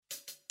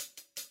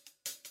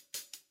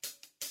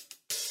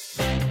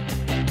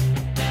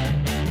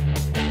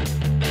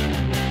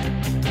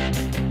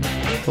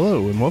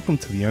Hello and welcome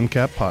to the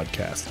Uncapped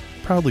Podcast,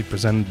 proudly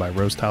presented by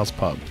Roast House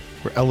Pub,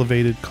 where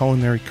elevated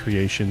culinary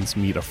creations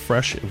meet a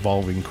fresh,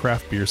 evolving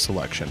craft beer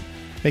selection,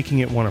 making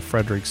it one of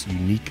Frederick's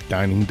unique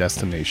dining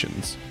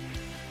destinations.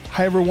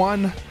 Hi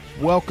everyone,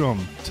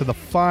 welcome to the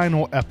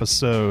final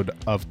episode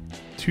of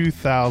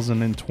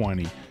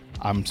 2020.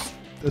 I'm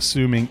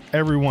assuming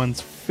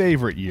everyone's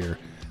favorite year.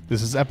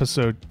 This is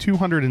episode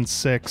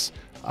 206.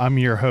 I'm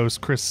your host,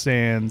 Chris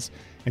Sands,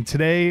 and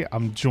today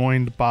I'm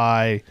joined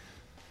by,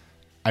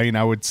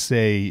 I would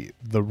say,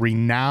 the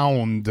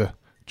renowned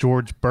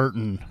George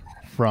Burton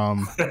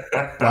from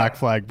Black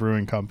Flag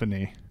Brewing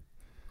Company.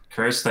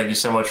 Chris, thank you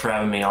so much for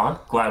having me on.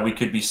 Glad we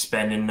could be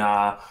spending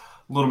a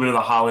little bit of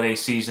the holiday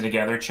season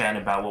together,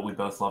 chatting about what we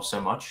both love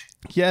so much.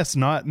 Yes,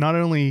 not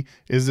only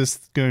is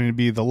this going to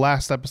be the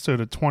last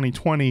episode of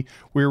 2020,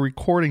 we're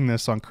recording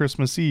this on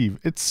Christmas Eve.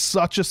 It's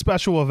such a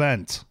special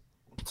event.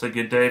 It's a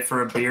good day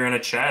for a beer and a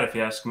chat, if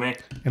you ask me.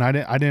 And I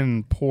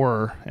didn't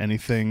pour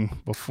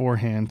anything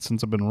beforehand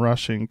since I've been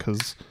rushing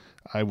because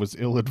I was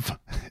ill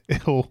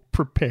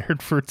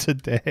prepared for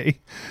today.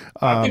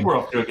 I think we're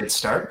off to a good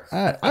start.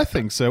 I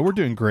think so. We're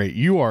doing great.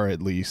 You are,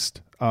 at least.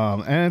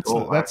 And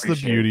that's the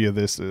beauty of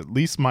this. At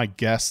least my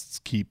guests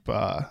keep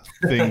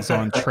things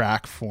on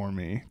track for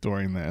me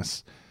during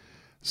this.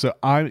 So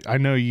I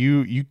know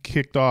you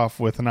kicked off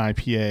with an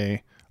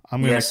IPA.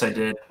 Yes, I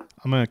did.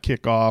 I'm going to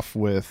kick off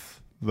with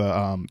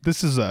the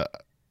this is a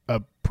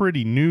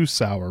pretty new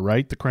sour,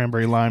 right? The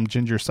cranberry lime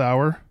ginger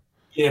sour.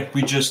 Yeah,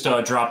 we just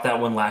dropped that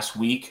one last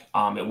week.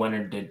 It went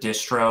into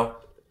distro.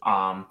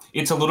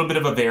 It's a little bit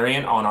of a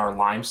variant on our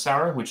lime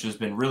sour, which has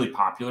been really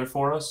popular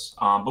for us.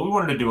 But we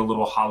wanted to do a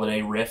little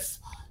holiday riff.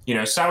 You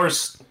know,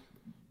 sours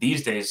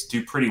these days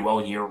do pretty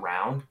well year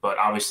round, but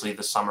obviously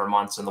the summer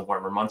months and the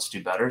warmer months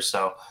do better.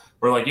 So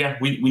we're like, yeah,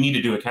 we need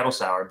to do a kettle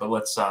sour, but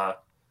let's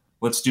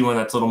do one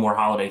that's a little more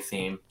holiday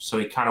theme. So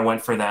we kind of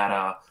went for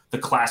that the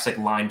classic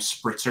lime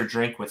spritzer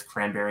drink with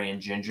cranberry and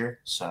ginger.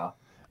 So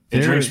the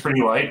drink's pretty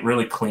light,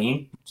 really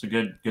clean. It's a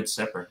good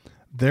sipper.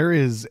 There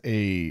is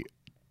a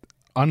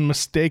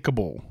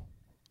unmistakable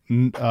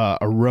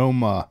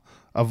aroma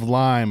of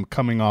lime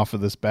coming off of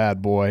this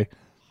bad boy.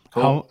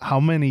 Cool. How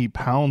many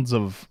pounds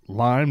of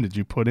lime did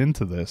you put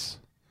into this?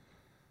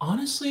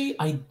 Honestly,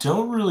 I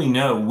don't really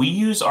know. We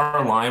use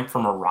our lime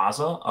from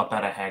Araza up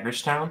out of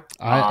Hagerstown.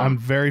 I'm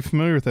very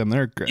familiar with them.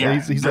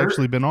 He's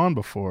actually been on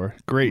before.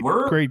 Great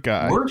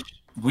guy.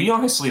 We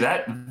honestly,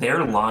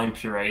 their lime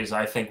puree is,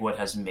 I think, what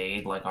has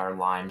made like our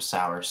lime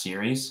sour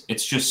series.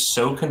 It's just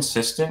so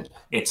consistent.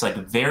 It's like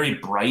very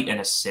bright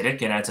and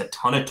acidic and adds a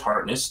ton of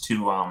tartness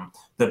to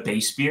the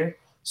base beer.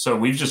 So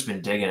we've just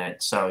been digging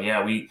it. So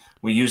yeah, we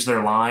use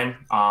their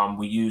lime.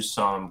 We use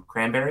some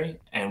cranberry,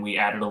 and we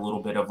added a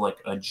little bit of like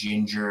a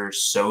ginger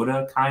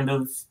soda kind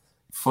of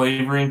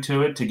flavoring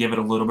to it to give it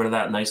a little bit of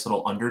that nice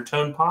little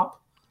undertone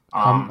pop.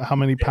 How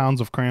many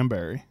pounds of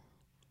cranberry?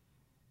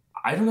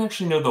 I don't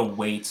actually know the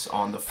weights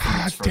on the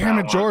fruits. Damn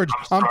it, George!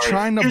 I'm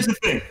trying to.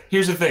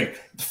 Here's the thing.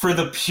 For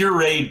the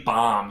pureed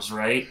bombs,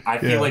 right? I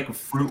feel like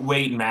fruit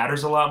weight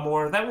matters a lot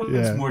more. That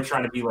one's more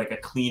trying to be like a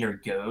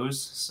cleaner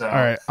goes. So all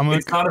right,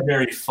 it's not a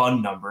very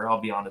fun number. I'll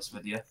be honest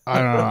with you.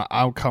 I don't know.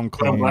 I'll come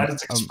clean. But I'm glad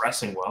it's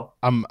expressing well.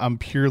 I'm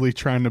purely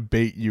trying to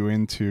bait you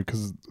into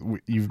because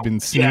you've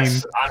been seeing.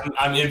 Yes,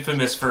 I'm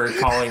infamous for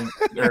calling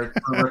or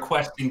for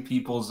requesting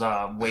people's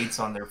weights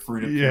on their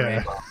fruited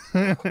pureed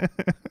bombs.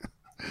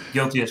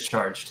 Guilty as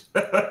charged.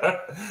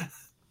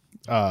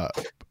 I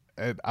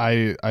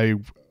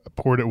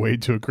poured it way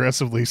too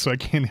aggressively, so I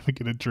can't even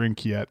get a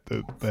drink yet.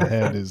 The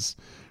head is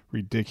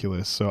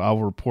ridiculous. So I'll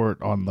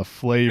report on the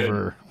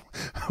flavor.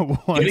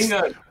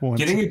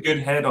 Getting a good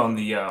head on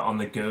the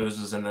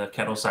gozes and the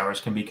kettle sours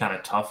can be kind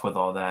of tough with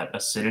all that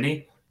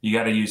acidity. You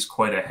got to use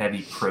quite a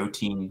heavy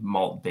protein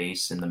malt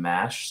base in the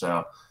mash.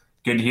 So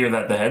good to hear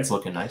that the head's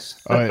looking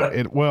nice.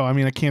 Well, I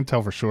mean, I can't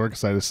tell for sure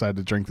because I decided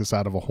to drink this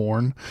out of a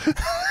horn.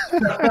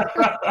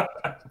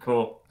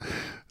 Cool.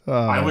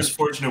 I was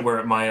fortunate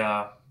where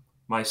my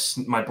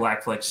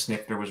Black Flag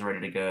snifter was ready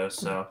to go.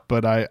 So,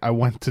 but I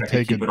went to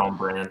take it on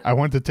brand. I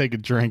went to take a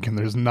drink and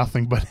there's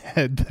nothing but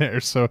head there.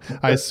 So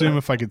I assume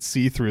if I could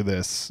see through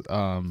this,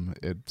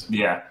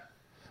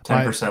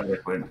 10%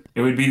 liquid.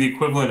 It would be the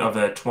equivalent of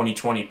a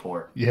 2020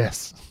 pour.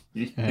 Yes,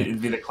 it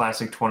would be the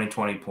classic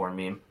 2020 pour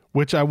meme.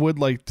 Which I would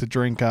like to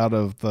drink out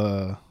of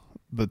the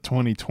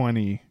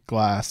 2020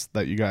 glass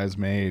that you guys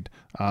made,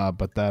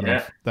 but that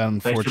unfortunately,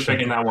 thanks for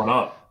picking that one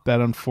up.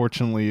 That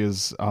unfortunately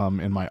is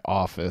in my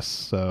office,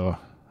 so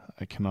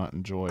I cannot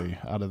enjoy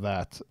out of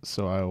that.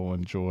 So I will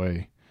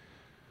enjoy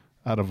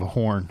out of a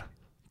horn.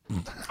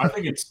 I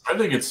think it's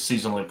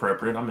seasonally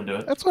appropriate. I'm into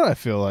it. That's what I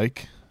feel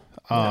like.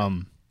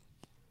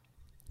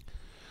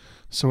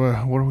 So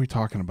what are we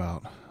talking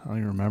about? I don't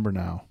even remember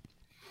now.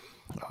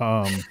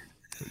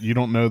 You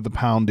don't know the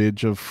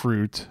poundage of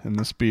fruit in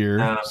this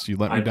beer, so you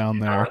let me down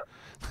there.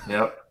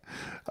 Yep.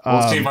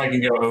 We'll see if I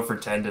can go 0 for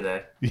 10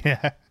 today.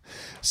 Yeah.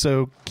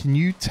 So can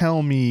you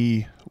tell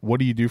me, what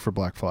do you do for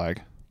Black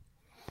Flag?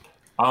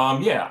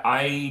 Yeah,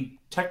 I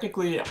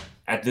technically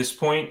at this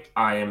point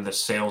I am the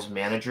sales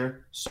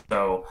manager,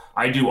 so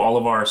I do all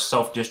of our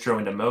self distro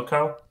into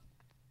Moco.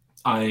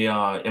 I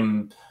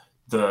am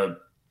the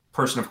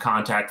person of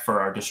contact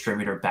for our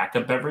distributor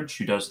Backup Beverage,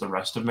 who does the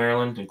rest of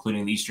Maryland,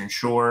 including the Eastern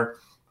Shore,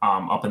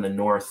 up in the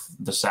north,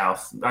 the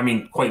south. I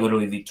mean, quite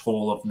literally the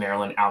toll of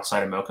Maryland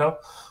outside of Moco.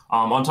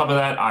 On top of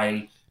that,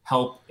 I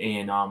help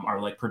in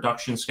our like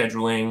production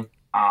scheduling.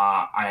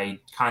 I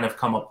kind of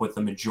come up with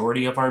the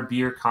majority of our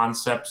beer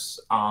concepts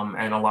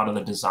and a lot of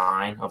the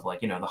design of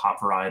like, the hop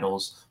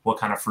varietals, what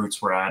kind of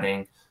fruits we're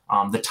adding,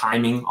 the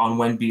timing on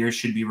when beers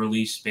should be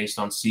released based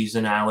on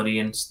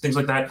seasonality and things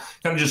like that.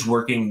 Kind of just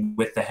working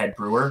with the head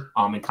brewer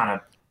and kind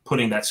of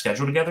putting that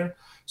schedule together.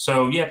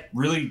 So yeah,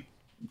 really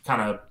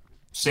kind of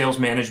sales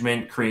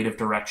management, creative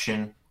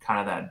direction, kind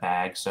of that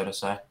bag, so to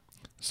say.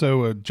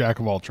 So a jack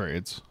of all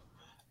trades.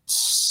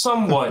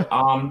 Somewhat.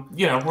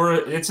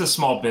 It's a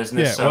small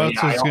business. Yeah, So well, that's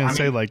yeah, what I was going to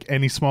say. Like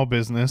any small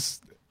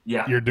business,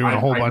 yeah, you're doing a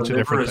whole bunch of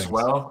different as things.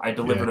 well. I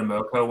deliver Yeah. to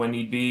Moco when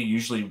need be,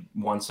 usually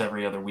once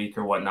every other week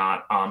or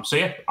whatnot. So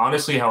yeah,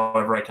 honestly,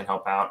 however I can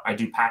help out. I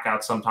do pack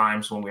out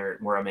sometimes when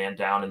we're a man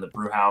down in the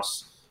brew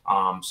house.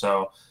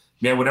 So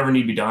yeah, whatever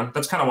need to be done.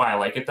 That's kind of why I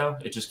like it though.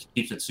 It just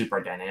keeps it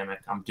super dynamic.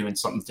 I'm doing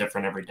something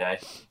different every day.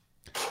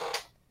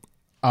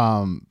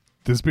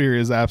 This beer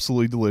is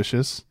absolutely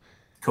delicious.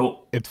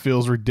 Cool. It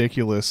feels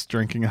ridiculous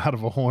drinking out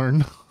of a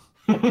horn.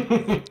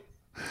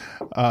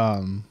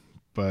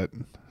 But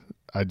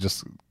I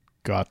just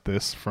got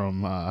this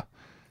from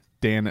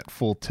Dan at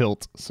Full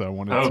Tilt, so I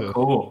wanted to.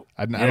 Cool.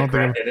 I don't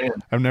think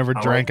I've never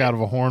drank like out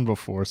of a horn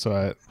before.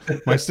 So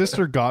my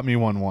sister got me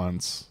one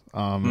once.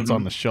 It's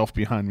on the shelf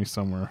behind me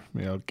somewhere.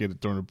 Maybe I'll get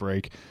it during a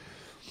break.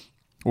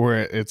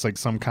 Where it's like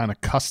some kind of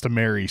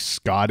customary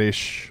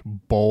Scottish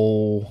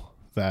bowl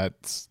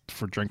that's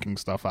for drinking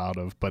stuff out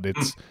of, but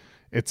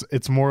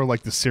it's more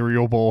like the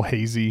cereal bowl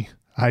hazy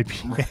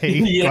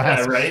IPA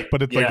glass, right?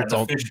 But it's like it's the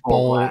a fish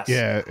bowl. glass.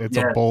 Yeah, it's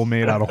a bowl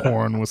made out of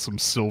horn with some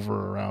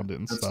silver around it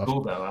and That's stuff.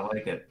 cool though. I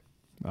like it.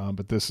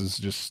 But this is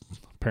just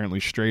apparently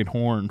straight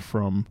horn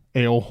from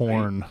Ale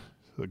Horn.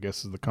 I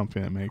guess is the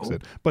company that makes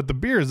it. But the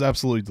beer is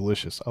absolutely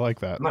delicious. I like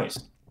that. Nice.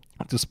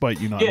 Despite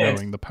you not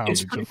knowing the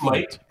poundage it's of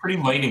pretty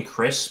light and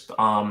crisp.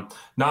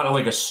 Not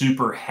like a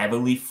super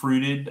heavily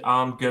fruited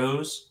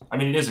goes. I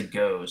mean, it is a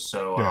goes,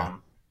 so a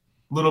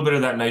little bit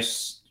of that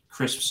nice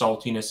crisp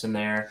saltiness in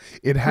there.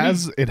 It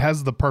has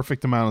the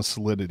perfect amount of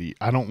solidity.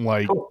 I don't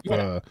like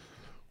the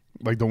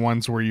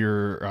ones where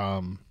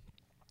you're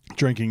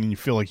drinking and you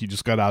feel like you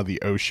just got out of the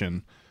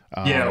ocean.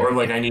 Or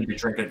like I need to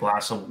drink a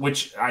glass of,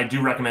 which I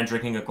do recommend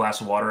drinking a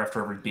glass of water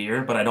after every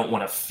beer, but I don't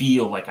want to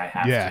feel like I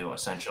have to,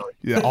 essentially.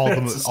 Yeah, all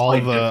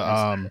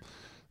the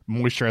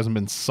moisture hasn't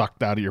been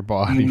sucked out of your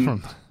body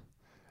from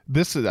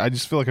this. I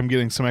just feel like I'm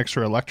getting some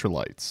extra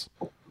electrolytes.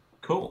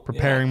 Cool.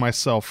 Preparing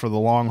myself for the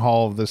long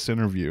haul of this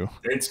interview.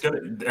 It's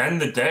going to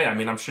end the day. I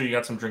mean, I'm sure you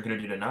got some drinking to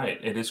do tonight.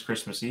 It is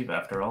Christmas Eve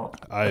after all.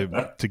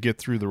 To get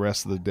through the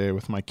rest of the day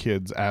with my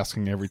kids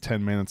asking every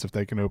 10 minutes if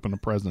they can open a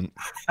present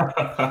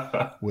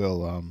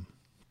will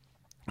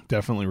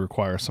definitely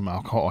require some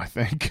alcohol, I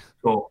think.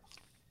 Cool.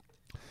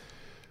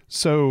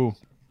 So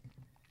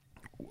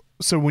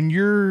when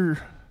you're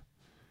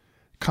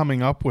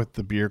coming up with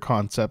the beer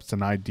concepts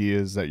and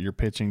ideas that you're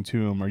pitching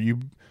to them,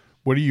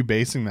 what are you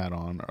basing that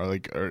on? Or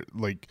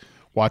like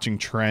watching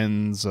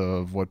trends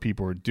of what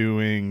people are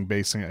doing,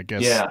 basing, I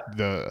guess,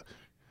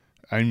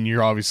 and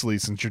you're obviously,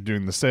 since you're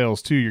doing the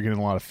sales too, you're getting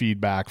a lot of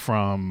feedback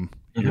from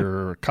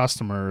your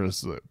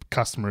customers, the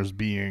customers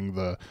being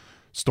the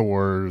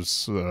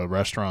stores,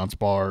 restaurants,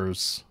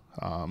 bars.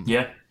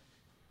 Yeah,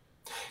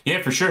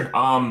 for sure.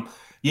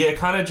 It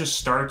kind of just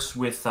starts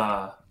with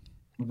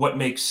what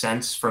makes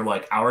sense for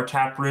like our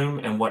tap room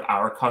and what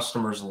our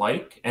customers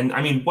like. And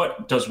I mean,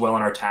 what does well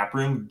in our tap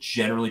room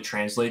generally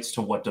translates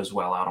to what does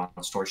well out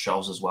on store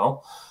shelves as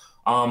well.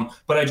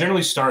 But I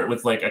generally start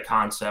with like a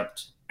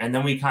concept and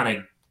then we kind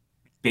of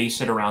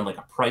base it around like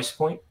a price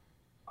point.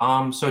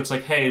 So it's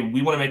like, hey,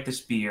 we want to make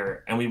this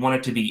beer and we want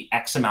it to be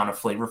X amount of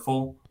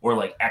flavorful or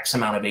like X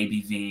amount of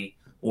ABV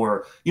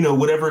or,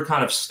 whatever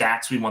kind of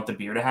stats we want the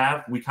beer to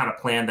have. We kind of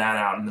plan that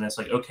out. And then it's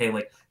like, okay,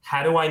 like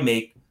how do I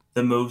make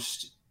the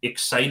most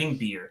exciting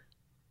beer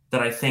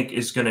that I think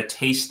is going to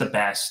taste the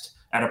best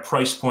at a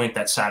price point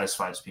that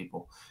satisfies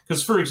people?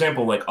 Because for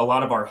example, like a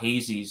lot of our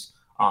hazies,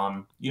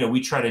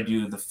 we try to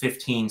do the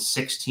 $15,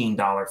 $16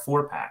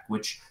 4-pack,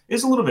 which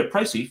is a little bit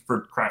pricey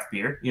for craft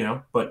beer,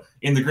 but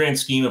in the grand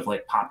scheme of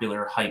like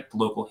popular hype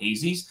local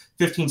hazies,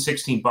 15,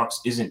 16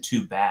 bucks isn't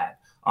too bad.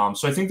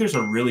 So I think there's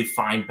a really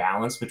fine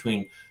balance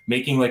between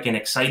making like an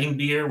exciting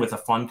beer with a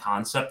fun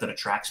concept that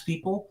attracts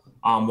people,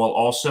 while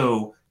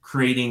also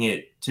creating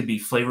it to be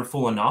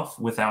flavorful enough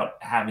without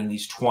having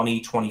these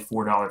 $20,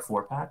 $24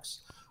 4-packs.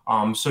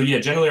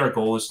 Generally our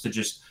goal is to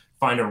just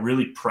find a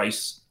really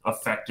price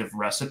effective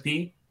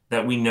recipe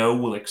that we know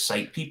will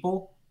excite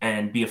people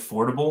and be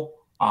affordable,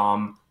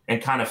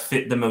 and kind of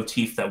fit the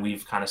motif that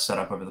we've kind of set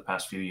up over the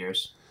past few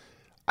years.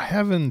 I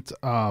haven't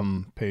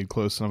paid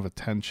close enough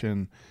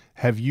attention.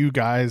 Have you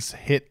guys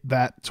hit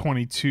that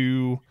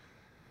 $22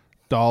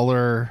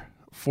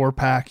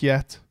 4-pack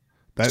yet?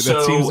 That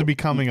seems to be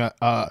becoming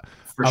a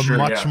sure,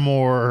 much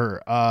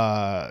more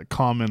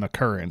common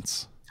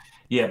occurrence.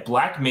 Yeah,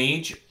 Black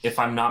Mage, if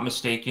I'm not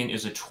mistaken,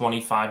 is a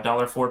 $25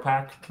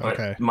 4-pack. But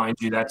Okay. mind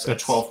you, that's a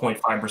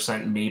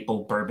 12.5%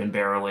 maple bourbon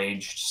barrel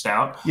aged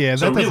stout. Yeah,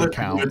 so that doesn't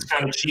count. It's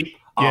kind of cheap.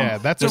 Yeah,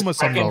 that's almost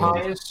the second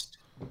unloaded. highest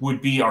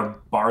would be our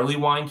barley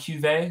wine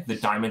cuvee, the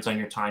Diamonds on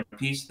Your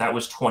Timepiece. That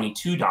was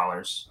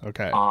 $22.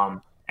 Okay.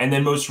 And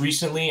then most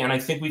recently, and I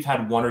think we've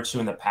had one or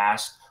two in the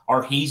past,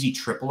 our hazy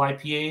triple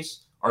IPAs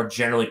are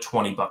generally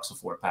 $20 a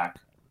 4-pack.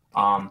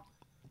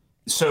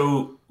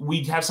 So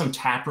we have some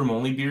taproom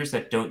only beers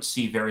that don't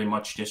see very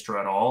much distro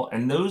at all.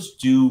 And those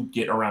do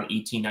get around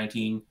 $18,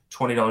 $19,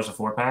 $20 a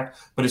 4-pack.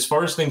 But as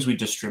far as things we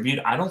distribute,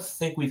 I don't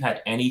think we've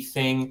had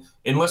anything,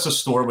 unless a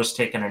store was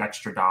taking an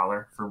extra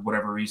dollar for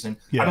whatever reason.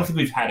 Yeah. I don't think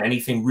we've had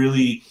anything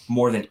really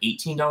more than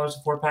 $18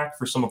 a 4-pack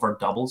for some of our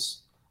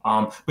doubles.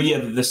 But yeah,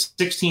 the $16,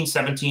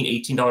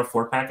 $17, $18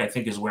 4-pack, I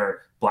think is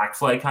where Black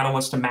Flag kind of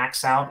wants to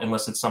max out,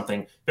 unless it's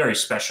something very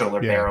special or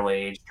barrel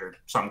aged or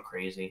something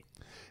crazy.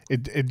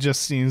 It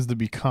just seems to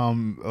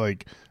become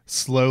like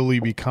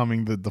slowly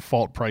becoming the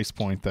default price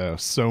point, though.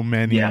 So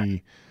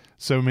many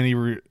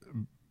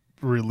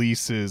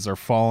releases are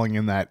falling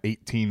in that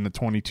 $18 to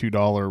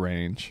 $22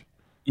 range.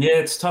 Yeah,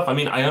 it's tough. I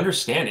mean, I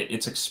understand it.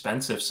 It's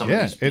expensive. Some of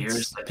these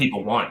beers that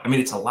people want. I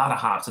mean, it's a lot of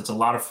hops. It's a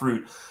lot of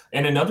fruit.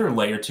 And another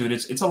layer to it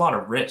is it's a lot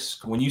of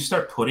risk. When you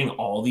start putting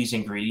all these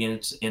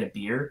ingredients in a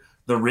beer,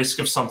 the risk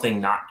of something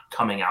not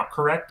coming out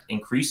correct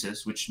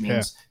increases, which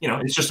means,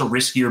 it's just a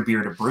riskier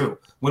beer to brew.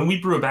 When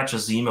we brew a batch of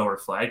Zemo or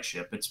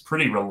Flagship, it's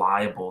pretty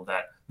reliable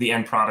that the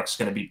end product's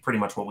going to be pretty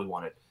much what we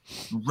wanted.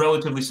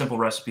 Relatively simple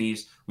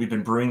recipes. We've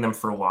been brewing them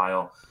for a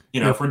while.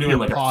 If we're doing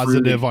like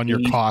positive on your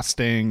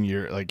costing,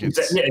 you're like,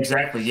 it's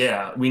exactly.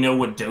 Yeah. We know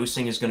what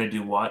dosing is going to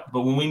do what,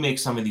 but when we make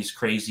some of these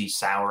crazy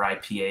sour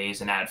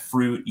IPAs and add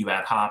fruit, you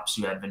add hops,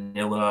 you add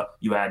vanilla,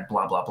 you add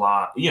blah, blah,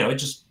 blah,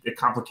 it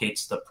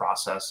complicates the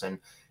process and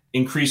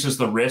increases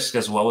the risk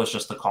as well as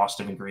just the cost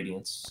of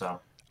ingredients.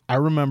 So I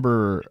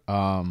remember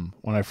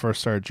when I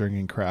first started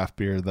drinking craft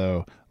beer,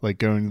 though, like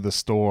going to the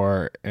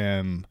store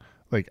and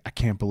like, I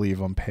can't believe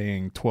I'm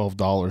paying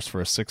 $12 for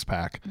a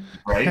 6-pack,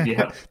 right?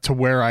 Yeah. to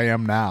where I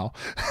am now.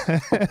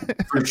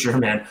 For sure,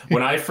 man.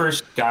 When I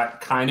first got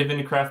kind of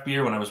into craft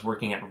beer, when I was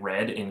working at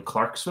Red in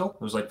Clarksville,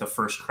 it was like the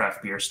first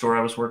craft beer store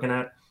I was working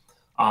at.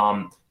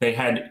 They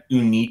had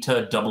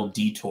Unita Double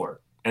Detour,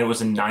 and it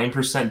was a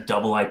 9%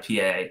 double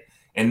IPA.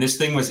 And this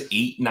thing was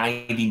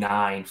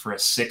 $8.99 for a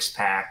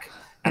 6-pack.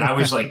 And I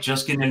was like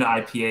just getting into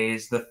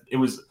IPAs. It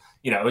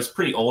was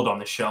pretty old on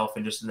the shelf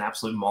and just an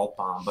absolute malt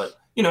bomb. But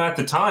at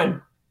the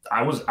time,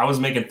 I was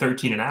making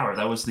 $13 an hour.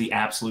 That was the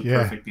absolute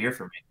perfect beer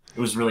for me. It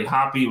was really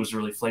hoppy. It was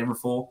really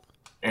flavorful.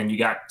 And you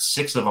got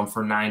 6 of them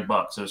for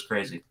 $9. It was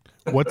crazy.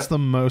 What's the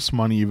most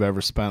money you've ever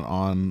spent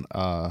on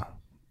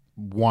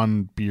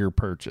one beer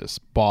purchase?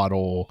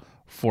 Bottle,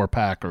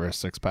 4-pack, or a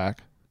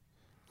 6-pack?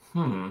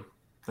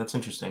 That's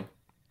interesting.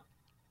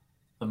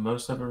 The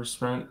most I've ever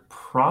spent,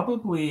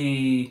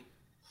 probably,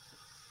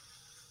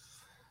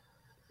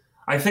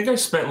 I think I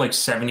spent like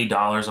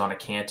 $70 on a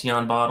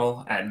Cantillon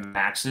bottle at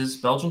Max's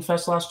Belgian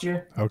Fest last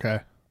year. Okay.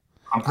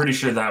 I'm pretty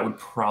sure that would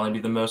probably be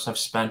the most I've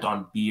spent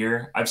on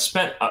beer. I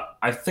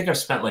think I've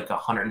spent like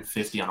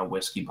 $150 on a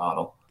whiskey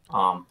bottle.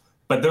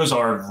 But those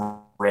are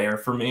rare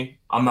for me.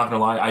 I'm not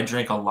gonna lie. I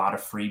drink a lot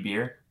of free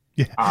beer.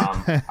 Yeah.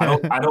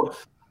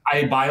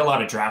 I buy a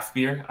lot of draft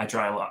beer. I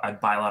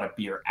buy a lot of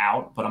beer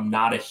out, but I'm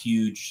not a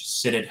huge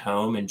sit at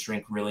home and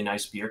drink really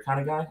nice beer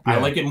kind of guy. Yeah. I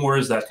like it more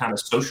as that kind of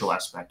social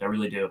aspect. I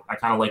really do. I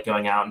kind of like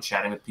going out and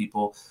chatting with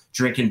people,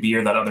 drinking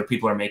beer that other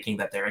people are making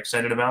that they're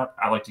excited about.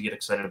 I like to get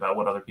excited about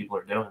what other people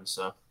are doing.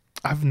 So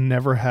I've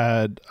never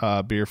had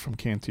beer from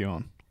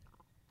Cantillon.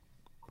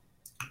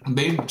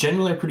 They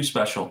generally are pretty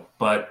special,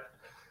 but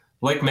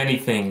like many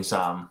things,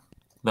 the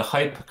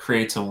hype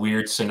creates a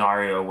weird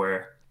scenario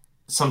where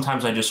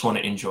sometimes I just want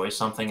to enjoy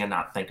something and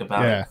not think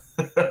about it.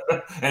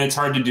 And it's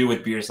hard to do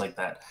with beers like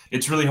that.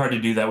 It's really hard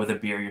to do that with a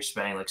beer you're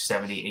spending like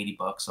 $70,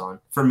 $80 on.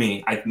 For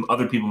me,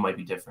 other people might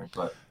be different,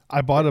 but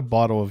I bought a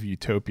bottle of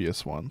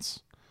Utopias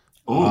once.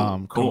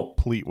 Ooh, cool.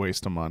 Complete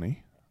waste of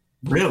money.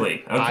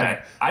 Really?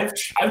 Okay.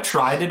 I've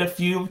tried it a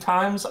few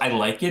times. I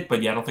like it,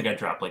 but yeah, I don't think I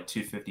dropped like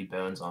 250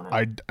 bones on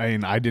it. I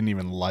didn't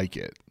even like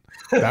it.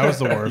 That was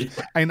the worst.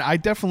 And I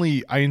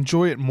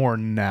enjoy it more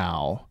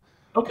now.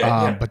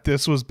 Okay. But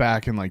this was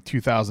back in like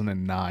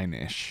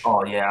 2009-ish.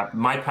 Oh, yeah.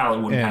 My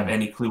palate wouldn't have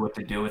any clue what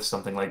to do with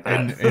something like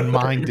that. And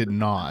mine did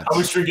not. I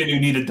was drinking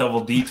Unita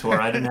Double Detour.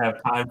 I didn't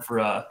have time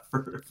for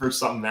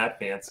something that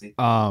fancy.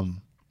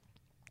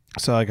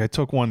 So like I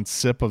took one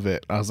sip of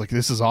it. I was like,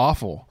 this is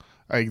awful.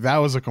 Like that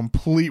was a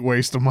complete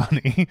waste of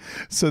money.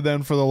 So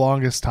then for the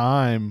longest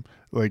time,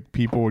 like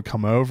people would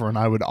come over and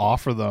I would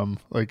offer them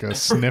like a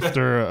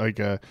snifter,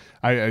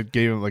 I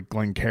gave them like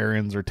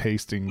Glencairns or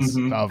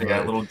tastings of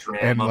it, little dram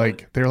and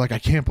like they're like, I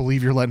can't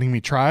believe you're letting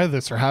me try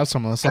this or have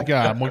some of this. Like,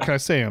 yeah, what can I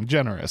say? I'm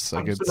generous.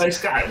 Like, I'm a nice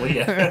guy. Well,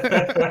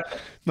 yeah.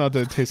 Not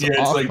that it tastes it's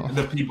awful. like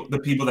the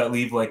people that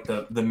leave like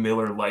the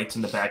Miller Lights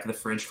in the back of the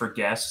fridge for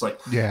guests. Like,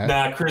 yeah,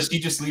 nah, Chris, he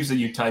just leaves a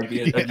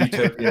Utopia in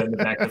the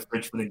back of the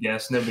fridge for the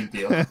guests. No big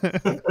deal.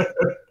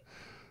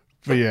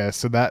 But yeah,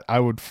 so that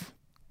I would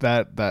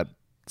that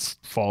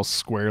falls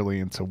squarely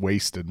into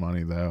wasted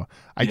money, though.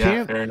 I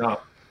can't. Fair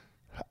enough.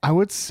 I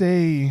would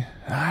say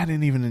I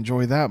didn't even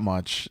enjoy that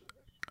much.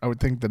 I would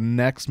think the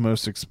next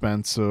most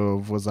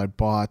expensive was I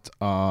bought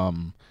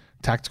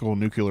Tactical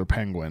Nuclear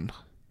Penguin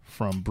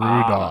from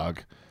Brewdog.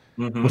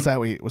 Was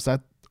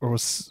that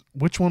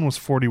which one was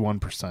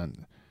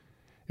 41%?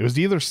 It was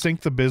either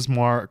Sink the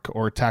Bismarck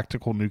or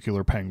Tactical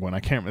Nuclear Penguin. I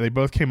can't. They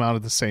both came out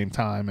at the same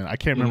time, and I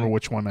can't remember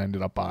which one I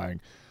ended up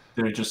buying.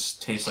 Did it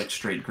just taste like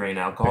straight grain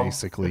alcohol?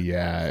 Basically,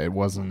 yeah. It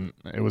was like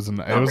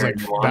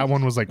that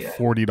one was like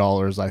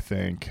 $40, I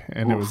think,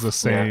 and it was the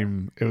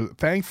same. Yeah. It was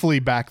thankfully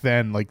back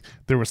then, like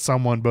there was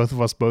someone. Both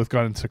of us both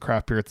got into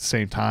craft beer at the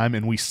same time,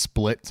 and we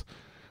split.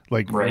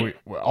 Like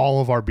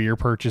all of our beer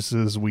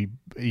purchases, we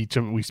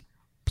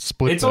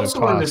split. It's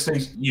also one of those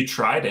things. You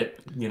tried it,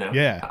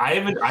 Yeah. I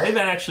haven't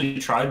actually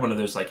tried one of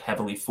those like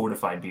heavily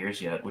fortified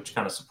beers yet, which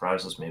kind of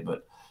surprises me.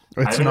 But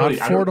it's not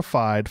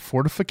fortified.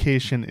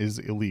 Fortification is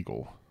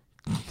illegal.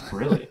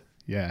 Really?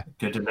 Yeah.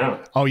 Good to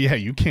know. Oh yeah,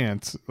 you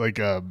can't like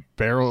a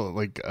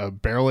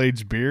barrel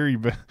aged beer.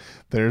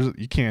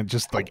 You can't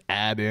just like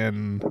add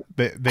in.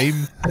 They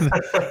must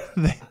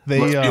be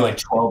like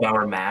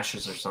 12-hour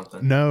mashes or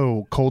something.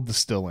 No, cold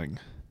distilling.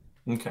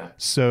 Okay.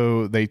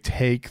 So they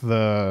take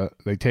the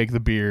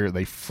beer,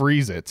 they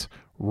freeze it,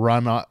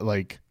 run out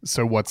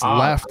so what's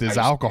left is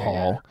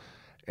alcohol,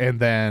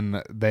 and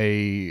then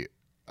they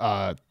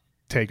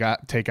take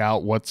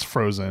out what's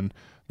frozen,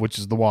 which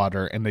is the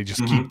water, and they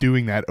just keep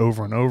doing that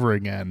over and over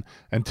again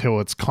until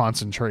it's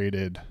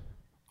concentrated.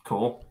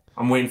 Cool.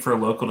 I'm waiting for a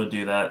local to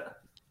do that.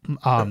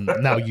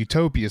 Now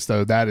Utopias,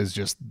 though, that is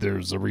just,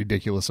 there's a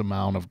ridiculous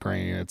amount of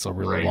grain. It's a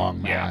really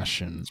long mash,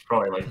 and it's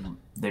probably like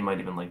they might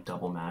even like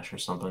double mash or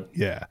something.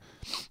 Yeah,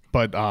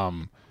 but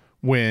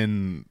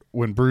when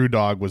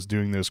Brewdog was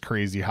doing those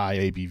crazy high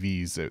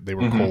ABVs,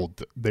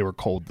 they were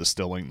cold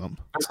distilling them.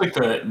 It's like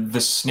the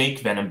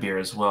snake venom beer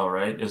as well,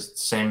 right? Is the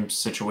same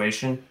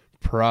situation.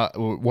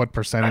 What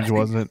percentage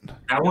was it?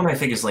 That one I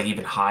think is like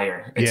even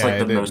higher. It's like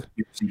the most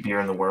juicy beer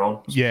in the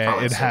world.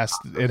 Yeah, it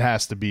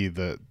has to be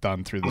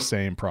done through the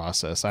same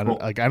process. I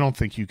don't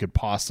think you could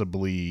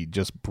possibly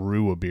just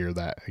brew a beer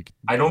that.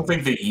 I don't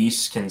think the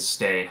yeast can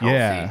stay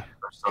healthy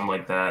or something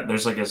like that.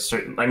 There's like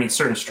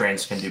certain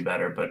strains can do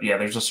better, but yeah,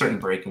 there's a certain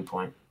breaking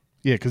point.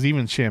 Yeah, because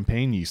even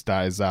champagne yeast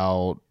dies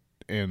out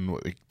in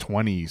like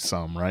 20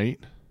 some, right?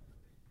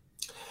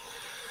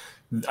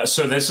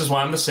 So this is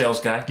why I'm the sales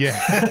guy. Yeah,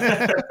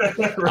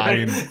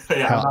 right?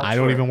 I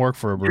don't even work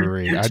for a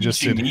brewery. You're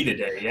teaching me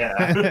today.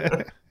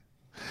 Yeah.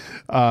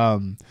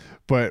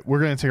 But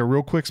we're gonna take a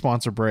real quick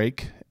sponsor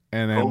break,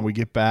 and then we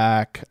get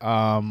back.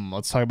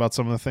 Let's talk about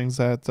some of the things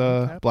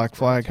that Black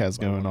Flag has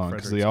going on,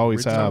 because they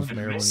always have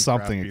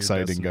something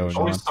exciting going on.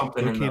 Always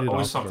something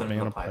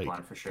in the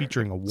pipeline for sure.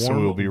 Featuring a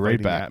warm, we'll be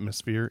right back.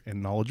 Atmosphere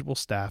and knowledgeable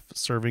staff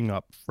serving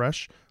up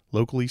fresh,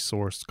 locally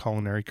sourced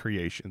culinary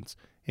creations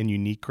and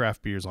unique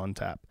craft beers on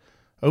tap.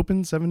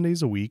 Open 7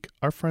 days a week,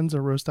 our friends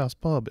at Roast House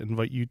Pub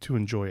invite you to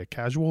enjoy a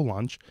casual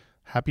lunch,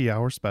 happy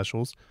hour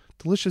specials,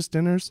 delicious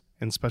dinners,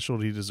 and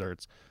specialty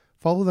desserts.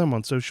 Follow them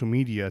on social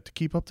media to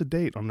keep up to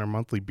date on their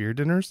monthly beer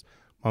dinners,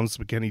 Mom's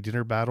Spaghetti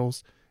dinner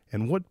battles,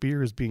 and what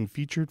beer is being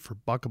featured for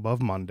Buck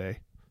Above Monday.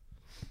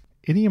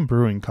 Idiom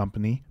Brewing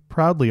Company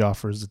proudly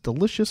offers a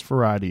delicious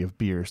variety of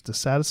beers to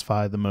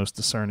satisfy the most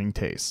discerning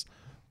tastes.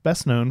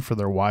 Best known for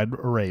their wide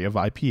array of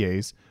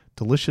IPAs,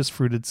 delicious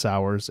fruited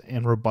sours,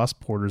 and robust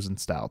porters and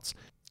stouts,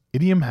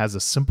 Idiom has a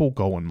simple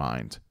goal in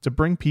mind: to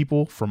bring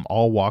people from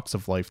all walks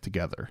of life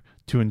together,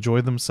 to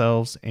enjoy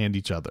themselves and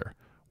each other.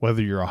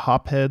 Whether you're a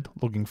hophead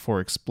looking for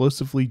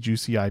explosively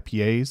juicy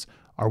IPAs,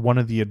 or one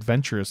of the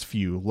adventurous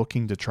few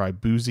looking to try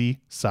boozy,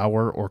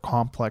 sour, or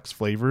complex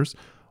flavors,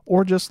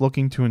 or just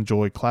looking to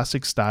enjoy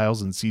classic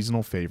styles and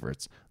seasonal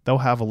favorites, they'll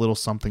have a little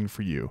something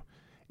for you.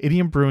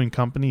 Idiom Brewing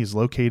Company is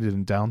located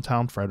in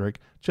downtown Frederick,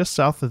 just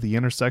south of the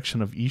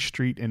intersection of East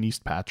Street and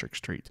East Patrick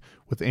Street,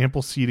 with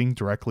ample seating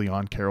directly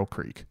on Carroll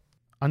Creek.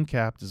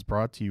 Uncapped is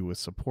brought to you with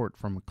support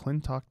from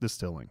McClintock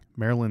Distilling,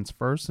 Maryland's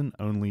first and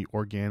only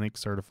organic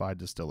certified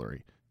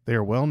distillery. They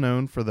are well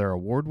known for their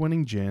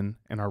award-winning gin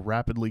and are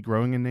rapidly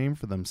growing a name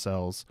for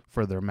themselves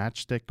for their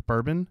Matchstick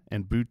Bourbon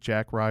and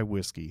Bootjack Rye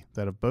Whiskey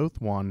that have both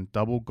won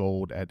double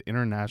gold at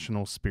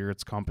international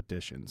spirits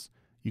competitions.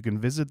 You can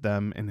visit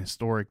them in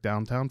historic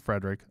downtown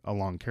Frederick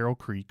along Carroll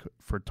Creek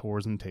for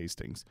tours and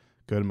tastings.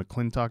 Go to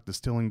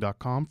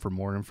McClintockDistilling.com for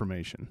more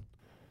information.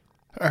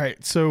 All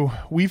right, so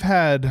we've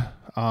had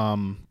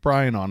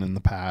Brian on in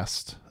the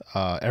past.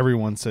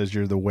 Everyone says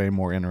you're the way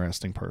more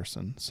interesting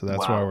person, so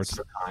that's why we're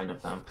so kind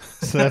of them.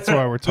 So that's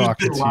why we're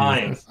talking to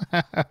lying?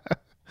 You.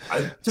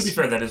 To be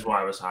fair, that is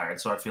why I was hired,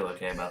 so I feel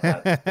okay about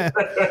that.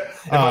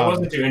 If I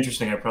wasn't too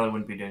interesting, I probably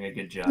wouldn't be doing a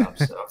good job.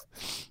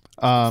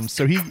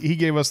 So he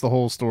gave us the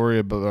whole story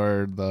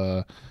about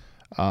the.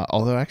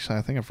 Although actually,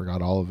 I think I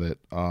forgot all of it.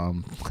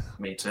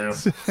 Me too.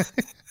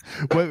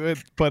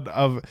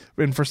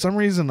 And for some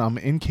reason, I'm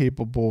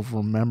incapable of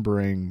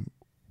remembering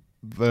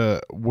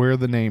where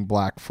the name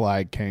Black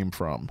Flag came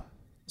from.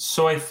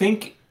 So I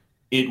think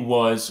it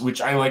was,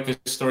 which I like this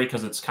story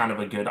because it's kind of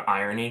a good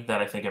irony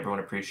that I think everyone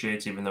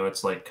appreciates, even though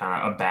it's like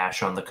kind of a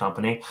bash on the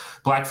company.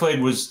 Black Flag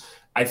was,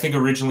 I think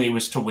originally it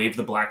was to wave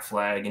the black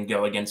flag and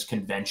go against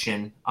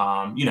convention.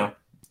 To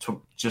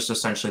just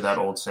essentially that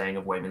old saying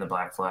of waving the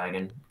black flag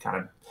and kind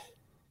of,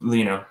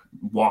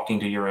 walking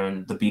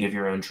to the beat of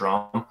your own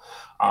drum,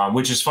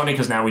 which is funny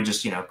because now we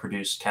just,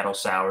 produce kettle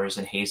sours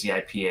and hazy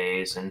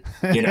IPAs and,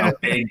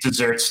 big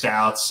dessert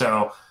stouts.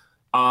 So,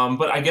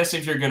 but I guess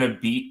if you're going to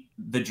beat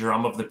the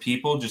drum of the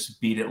people, just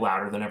beat it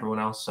louder than everyone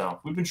else. So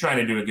we've been trying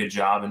to do a good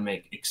job and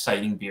make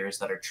exciting beers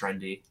that are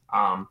trendy.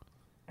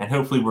 And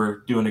hopefully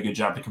we're doing a good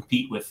job to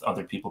compete with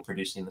other people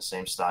producing the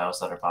same styles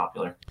that are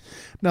popular.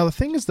 Now, the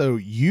thing is, though,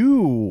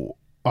 you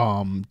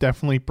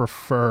definitely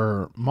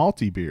prefer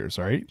malty beers,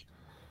 right?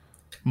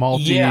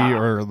 Malty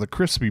or the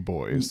Crispy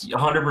Boys.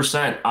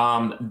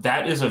 100%.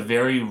 That is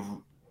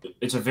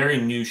it's a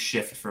very new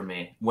shift for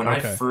me. When I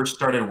first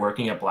started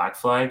working at Black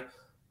Flag,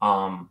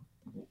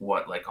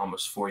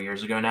 almost 4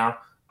 years ago now,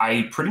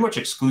 I pretty much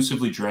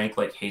exclusively drank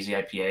like hazy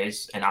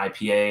IPAs and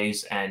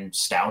IPAs and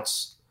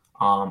stouts.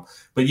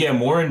 But yeah,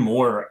 more and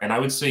more, and I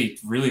would say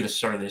really the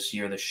start of this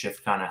year, the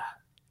shift kind of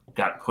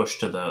got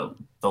pushed to the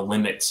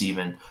limits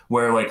even,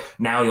 where like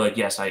now you're like,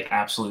 yes, I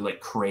absolutely like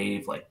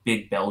crave like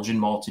big Belgian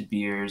malted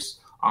beers,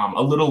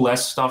 a little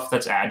less stuff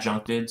that's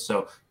adjuncted.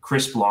 So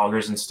crisp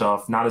lagers and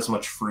stuff, not as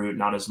much fruit,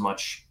 not as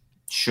much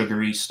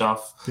sugary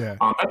stuff. Yeah.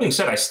 That being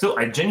said,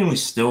 I genuinely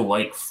still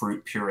like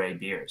fruit puree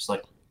beers.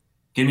 Like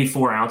give me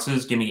 4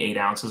 ounces, give me 8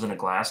 ounces in a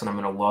glass, and I'm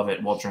going to love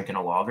it while drinking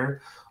a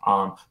lager.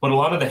 But a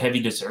lot of the heavy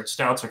dessert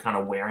stouts are kind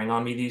of wearing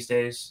on me these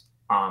days.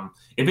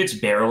 If it's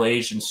barrel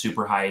aged and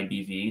super high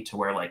ABV to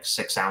where like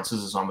 6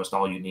 ounces is almost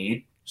all you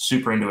need,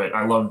 super into it.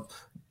 I love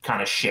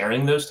kind of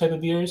sharing those type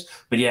of beers.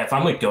 But yeah, if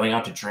I'm like going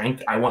out to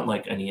drink, I want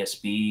like an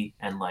ESB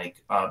and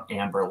like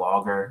amber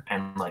lager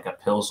and like a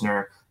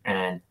Pilsner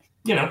and,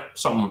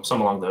 something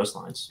along those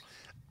lines.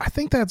 I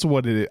think that's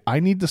what it is. I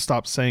need to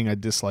stop saying I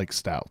dislike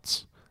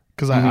stouts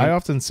because I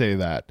often say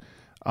that.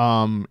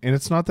 And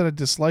it's not that I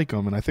dislike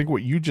them. And I think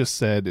what you just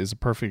said is a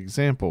perfect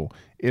example.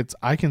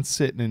 I can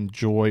sit and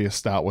enjoy a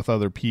stout with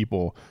other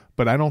people,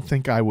 but I don't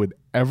think I would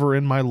ever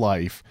in my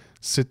life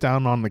sit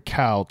down on the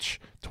couch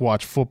to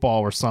watch football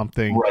or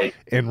something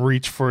and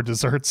reach for a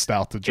dessert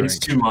stout to drink. It's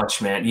too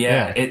much, man.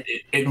 Yeah.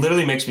 It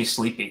literally makes me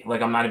sleepy.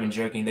 Like, I'm not even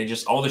joking.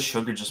 All the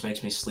sugar just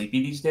makes me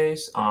sleepy these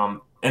days.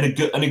 And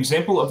an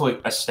example of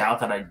like a stout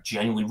that I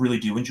genuinely really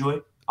do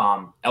enjoy,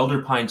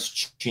 Elder Pine's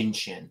Chin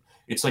Chin.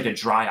 It's like a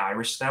dry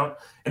Irish stout,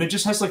 and it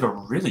just has like a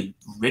really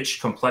rich,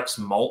 complex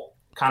malt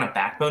kind of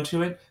backbone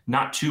to it.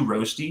 Not too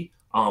roasty,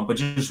 but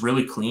just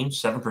really clean,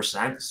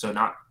 7%. So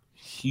not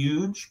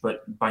huge,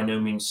 but by no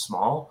means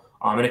small.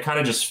 And it kind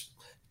of just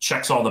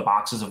checks all the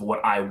boxes of what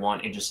I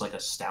want in just like a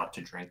stout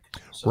to drink.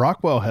 So.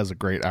 Rockwell has a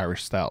great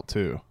Irish stout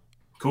too.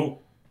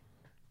 Cool.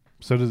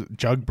 So does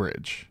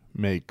Jugbridge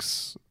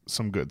makes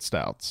some good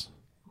stouts.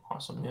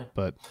 Awesome, yeah.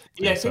 But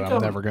yeah,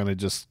 I'm never going to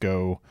just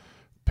go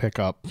pick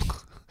up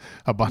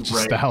a bunch of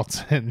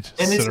stouts and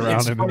sit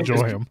around and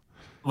enjoy them.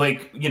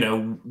 Like,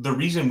 the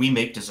reason we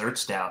make dessert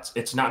stouts,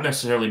 it's not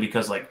necessarily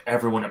because like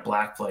everyone at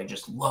Black Flag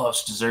just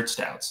loves dessert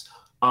stouts.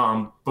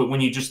 But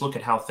when you just look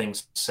at how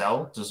things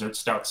sell, dessert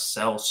stouts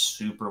sell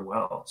super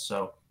well.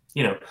 So,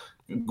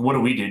 what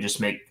do we do?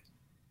 Just make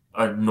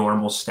a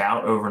normal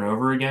stout over and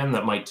over again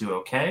that might do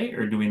okay?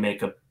 Or do we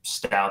make a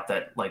stout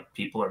that like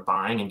people are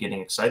buying and getting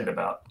excited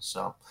about?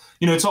 So,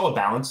 it's all a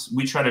balance.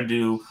 We try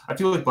to I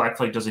feel like Black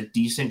Flag does a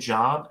decent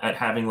job at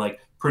having like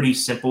pretty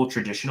simple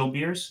traditional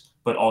beers,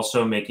 but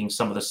also making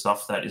some of the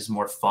stuff that is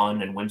more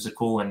fun and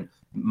whimsical and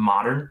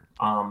modern.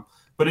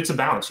 But it's a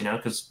balance,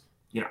 because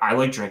I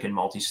like drinking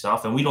malty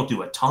stuff, and we don't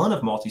do a ton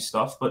of malty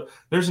stuff, but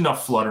there's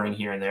enough fluttering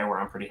here and there where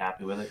I'm pretty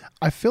happy with it.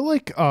 I feel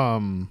like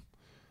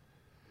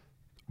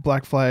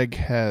Black Flag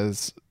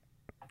has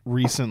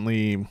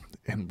recently,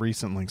 and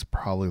recently's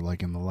probably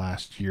like in the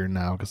last year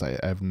now because I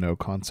have no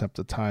concept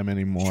of time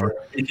anymore. Sure.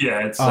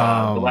 Yeah, it's the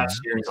last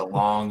year is a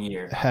long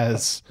year.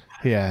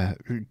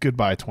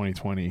 Goodbye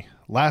 2020.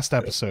 Last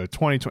episode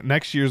 2020.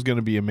 Next year is going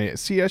to be amazing.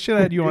 See, I should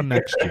have had you on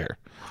next year.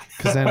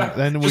 Because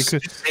then we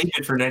could save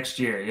it for next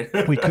year.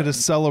 We could have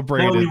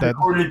celebrated we that.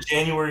 Recorded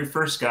January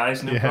 1st,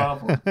 guys. No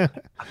problem.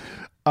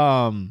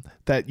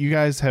 That you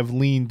guys have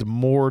leaned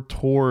more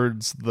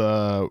towards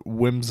the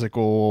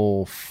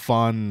whimsical,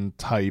 fun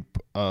type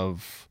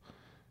of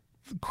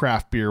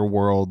craft beer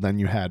world than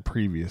you had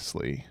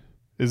previously.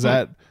 Is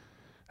that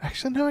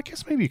Actually, no, I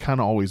guess maybe kind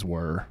of always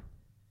were.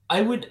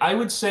 I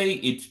would say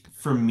it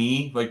for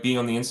me, like being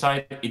on the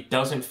inside, it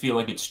doesn't feel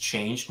like it's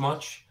changed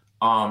much.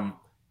 Um,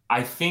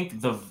 I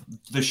think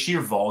the sheer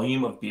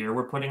volume of beer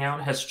we're putting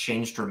out has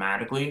changed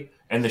dramatically,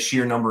 and the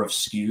sheer number of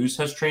SKUs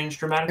has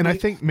changed And I dramatically.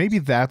 think maybe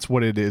that's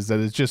what it is.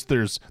 That it's just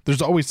there's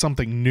always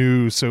something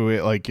new. So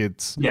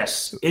it's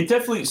Yes, it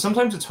definitely.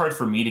 Sometimes it's hard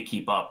for me to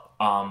keep up.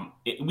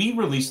 We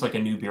release like a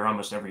new beer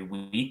almost every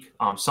week.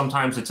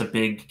 Sometimes it's a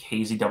big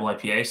hazy double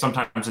IPA.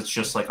 Sometimes it's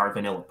just like our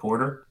vanilla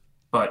porter.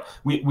 But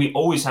we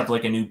always have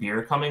like a new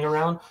beer coming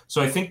around.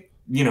 So I think,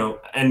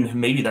 and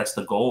maybe that's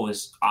the goal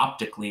is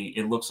optically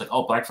it looks like,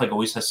 oh, Black Flag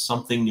always has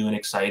something new and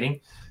exciting.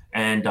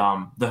 And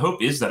the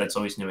hope is that it's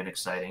always new and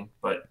exciting.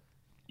 But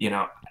you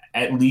know,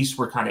 at least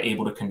we're kind of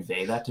able to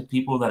convey that to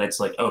people that it's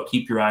like, oh,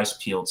 keep your eyes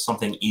peeled.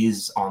 Something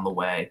is on the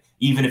way,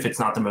 even if it's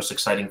not the most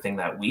exciting thing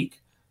that week.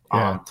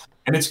 yeah.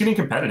 And it's getting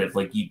competitive.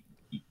 Like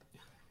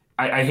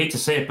I hate to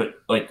say it,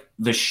 but like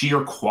the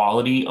sheer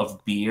quality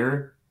of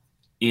beer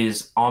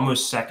is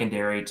almost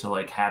secondary to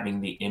like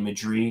having the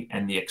imagery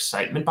and the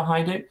excitement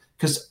behind it.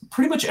 Because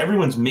pretty much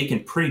everyone's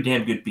making pretty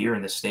damn good beer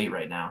in the state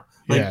right now.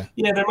 Like, Yeah.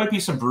 yeah, there might be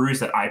some breweries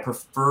that I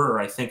prefer or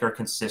I think are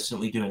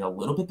consistently doing a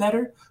little bit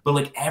better, but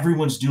like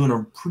everyone's doing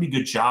a pretty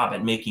good job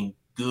at making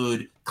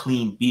good,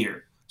 clean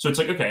beer. So it's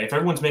like, okay, if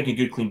everyone's making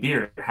good, clean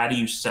beer, how do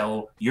you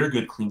sell your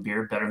good, clean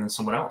beer better than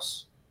someone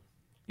else?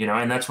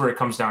 And that's where it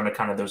comes down to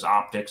kind of those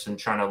optics and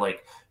trying to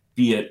like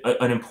be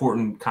an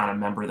important kind of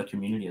member of the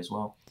community as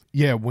well.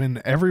 Yeah,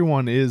 when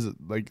everyone is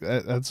like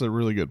that's a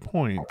really good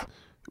point.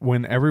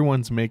 When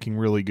everyone's making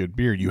really good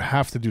beer, you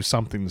have to do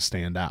something to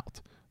stand out.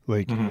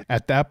 Like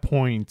at that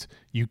point,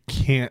 you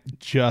can't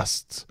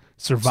just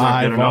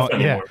survive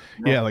on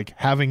yeah, like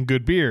having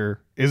good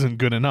beer isn't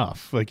good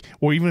enough. Like,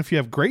 or even if you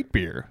have great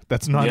beer,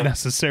 that's not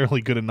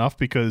necessarily good enough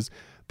because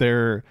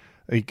they're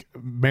like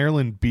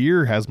Maryland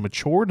beer has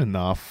matured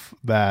enough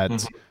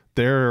that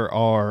there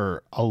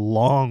are a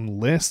long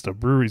list of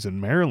breweries in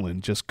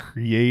Maryland just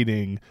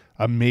creating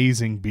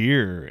amazing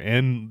beer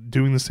and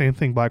doing the same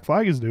thing Black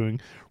Flag is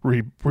doing,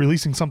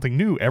 releasing something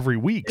new every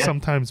week,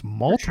 sometimes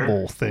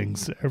multiple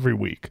things every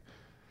week.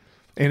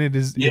 And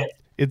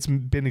it's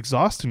been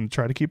exhausting to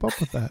try to keep up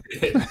with that.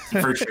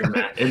 For sure,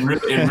 Matt. It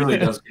really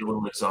does get a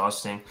little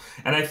exhausting.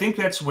 And I think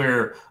that's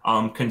where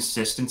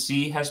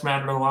consistency has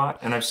mattered a lot.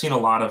 And I've seen a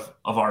lot of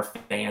our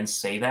fans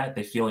say that.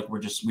 They feel like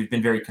we've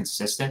been very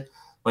consistent.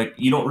 Like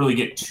you don't really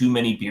get too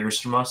many beers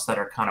from us that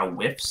are kind of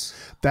whiffs.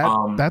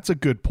 That's a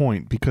good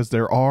point because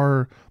there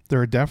are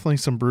definitely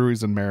some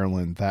breweries in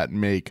Maryland that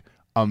make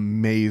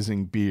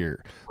amazing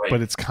beer, Right.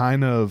 but it's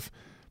kind of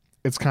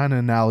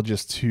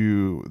analogous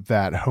to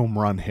that home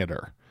run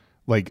hitter.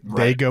 Like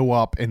they go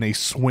up and they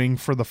swing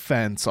for the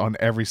fence on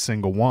every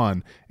single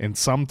one, and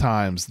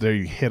sometimes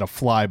they hit a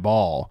fly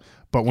ball,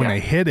 but when they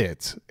hit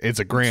it, it's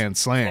a grand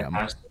slam.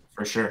 Fantastic,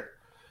 for sure.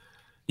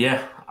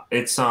 Yeah,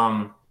 it's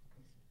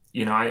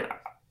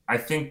I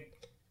think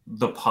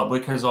the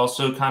public has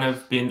also kind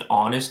of been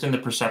honest in the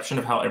perception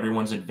of how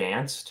everyone's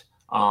advanced.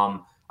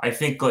 I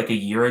think like a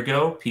year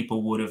ago,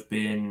 people would have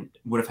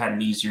had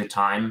an easier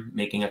time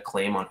making a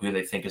claim on who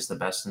they think is the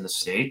best in the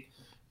state.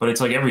 But it's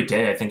like every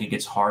day, I think it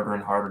gets harder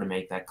and harder to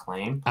make that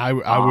claim. I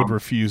would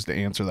refuse to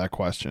answer that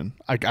question.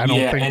 I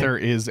don't think there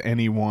is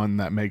anyone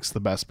that makes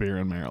the best beer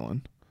in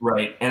Maryland.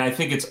 Right. And I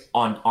think it's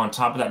on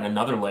top of that, in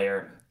another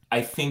layer,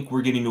 I think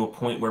we're getting to a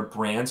point where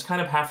brands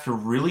kind of have to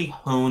really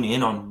hone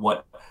in on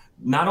what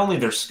not only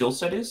their skill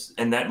set is,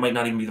 and that might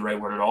not even be the right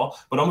word at all,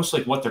 but almost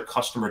like what their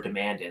customer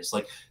demand is.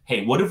 Like,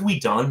 hey, what have we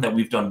done that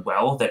we've done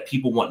well that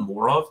people want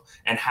more of?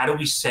 And how do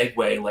we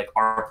segue like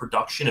our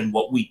production and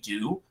what we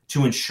do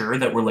to ensure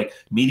that we're like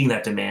meeting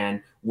that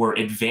demand, we're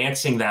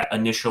advancing that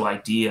initial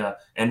idea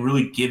and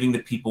really giving the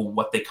people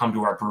what they come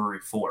to our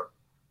brewery for,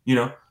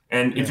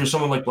 And if you're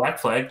someone like Black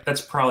Flag,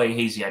 that's probably a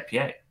hazy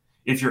IPA.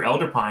 If you're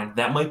Elder Pine,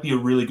 that might be a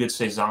really good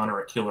Saison or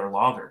a killer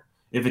lager.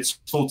 If it's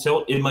Full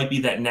Tilt, it might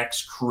be that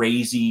next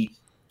crazy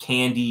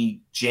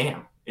candy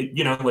jam.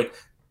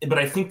 But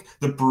I think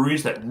the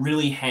breweries that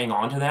really hang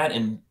on to that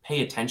and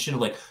pay attention to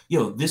like,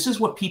 this is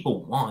what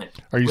people want.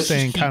 Are you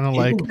saying kind of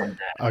like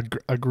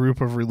a group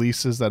of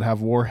releases that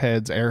have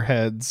warheads,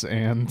 airheads,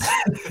 and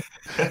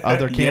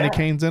other candy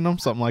canes in them,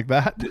 something like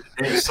that?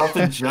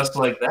 Something just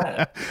like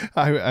that.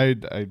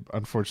 I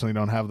unfortunately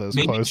don't have those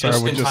close.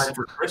 Just in time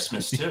for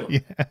Christmas too.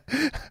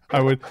 Yeah,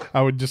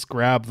 I would just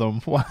grab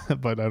them,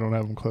 but I don't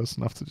have them close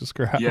enough to just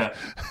grab. Yeah,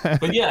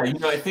 but yeah,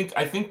 I think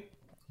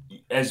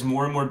as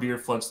more and more beer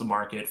floods the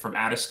market from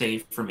out of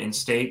state, from in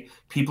state,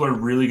 people are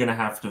really going to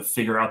have to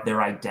figure out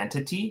their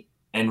identity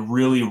and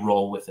really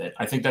roll with it.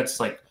 I think that's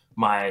like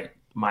my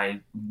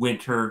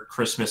winter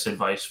Christmas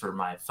advice for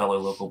my fellow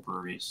local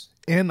breweries.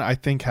 And I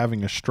think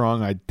having a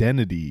strong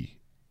identity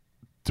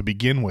to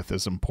begin with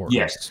is important.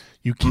 Yes.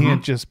 You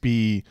can't just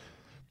be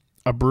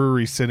a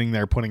brewery sitting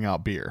there putting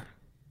out beer.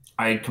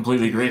 I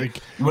completely agree.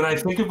 When I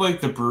think of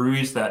like the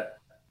breweries that,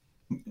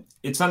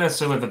 it's not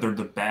necessarily that they're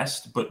the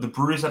best, but the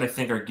breweries that I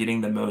think are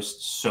getting the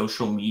most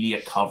social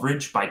media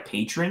coverage by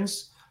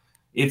patrons,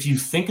 if you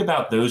think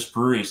about those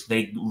breweries,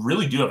 they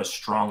really do have a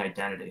strong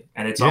identity.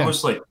 And it's Yeah.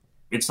 almost like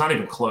it's not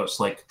even close.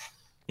 Like,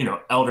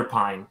 Elder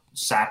Pine,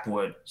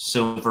 Sapwood,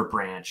 Silver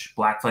Branch,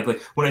 Black Flag.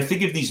 Like when I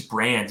think of these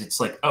brands, it's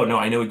like, oh no,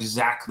 I know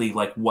exactly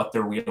like what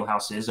their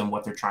wheelhouse is and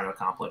what they're trying to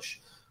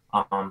accomplish.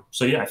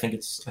 So yeah, I think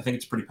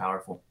it's pretty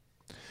powerful.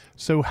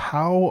 So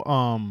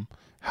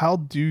how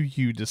do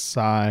you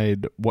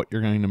decide what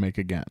you're going to make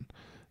again?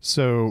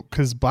 So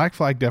because Black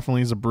Flag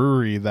definitely is a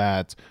brewery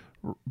that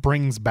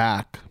brings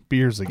back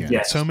beers again.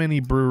 Yes. So many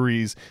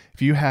breweries,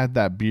 if you had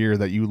that beer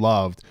that you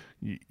loved,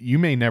 you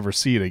may never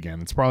see it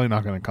again. It's probably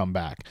not going to come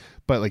back.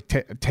 But like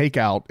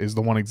Takeout is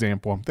the one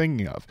example I'm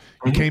thinking of.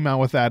 You came out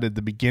with that at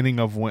the beginning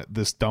of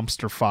this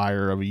dumpster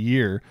fire of a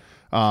year.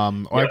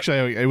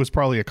 Actually, it was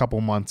probably a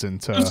couple months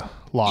into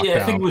lockdown. Yeah,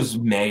 I think it was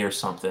May or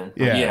something.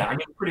 Yeah, I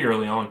mean, pretty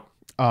early on.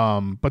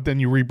 But then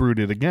you rebrewed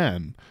it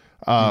again.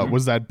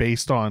 Was that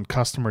based on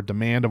customer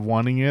demand of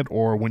wanting it,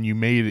 or when you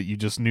made it, you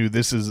just knew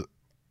this is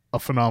a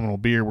phenomenal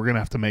beer, we're going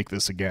to have to make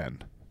this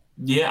again?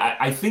 Yeah,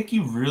 I think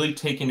you really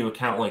take into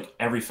account like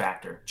every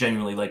factor,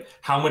 genuinely. Like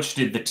how much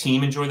did the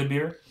team enjoy the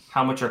beer?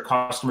 How much are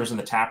customers in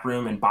the tap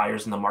room and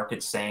buyers in the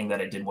market saying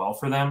that it did well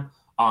for them?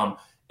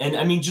 And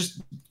I mean,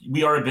 just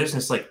we are a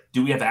business. Like,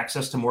 do we have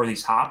access to more of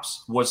these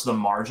hops? Was the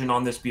margin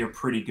on this beer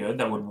pretty good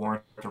that would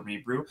warrant a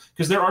rebrew?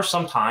 Because there are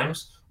some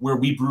times where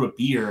we brew a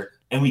beer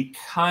and we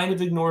kind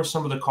of ignore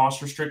some of the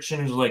cost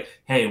restrictions. Like,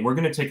 hey, we're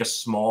going to take a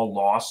small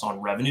loss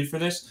on revenue for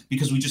this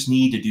because we just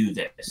need to do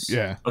this.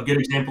 Yeah. A good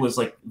example is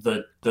like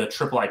the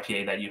triple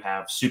IPA that you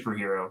have,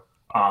 Superhero,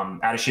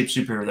 Out of Shape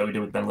Superhero that we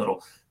did with Ben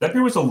Little. That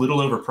beer was a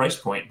little over price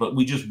point, but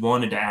we just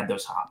wanted to add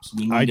those hops.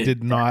 I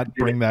did not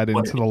bring that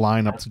into the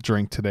lineup to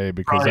drink today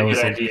because that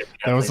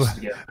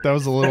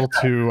was a little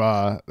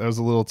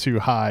too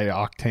high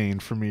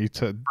octane for me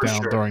to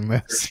down during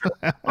this.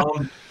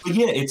 But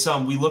yeah, it's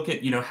we look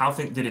at how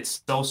did it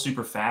sell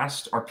super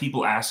fast? Are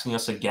people asking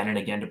us again and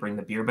again to bring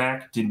the beer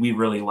back? Did we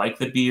really like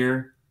the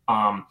beer?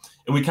 And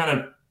we kind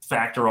of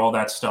factor all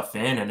that stuff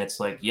in, and it's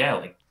like, yeah,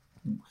 like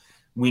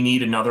we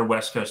need another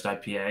West Coast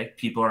IPA.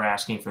 People are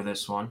asking for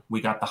this one. We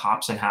got the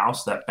hops in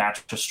house. That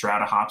batch of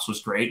Strata hops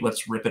was great.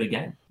 Let's rip it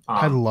again.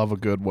 I love a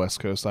good West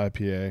Coast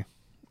IPA.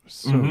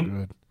 So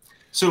good.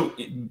 So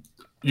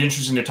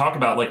interesting to talk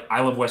about. Like,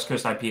 I love West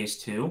Coast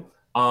IPAs too.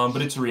 But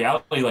it's a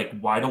reality. Like,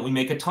 why don't we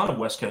make a ton of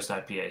West Coast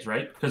IPAs,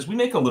 right? Because we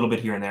make a little bit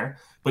here and there.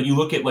 But you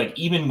look at like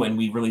even when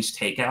we release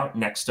Takeout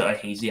next to a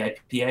hazy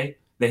IPA,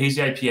 the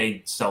hazy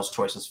IPA sells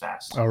twice as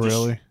fast. Oh,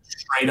 really?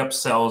 Straight up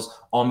sells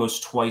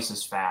almost twice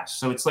as fast.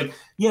 So it's like,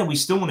 yeah, we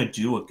still want to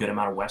do a good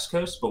amount of West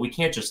Coast, but we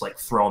can't just like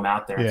throw them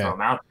out there and throw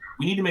them out there.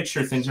 We need to make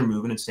sure things are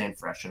moving and staying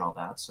fresh and all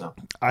that. So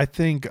I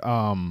think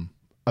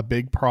a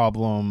big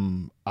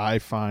problem I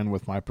find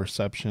with my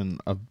perception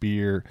of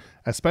beer,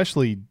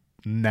 especially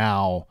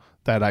now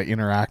that I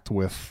interact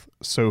with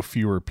so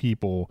fewer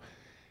people,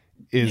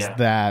 is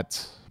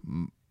that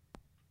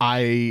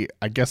I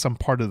guess I'm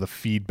part of the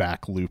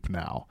feedback loop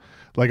now.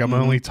 Like I'm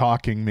only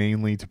talking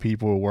mainly to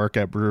people who work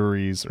at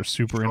breweries or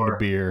super into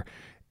beer.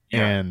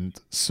 And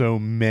so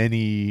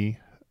many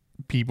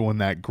people in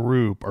that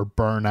group are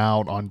burnt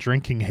out on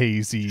drinking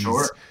hazies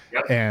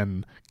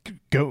and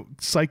go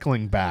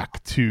cycling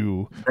back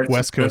to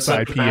West Coast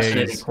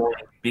IPAs.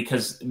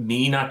 Because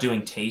me not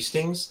doing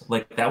tastings,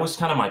 like that was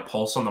kind of my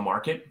pulse on the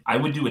market. I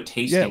would do a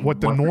tasting. Yeah,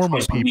 what the normal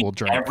people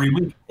drink every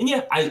week. And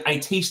yeah, I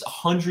taste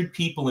 100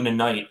 people in a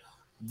night.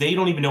 They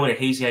don't even know what a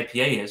hazy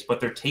IPA is, but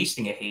they're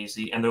tasting a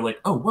hazy and they're like,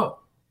 oh, whoa,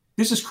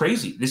 this is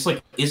crazy. This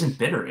like isn't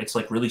bitter. It's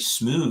like really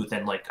smooth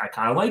and like I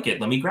kind of like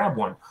it. Let me grab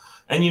one.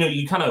 And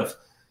it kind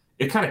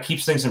of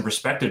keeps things in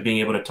perspective, being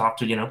able to talk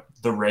to,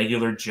 the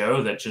regular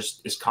Joe that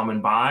just is coming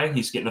by.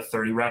 He's getting a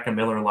 30 rack of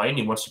Miller Lite and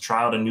he wants to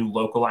try out a new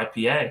local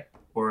IPA.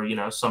 Or,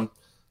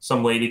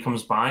 some lady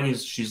comes by and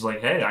she's like,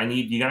 hey,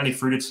 you got any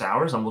fruited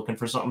sours? I'm looking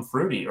for something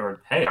fruity.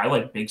 Or, hey, I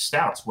like big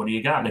stouts. What do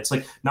you got? And it's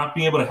like not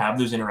being able to have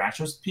those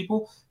interactions with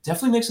people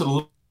definitely makes it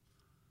a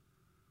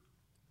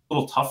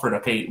little tougher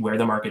to where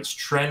the market's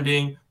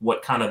trending,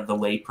 what kind of the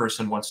lay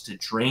person wants to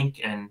drink,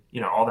 and,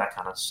 all that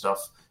kind of stuff.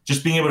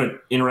 Just being able to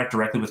interact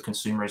directly with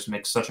consumers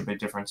makes such a big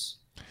difference.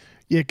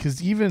 Yeah,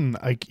 because even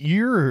like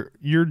you're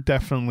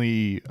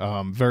definitely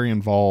very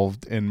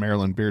involved in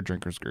Maryland Beer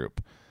Drinkers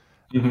Group.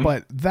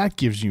 But that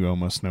gives you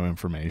almost no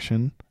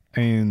information.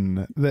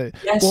 And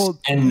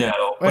and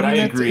no, but I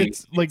agree.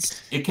 It's like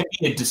it can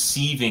be a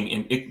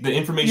deceiving, the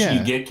information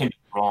you get can be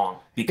wrong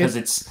because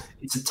it's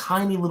a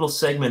tiny little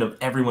segment of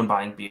everyone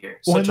buying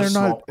beer. Well,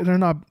 they're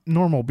not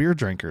normal beer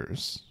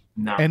drinkers.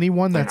 No,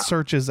 anyone that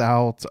searches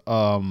out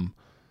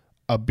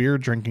a beer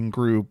drinking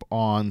group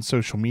on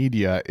social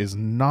media is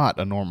not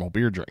a normal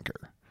beer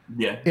drinker.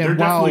 Yeah,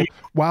 and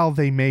while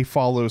they may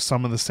follow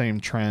some of the same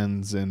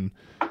trends and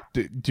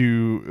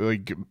do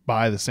like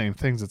buy the same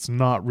things, it's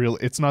not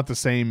the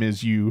same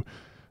as you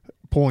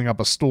pulling up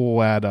a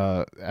stool at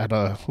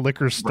a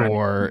liquor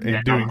store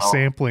and doing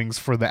samplings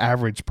for the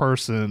average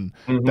person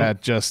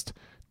that just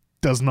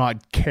does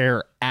not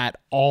care at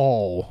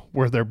all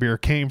where their beer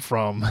came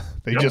from.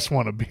 They just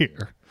want a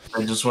beer.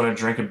 They just want to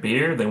drink a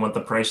beer. They want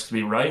the price to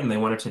be right, and they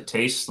want it to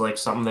taste like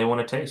something they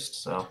want to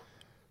taste. So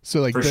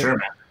So like for sure,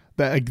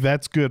 man.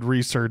 that's good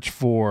research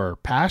for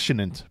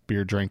passionate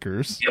beer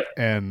drinkers Yep.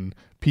 and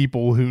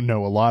people who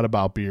know a lot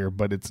about beer,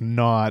 but it's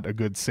not a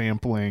good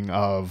sampling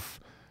of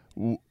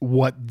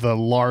what the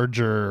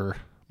larger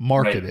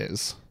market Right.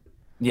 is.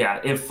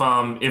 Yeah, if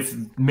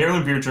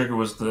Maryland Beer Drinker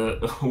was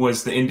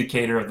the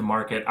indicator of the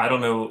market, I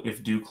don't know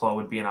if Duclaw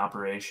would be in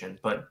operation,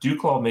 but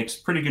Duclaw makes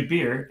pretty good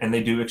beer and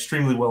they do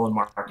extremely well in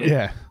market.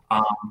 Yeah.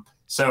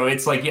 So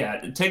it's like,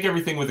 yeah, take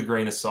everything with a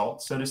grain of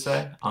salt, so to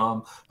say.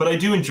 But I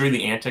do enjoy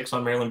the antics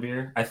on Maryland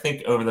Beer. I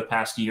think over the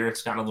past year,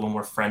 it's gotten a little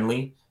more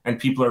friendly, and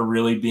people are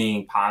really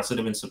being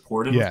positive and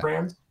supportive of Yeah.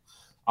 brands.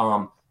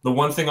 The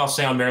one thing I'll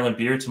say on Maryland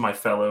Beer to my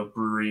fellow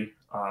brewery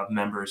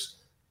members,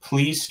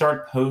 please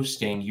start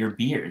posting your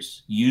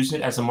beers. Use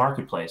it as a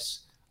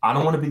marketplace. I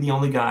don't want to be the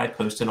only guy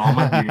posting all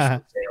my beers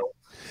for sale.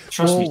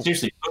 Trust me, Well,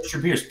 seriously, post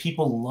your beers.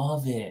 People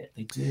love it.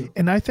 They do.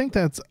 and I think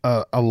that's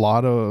a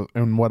lot of,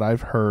 and what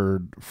I've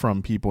heard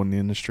from people in the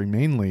industry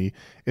mainly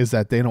is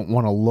that they don't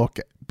want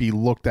to be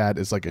looked at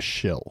as like a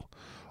shill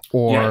Yeah,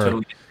 or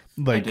totally.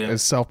 I like do.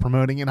 as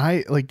self-promoting. And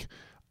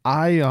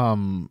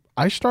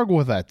I struggle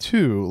with that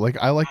too. Like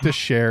I like to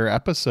share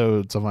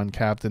episodes of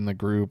Uncapped in the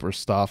group or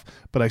stuff,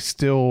 but I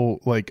still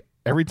like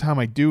every time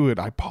I do it,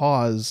 I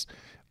pause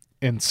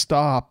and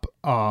stop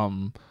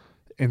and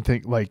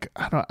think like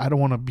I don't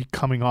want to be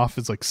coming off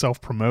as like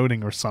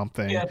self-promoting or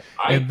something. Yeah,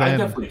 I, And I then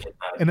definitely get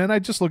that. and then I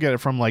just look at it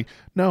from like,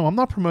 no, I'm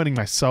not promoting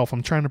myself.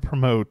 I'm trying to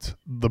promote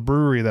the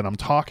brewery that I'm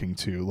talking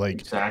to. Like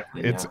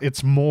Exactly. it's Yeah.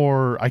 it's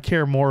more I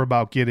care more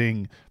about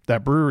getting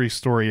that brewery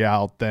story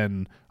out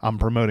than I'm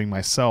promoting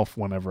myself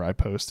whenever I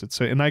post it.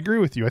 So and I agree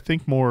with you. I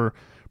think more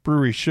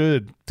breweries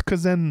should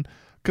because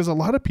a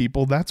lot of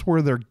people that's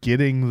where they're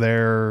getting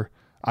their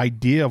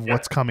idea of Yeah.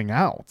 what's coming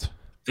out.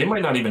 They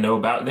might not even know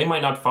about, they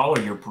might not follow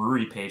your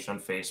brewery page on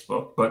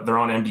Facebook, but they're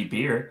on MD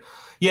Beer.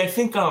 Yeah, I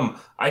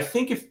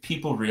think if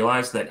people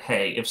realize that,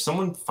 hey, if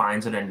someone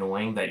finds it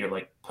annoying that you're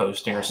like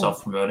posting or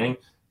self-promoting,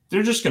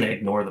 they're just gonna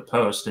ignore the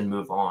post and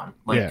move on.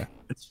 Yeah. Like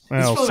it's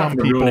Well, really not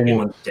gonna ruin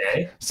anyone's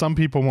day. some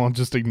people won't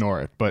just ignore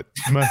it, but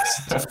Fair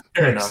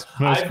enough.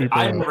 most I've people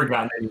I've will. never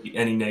gotten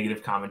any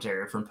negative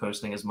commentary from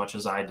posting as much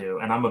as I do,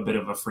 and I'm a bit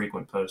of a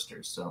frequent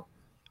poster, so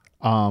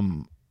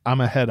I'm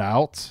a head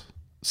out.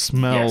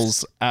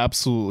 Smells yes.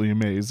 absolutely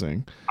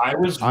amazing. I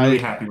was really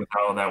happy with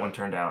how that one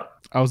turned out.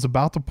 I was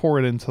about to pour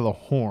it into the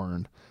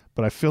horn,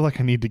 but I feel like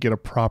I need to get a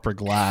proper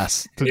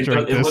glass to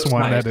drink It this looks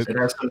one. nice. It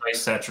has some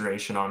nice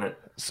saturation on it.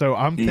 So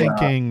I'm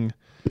thinking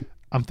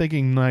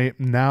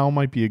now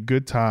might be a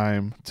good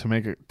time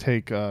to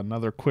take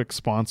another quick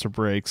sponsor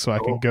break so I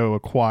can Cool. go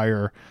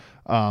acquire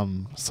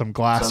some Sounds good to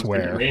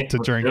glassware me. to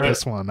Let's drink do it.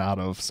 this one out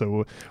of.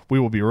 So we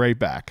will be right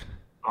back.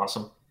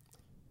 Awesome.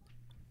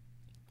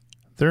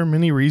 There are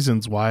many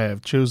reasons why I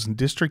have chosen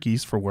District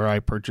East for where I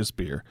purchase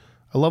beer.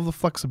 I love the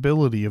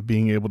flexibility of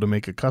being able to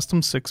make a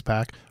custom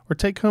six-pack or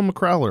take home a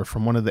crowler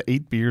from one of the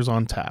 8 beers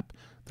on tap.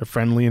 Their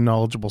friendly and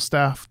knowledgeable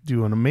staff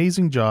do an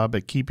amazing job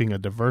at keeping a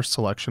diverse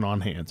selection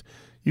on hand.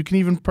 You can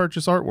even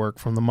purchase artwork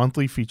from the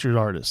monthly featured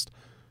artist.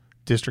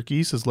 District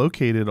East is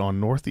located on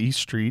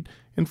Northeast Street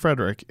in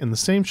Frederick in the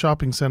same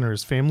shopping center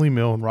as Family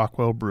Mill and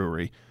Rockwell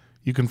Brewery.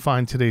 You can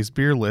find today's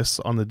beer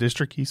lists on the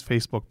District East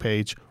Facebook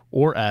page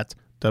or at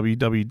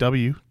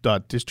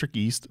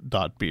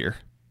www.districteast.beer.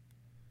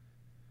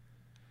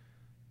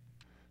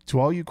 To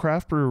all you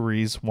craft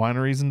breweries,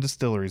 wineries, and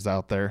distilleries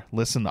out there,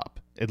 listen up.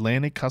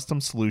 Atlantic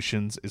Custom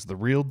Solutions is the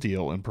real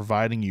deal in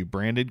providing you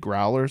branded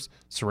growlers,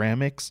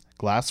 ceramics,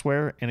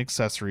 glassware, and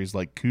accessories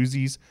like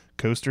koozies,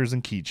 coasters,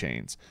 and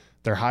keychains.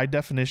 Their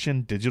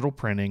high-definition digital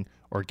printing,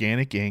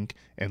 organic ink,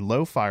 and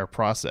low-fire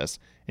process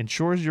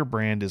ensures your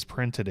brand is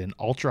printed in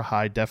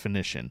ultra-high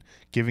definition,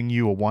 giving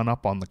you a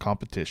one-up on the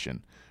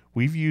competition.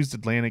 We've used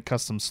Atlantic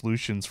Custom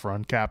Solutions for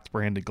Uncapped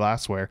branded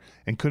glassware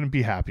and couldn't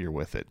be happier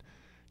with it.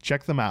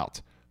 Check them out.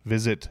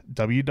 Visit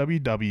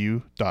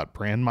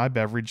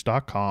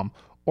www.brandmybeverage.com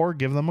or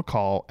give them a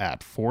call at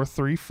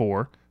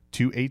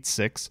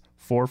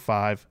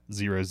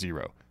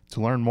 434-286-4500 to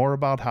learn more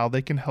about how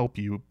they can help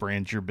you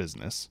brand your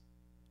business.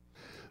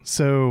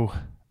 So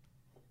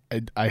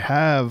I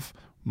have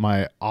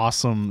my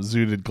awesome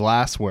zooted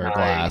glassware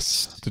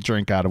glass to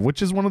drink out of,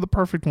 which is one of the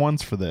perfect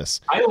ones for this.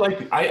 I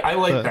like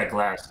that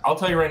glass. I'll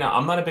tell you right now,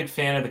 I'm not a big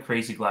fan of the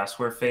crazy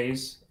glassware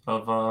phase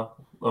of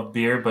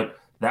beer, but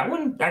that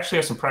one actually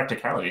has some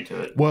practicality to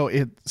it. Well,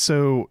 I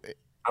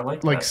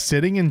like like that.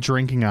 sitting and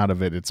drinking out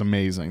of it, it's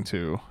amazing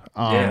too.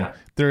 Yeah.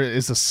 There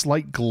is a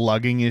slight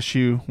glugging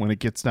issue when it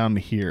gets down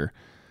to here.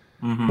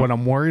 Mhm. What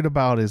I'm worried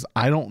about is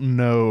I don't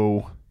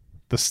know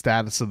the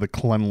status of the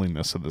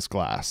cleanliness of this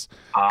glass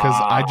because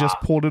I just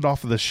pulled it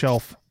off of the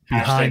shelf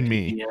behind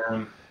me.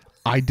 TPM.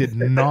 I did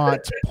not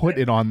put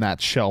it on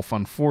that shelf,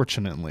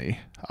 unfortunately.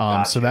 So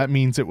Gotcha. that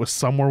means it was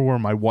somewhere where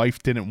my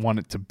wife didn't want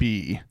it to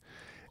be.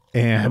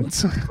 And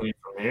Clean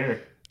from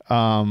here.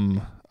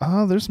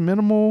 there's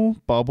minimal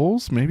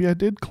bubbles. Maybe I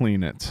did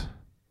clean it.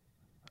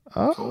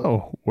 Oh,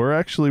 Cool.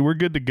 we're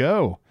good to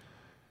go.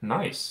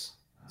 Nice.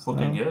 It's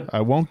looking good.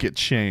 I won't get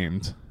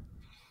shamed.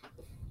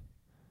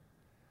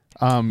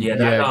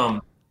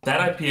 That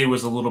IPA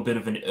was a little bit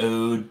of an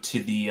ode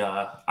to the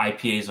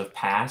IPAs of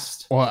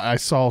past. Well, I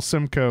saw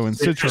Simcoe and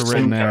Citra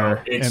written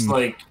there. It's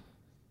like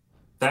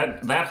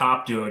that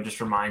hop duo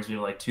just reminds me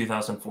of like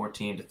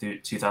 2014 to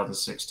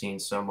 2016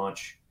 so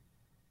much.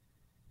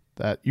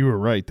 That you were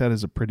right. That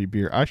is a pretty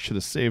beer. I should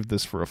have saved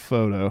this for a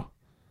photo.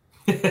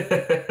 I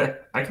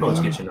can always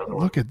get you another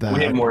one. Look at that.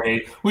 We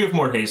have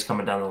more haze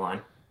coming down the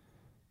line.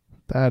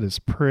 That is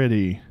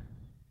pretty.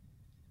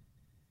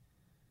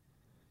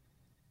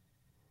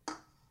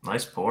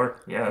 Nice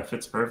pour. Yeah, it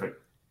fits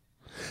perfect.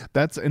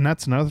 That's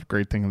another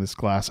great thing in this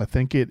glass. I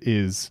think it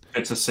is.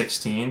 It's a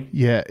 16.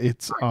 Yeah,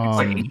 it's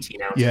like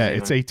 18 ounces. Yeah,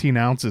 even. it's 18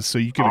 ounces, so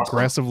you can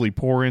aggressively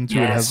pour into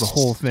it. It has the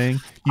whole thing.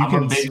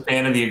 I'm a big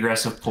fan of the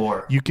aggressive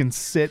pour. You can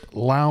sit,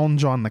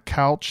 lounge on the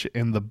couch,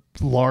 and the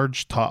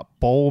large top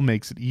bowl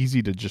makes it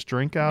easy to just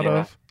drink out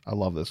of. I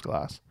love this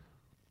glass.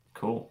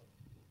 Cool.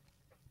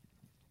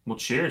 Well,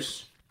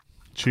 cheers.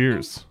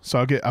 Cheers.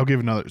 So I'll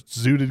give another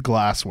Zooted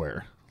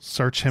Glassware.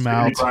 Search him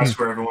out.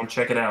 Glassware, everyone,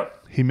 check it out.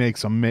 He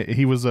makes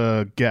he was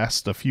a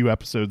guest a few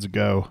episodes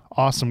ago.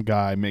 Awesome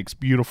guy. Makes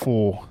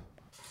beautiful.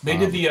 They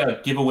did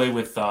the giveaway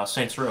with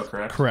Saints Row,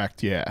 correct?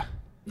 Correct. Yeah.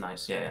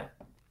 Nice. Yeah.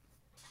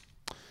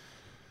 All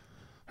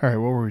right.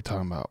 What were we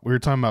talking about? We were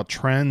talking about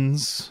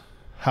trends,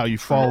 how you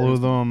follow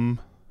them.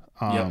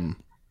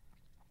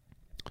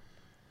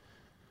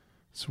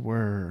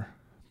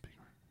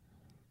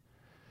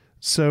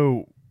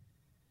 So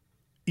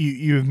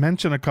you've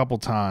mentioned a couple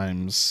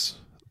times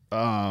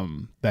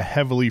the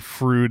heavily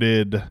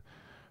fruited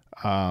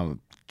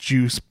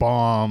juice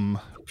bomb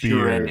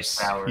beers.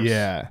 Sours.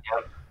 Yeah.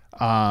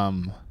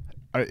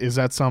 Yep. Is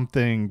that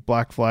something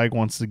Black Flag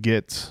wants to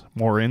get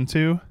more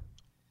into?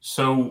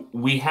 So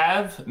we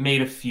have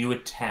made a few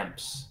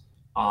attempts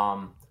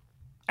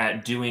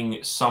at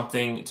doing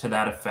something to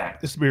that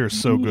effect. This beer is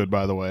so good,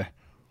 by the way.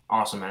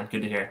 Awesome, man.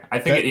 Good to hear. I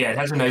think it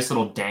has a nice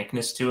little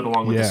dankness to it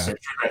along with the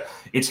citrus.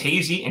 It's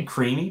hazy and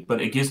creamy,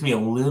 but it gives me a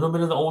little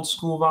bit of the old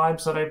school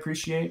vibes that I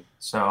appreciate.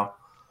 So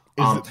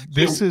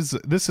this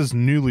is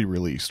newly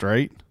released,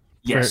 right?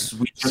 Yes,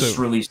 we just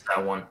released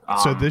that one.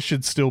 So this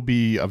should still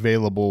be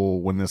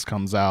available when this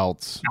comes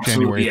out,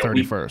 January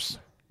 31st.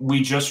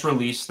 We just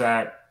released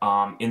that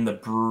in the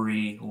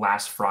brewery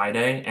last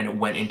Friday, and it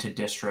went into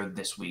distro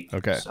this week.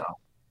 Okay. So,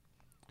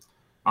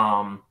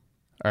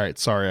 all right,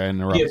 sorry I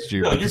interrupted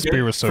you. But this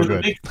beer was so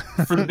good.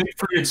 For the big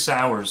fruited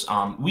sours,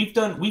 we've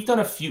done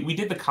a few. We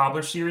did the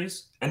cobbler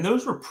series, and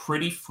those were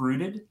pretty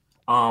fruited.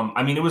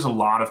 I mean, it was a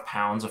lot of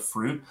pounds of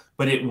fruit,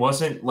 but it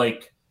wasn't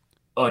like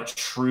a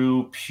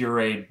true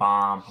puree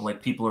bomb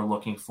like people are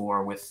looking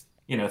for with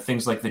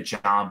things like the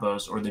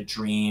Jambos or the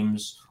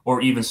Dreams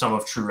or even some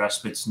of True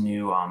Respite's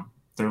new.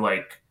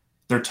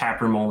 Their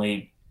taproom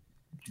only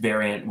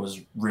variant was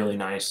really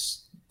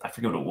nice. I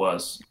forget what it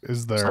was.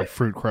 Is there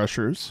Fruit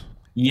Crushers?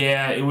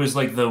 Yeah, it was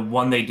like the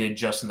one they did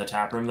just in the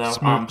tap room, though.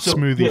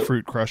 Smoothie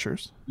Fruit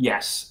Crushers.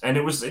 Yes, and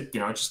it was, it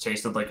just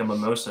tasted like a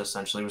mimosa,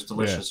 essentially. It was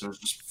delicious. Yeah. It was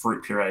just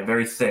fruit puree,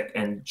 very thick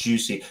and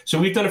juicy. So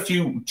we've done a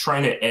few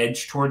trying to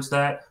edge towards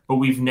that, but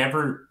we've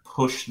never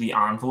pushed the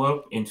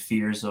envelope in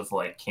fears of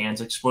like cans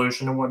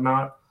explosion and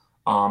whatnot.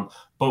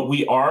 But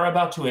we are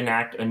about to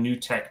enact a new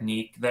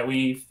technique that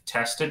we've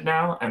tested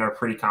now and are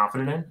pretty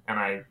confident in. And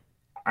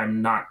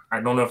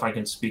I don't know if I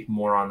can speak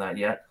more on that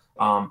yet.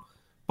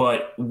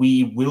 But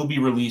we will be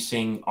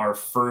releasing our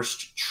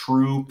first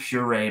true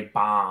puree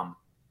bomb.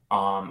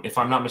 If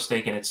I'm not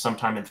mistaken, it's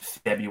sometime in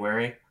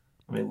February.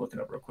 Let me look it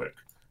up real quick.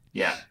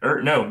 Yeah.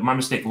 No, my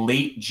mistake.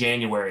 Late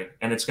January.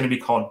 And it's going to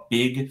be called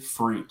Big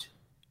Fruit.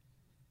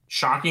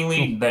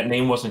 Shockingly, that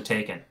name wasn't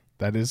taken.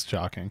 That is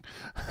shocking.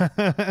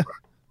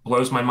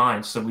 Blows my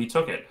mind. So we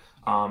took it.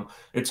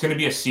 It's going to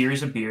be a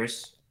series of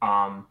beers.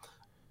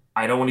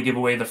 I don't want to give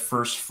away the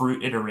first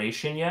fruit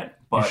iteration yet,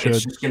 but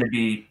it's just going to be...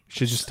 You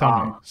should just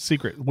tell me.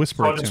 Secret.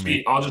 Whisper it to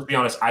me. I'll just be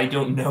honest. I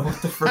don't know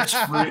what the first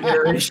fruit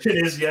iteration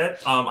is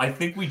yet. I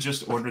think we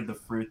just ordered the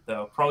fruit,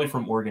 though. Probably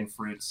from Oregon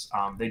Fruits.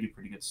 They do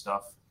pretty good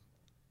stuff.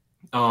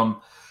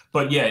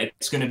 But yeah,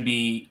 it's going to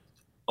be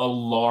a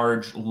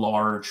large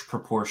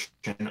proportion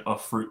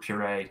of fruit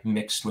puree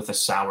mixed with a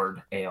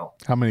soured ale.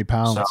 How many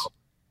pounds? So,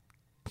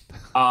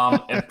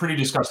 a pretty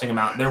disgusting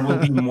amount. There will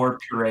be more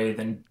puree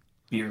than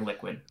beer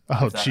liquid.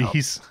 Oh,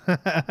 jeez.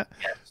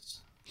 Yes.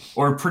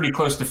 Or pretty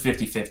close to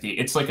 50-50.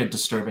 It's like a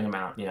disturbing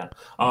amount, yeah.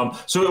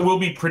 So it will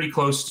be pretty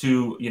close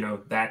to,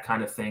 that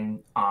kind of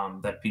thing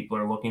that people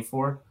are looking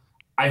for.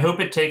 I hope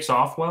it takes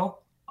off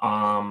well.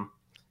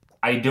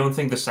 I don't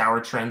think the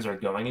sour trends are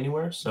going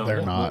anywhere. So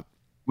they're not.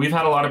 We've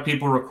had a lot of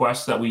people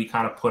request that we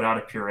kind of put out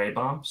a puree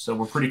bomb. So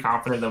we're pretty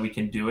confident that we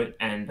can do it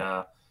and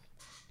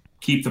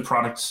keep the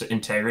product's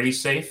integrity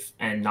safe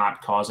and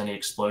not cause any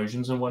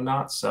explosions and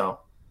whatnot. So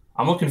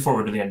I'm looking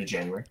forward to the end of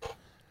January.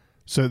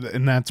 So,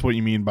 and that's what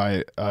you mean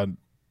by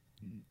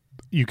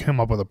you come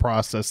up with a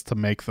process to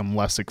make them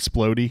less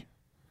explodey?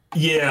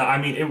 Yeah, I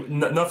mean,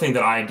 nothing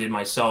that I did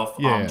myself.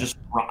 Yeah. Just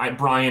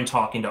Brian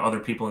talking to other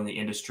people in the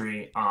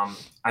industry.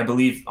 I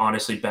believe,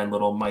 honestly, Ben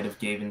Little might have I was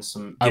given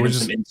some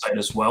just insight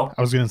as well.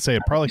 I was gonna say it I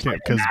think probably he's can't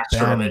like the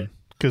master of it.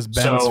 because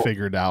Ben's So,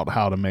 figured out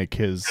how to make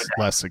his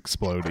less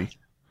explodey.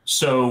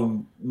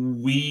 so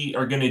we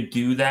are going to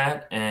do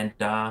that, and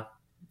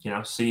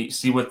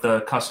see what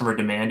the customer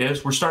demand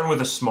is. We're starting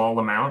with a small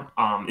amount.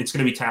 It's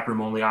going to be tap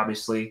room only,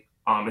 obviously.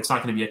 It's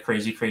not going to be a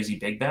crazy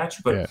big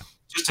batch, but Yeah.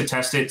 just to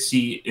test it,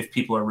 see if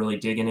people are really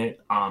digging it,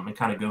 and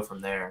kind of go from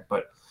there.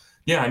 But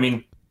yeah, I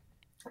mean,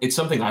 it's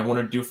something I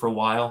wanted to do for a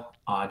while,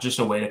 just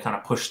a way to kind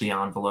of push the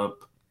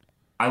envelope.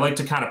 I like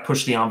to kind of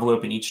push the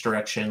envelope in each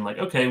direction. Like,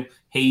 okay,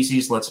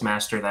 hazies, let's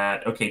master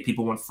that. Okay,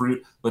 people want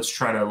fruit, let's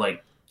try to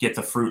like get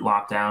the fruit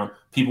locked down.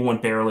 People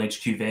want barrel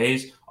aged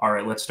cuvées. All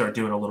right, let's start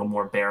doing a little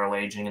more barrel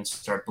aging and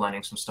start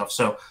blending some stuff.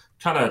 So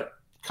kind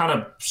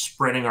of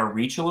spreading our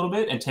reach a little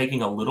bit and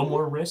taking a little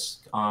more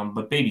risk,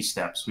 but baby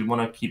steps. We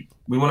want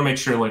to make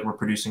sure like we're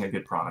producing a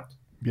good product.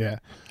 Yeah.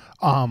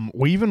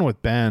 Well, even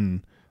with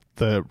Ben,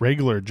 the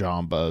regular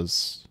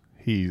Jambas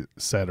he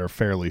said are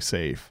fairly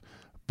safe,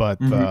 but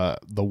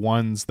the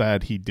ones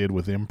that he did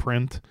with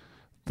Imprint,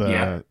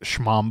 the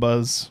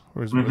Schmambas,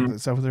 or is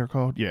that what they're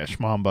called? Yeah,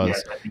 Schmambas.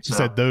 Yeah, He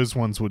said those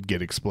ones would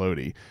get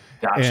explodey.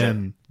 Gotcha.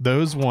 And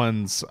those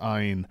ones,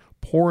 I mean,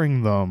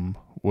 pouring them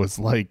was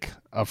like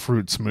a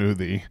fruit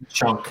smoothie.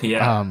 Chunk,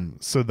 yeah.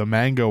 So the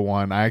mango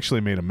one, I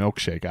actually made a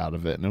milkshake out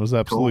of it, and it was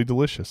absolutely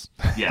delicious.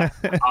 Yeah.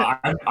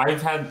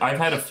 I've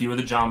had a few of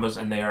the Jambas,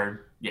 and they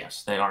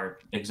are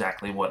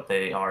exactly what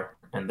they are,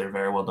 and they're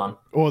very well done.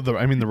 Well, the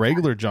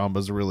regular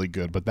Jambas are really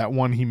good, but that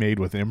one he made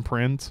with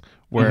Imprint,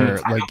 where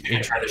like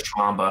try the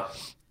Jamba.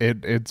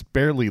 It's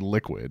barely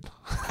liquid.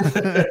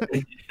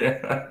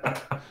 Yeah.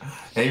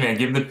 Hey man,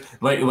 give the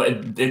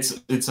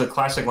it's a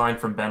classic line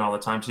from Ben all the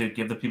time too.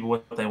 Give the people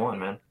what they want,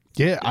 man.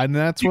 Yeah, and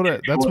that's one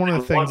of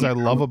the things I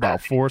love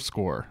about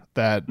Fourscore,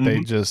 that they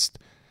just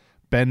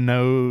Ben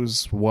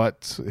knows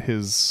what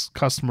his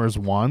customers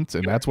want,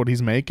 and that's what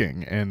he's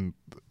making, and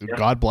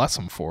God bless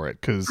him for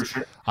it, because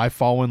I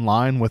fall in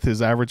line with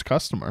his average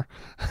customer.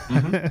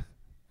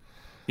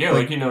 Yeah,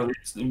 like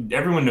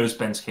everyone knows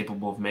Ben's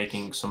capable of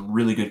making some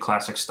really good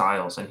classic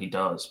styles, and he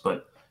does.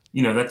 But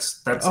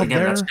that's kind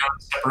of the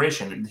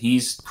separation.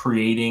 He's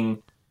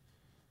creating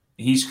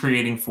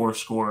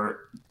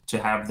Fourscore to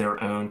have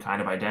their own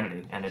kind of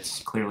identity, and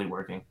it's clearly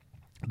working.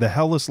 The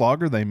Helles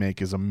Lager they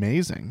make is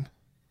amazing,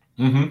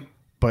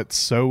 but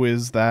so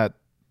is that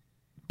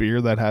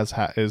beer that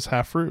is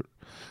half fruit.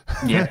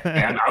 Yeah,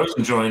 and I was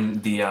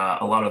enjoying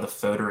a lot of the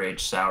Photo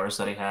Age sours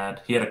that he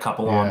had. He had a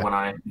couple on when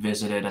I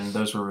visited, and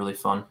those were really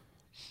fun.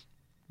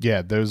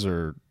 Yeah, those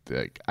are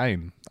like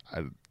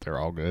they're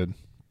all good,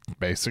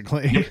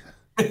 basically.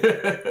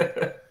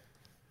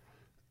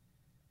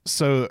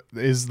 So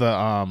is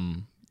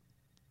the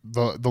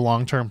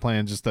long-term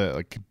plan just that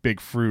like big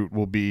fruit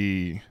will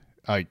be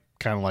like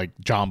kind of like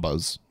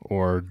Jambas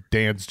or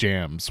Dan's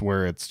Jams,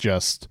 where it's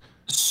just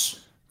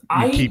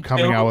keep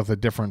coming out with a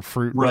different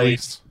fruit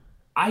release?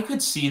 I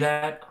could see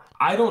that.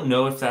 I don't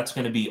know if that's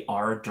going to be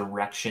our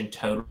direction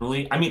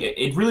totally. I mean,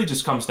 it really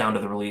just comes down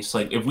to the release.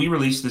 Like, if we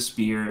release this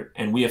beer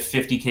and we have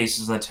 50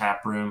 cases in the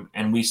tap room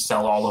and we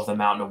sell all of them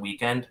out in a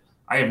weekend,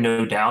 I have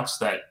no doubts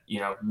that,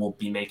 we'll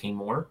be making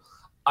more.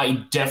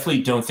 I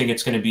definitely don't think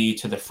it's going to be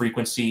to the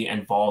frequency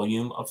and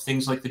volume of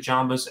things like the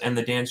Jambas and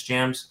the Dan's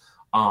Jams.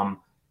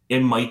 It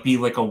might be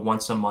like a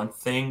once a month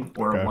thing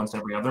or a once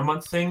every other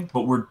month thing,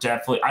 but we're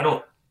definitely,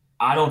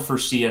 I don't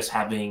foresee us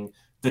having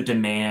the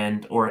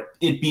demand or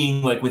it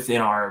being like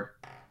within our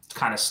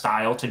kind of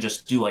style to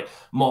just do like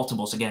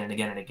multiples again and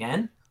again and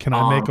again. Can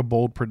I make a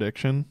bold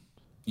prediction?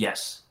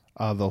 Yes.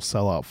 They'll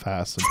sell out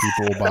fast and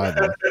people will buy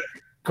them.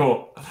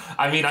 Cool.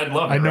 I mean, I'd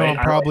love it. I know right?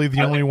 I'm probably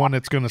the only one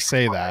that's going to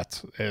say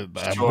that.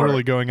 I'm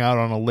really going out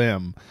on a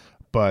limb,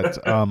 but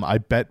I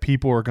bet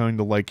people are going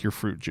to like your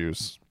fruit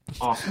juice.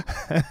 Awesome.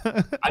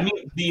 I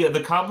mean,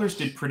 the cobblers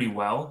did pretty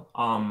well.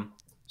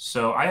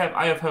 So I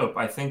have hope.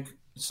 I think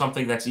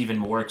something that's even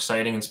more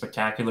exciting and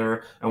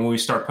spectacular, and when we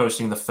start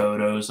posting the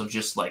photos of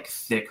just like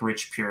thick,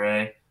 rich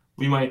puree,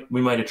 we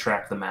might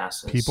attract the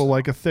masses. People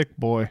like a thick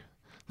boy.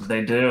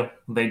 They do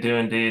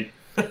indeed.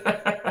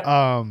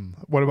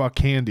 What about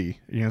candy?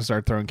 Are you gonna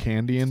start throwing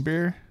candy in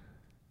beer?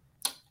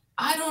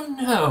 I don't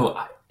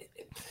know.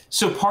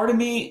 So part of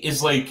me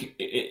is like,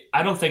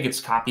 I don't think it's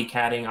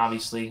copycatting.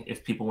 Obviously,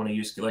 if people want to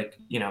use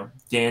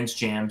Dan's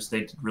Jams,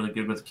 they did really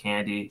good with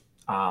candy.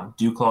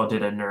 Dewclaw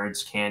did a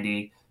Nerds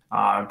candy.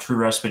 True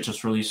Respite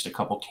just released a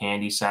couple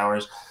candy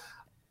sours.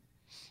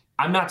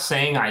 I'm not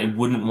saying I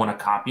wouldn't want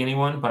to copy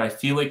anyone, but I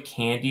feel like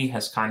candy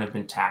has kind of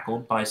been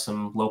tackled by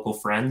some local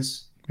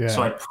friends. Yeah.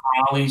 So I'd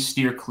probably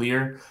steer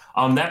clear.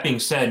 That being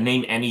said,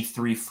 name any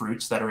 3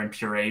 fruits that are in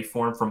puree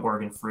form from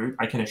Oregon Fruit.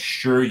 I can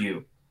assure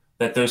you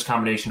that those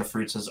combination of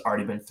fruits has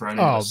already been thrown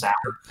into a sour.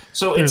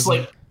 So it's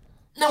like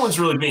no one's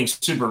really being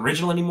super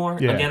original anymore.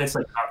 Yeah. Again, it's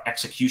like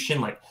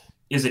execution. Like,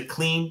 is it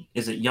clean?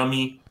 Is it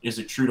yummy? Is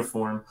it true to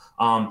form?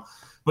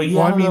 But yeah,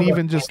 well, I mean,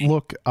 even just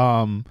look,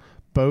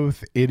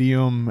 both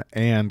Idiom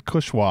and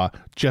Kushwa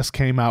just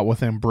came out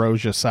with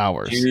Ambrosia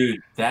sours. Dude,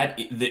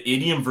 the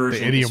Idiom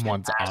version. The Idiom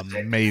one's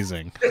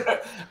amazing.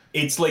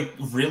 It's like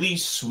really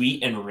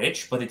sweet and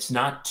rich, but it's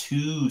not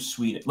too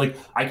sweet. Like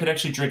I could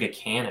actually drink a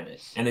can of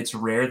it, and it's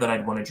rare that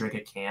I'd want to drink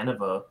a can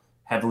of a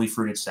heavily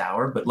fruited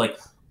sour. But like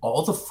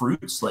all the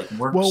fruits like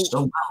work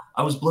so well.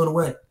 I was blown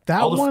away.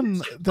 That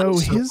one though,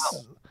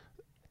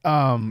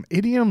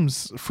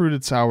 Idiom's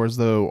fruited sours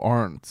though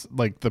aren't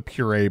like the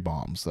puree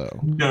bombs though.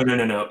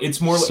 No. It's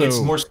more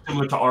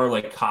similar to our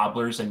like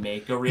cobblers and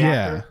Mako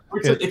reactor.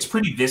 Yeah, it's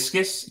pretty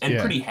viscous and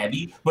pretty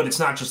heavy, but it's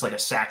not just like a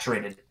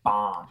saturated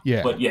bomb.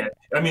 Yeah, but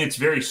I mean it's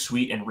very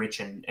sweet and rich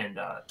and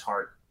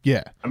tart.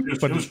 Yeah, I mean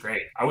it was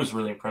great. I was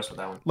really impressed with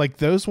that one. Like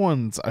those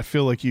ones, I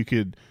feel like you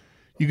could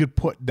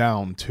put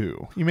down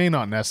two. You may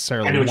not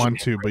necessarily want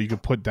to, but you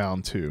could put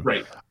down two.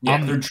 Right.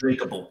 Yeah, they're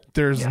drinkable.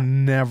 There's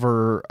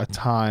never a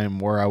time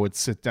where I would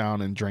sit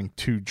down and drink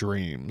two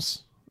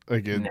Dreams.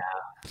 Again.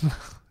 Nah.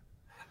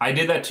 I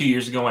did that 2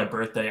 years ago on my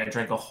birthday. I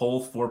drank a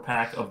whole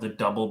 4-pack of the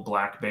double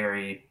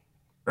blackberry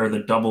or the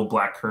double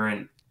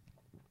blackcurrant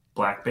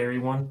blackberry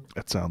one.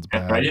 That sounds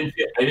bad. I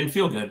didn't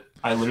feel good.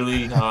 I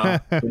literally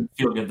didn't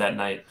feel good that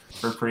night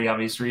for pretty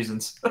obvious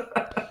reasons.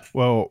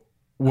 Well,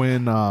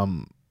 when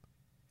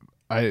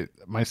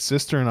my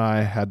sister and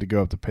I had to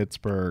go up to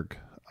Pittsburgh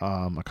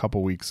a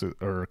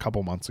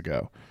couple months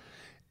ago,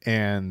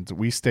 and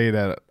we stayed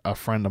at a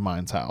friend of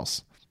mine's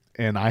house,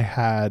 and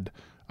I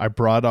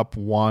brought up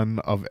one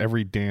of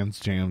every Dance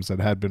Jams that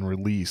had been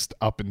released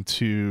up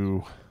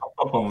into,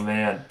 oh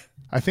man,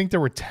 I think there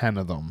were 10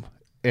 of them,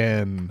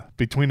 and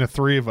between the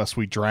three of us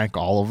we drank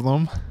all of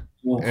them.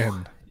 Oof.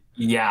 And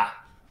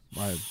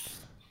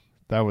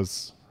that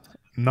was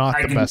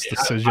not the best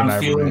decision I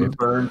ever made.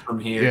 Burn from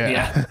here.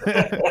 Yeah.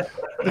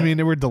 I mean,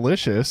 they were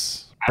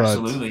delicious.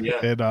 Absolutely,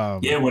 yeah.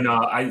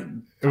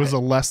 It was a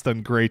less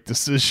than great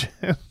decision.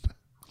 When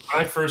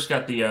I first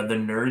got the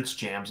Nerds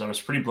Jams, I was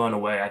pretty blown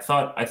away. I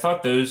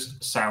thought those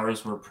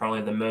sours were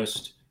probably the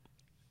most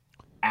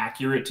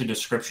accurate to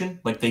description.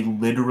 Like they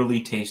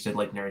literally tasted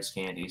like Nerds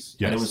candies,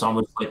 and it was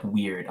almost like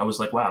weird. I was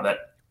like, wow,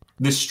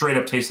 this straight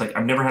up tastes like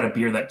I've never had a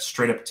beer that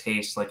straight up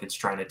tastes like it's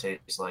trying to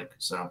taste like.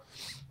 So.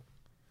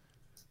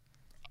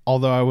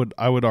 Although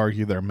I would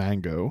argue their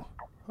mango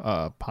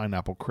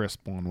pineapple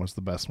crisp one was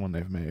the best one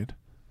they've made.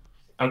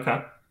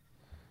 Okay.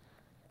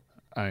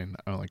 I'm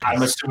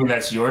assuming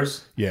that's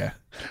yours? Yeah.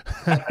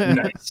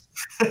 Nice.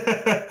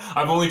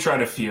 I've only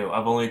tried a few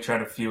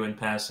in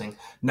passing.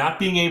 Not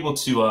being able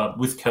to,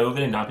 with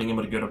COVID and not being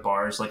able to go to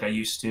bars like I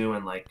used to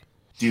and like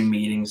do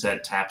meetings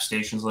at tap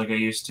stations like I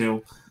used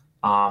to,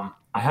 I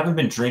haven't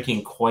been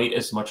drinking quite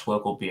as much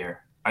local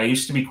beer. I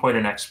used to be quite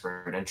an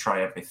expert and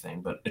try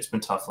everything, but it's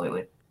been tough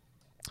lately.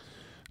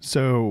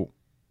 So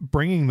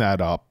bringing that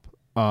up,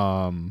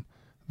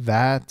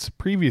 that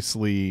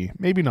previously,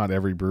 maybe not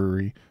every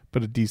brewery,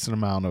 but a decent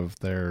amount of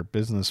their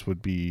business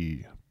would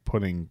be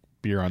putting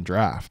beer on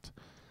draft.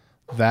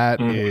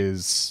 That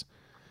is,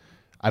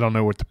 I don't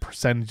know what the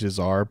percentages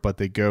are, but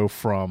they go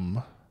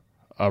from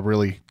a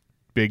really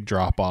big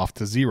drop off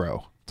to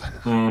zero.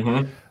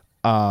 Mm-hmm.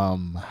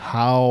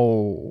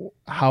 How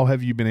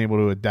have you been able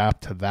to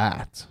adapt to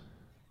that?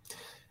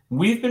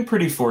 We've been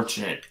pretty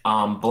fortunate.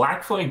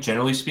 Black Flag,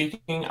 generally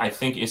speaking, I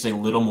think is a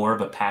little more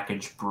of a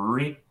packaged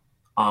brewery.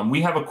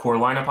 We have a core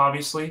lineup,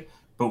 obviously,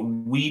 but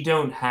we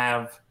don't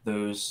have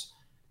those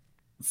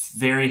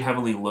very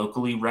heavily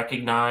locally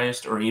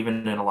recognized or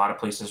even in a lot of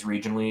places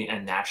regionally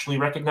and nationally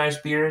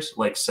recognized beers,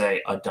 like,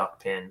 say, a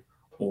Duckpin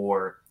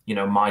or,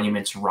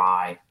 Monuments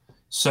Rye.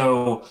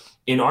 So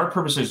in our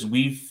purposes,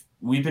 we've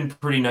been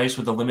pretty nice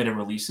with the limited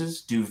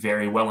releases, do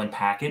very well in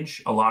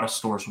package. A lot of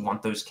stores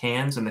want those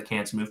cans, and the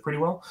cans move pretty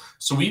well.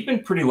 So we've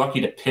been pretty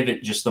lucky to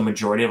pivot just the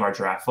majority of our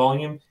draft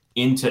volume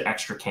into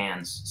extra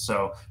cans.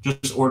 So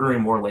just ordering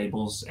more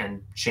labels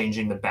and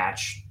changing the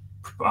batch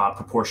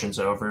proportions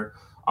over.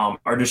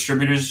 Our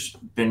distributors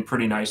been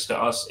pretty nice to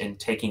us in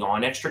taking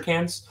on extra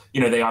cans.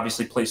 They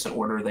obviously place an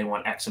order. They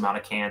want X amount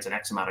of cans and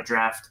X amount of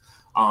draft.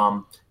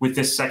 With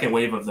this second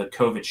wave of the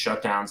COVID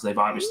shutdowns, they've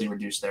obviously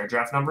reduced their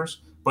draft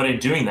numbers. But in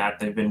doing that,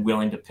 they've been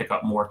willing to pick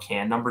up more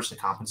can numbers to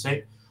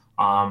compensate.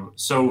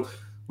 So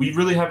we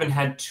really haven't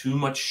had too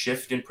much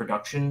shift in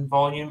production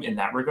volume in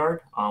that regard.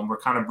 We're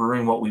kind of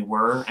brewing what we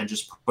were and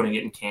just putting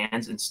it in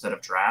cans instead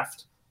of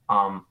draft.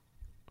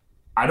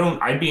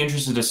 I'd be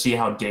interested to see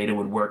how data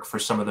would work for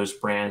some of those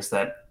brands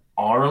that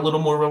are a little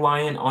more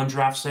reliant on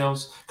draft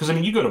sales. Because,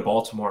 you go to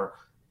Baltimore,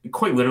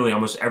 quite literally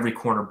almost every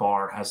corner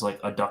bar has like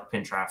a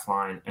Duckpin draft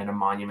line and a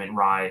Monument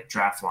Rye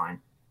draft line.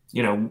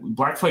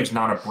 Black Flag's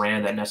not a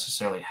brand that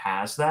necessarily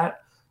has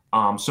that.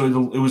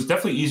 So it was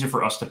definitely easier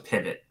for us to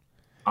pivot.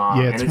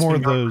 It's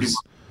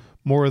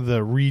more of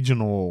the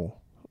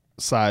regional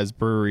size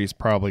breweries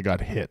probably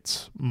got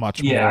hits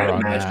much more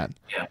on that.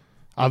 Yeah.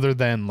 Other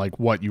than like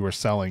what you were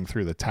selling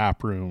through the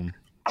tap room.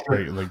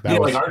 Sure. Like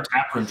our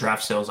tap room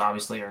draft sales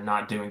obviously are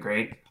not doing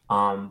great.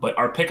 But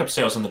our pickup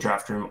sales in the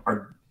draft room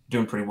are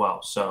doing pretty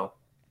well. So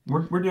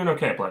we're doing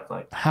okay at Black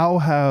Flag. How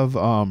have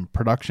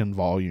production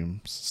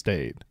volumes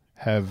stayed?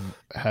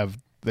 Have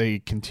they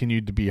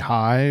continued to be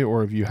high,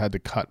 or have you had to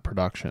cut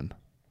production?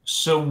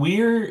 So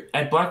we're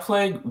at Black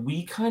Flag,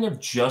 we kind of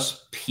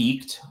just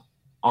peaked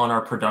on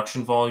our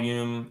production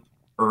volume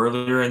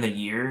earlier in the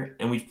year,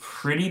 and we've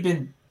pretty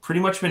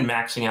much been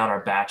maxing out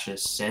our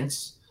batches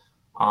since.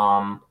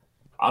 Um,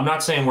 I'm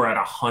not saying we're at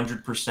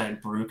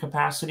 100% brew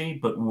capacity,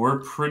 but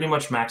we're pretty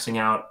much maxing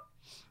out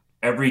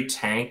every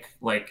tank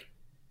like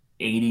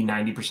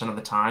 80-90% of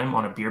the time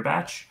on a beer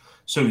batch.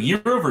 So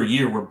year over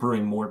year, we're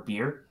brewing more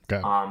beer,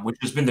 Okay. which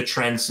has been the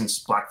trend since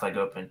Black Flag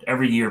opened.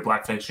 Every year,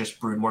 Black Flag's just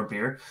brewed more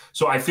beer.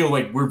 So I feel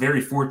like we're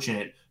very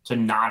fortunate to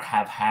not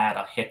have had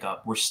a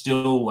hiccup. We're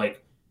still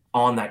like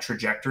on that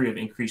trajectory of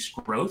increased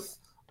growth.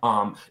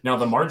 Now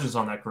the margins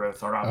on that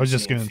growth are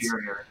obviously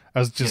inferior. I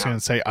was just going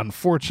to say,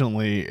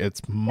 unfortunately,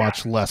 it's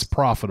much less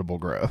profitable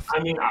growth. I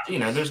mean,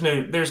 there's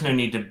no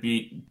need to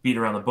beat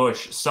around the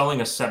bush.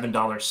 Selling a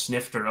 $7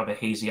 snifter of a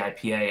hazy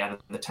IPA out of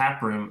the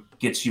tap room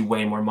gets you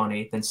way more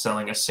money than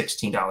selling a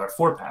 $16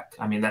 four pack.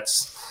 I mean,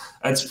 that's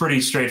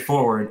pretty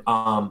straightforward.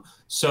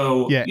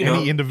 So yeah,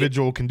 any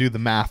individual can do the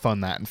math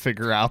on that and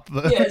figure out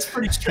it's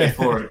pretty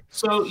straightforward.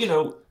 So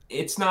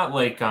it's not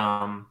like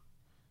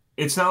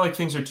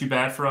things are too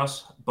bad for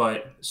us,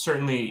 but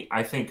certainly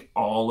I think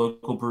all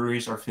local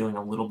breweries are feeling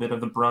a little bit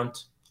of the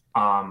brunt.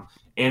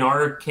 In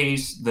our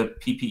case, the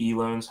PPE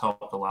loans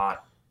helped a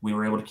lot. We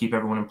were able to keep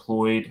everyone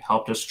employed,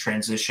 helped us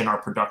transition our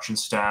production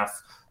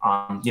staff.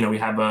 We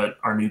have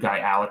our new guy,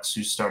 Alex,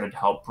 who started to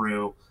help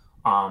brew.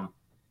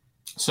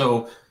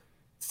 So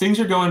things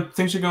are going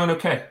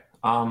okay.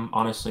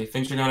 Honestly,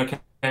 things are going okay.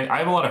 I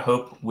have a lot of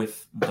hope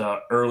with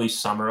the early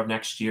summer of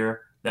next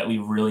year that we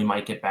really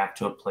might get back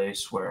to a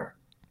place where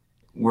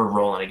we're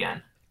rolling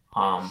again.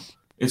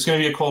 It's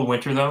going to be a cold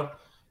winter though,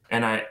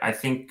 and I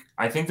think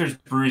there's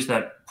breweries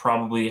that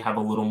probably have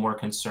a little more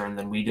concern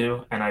than we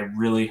do, and I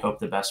really hope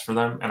the best for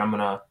them. And I'm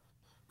going to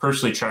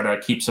personally try to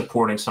keep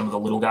supporting some of the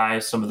little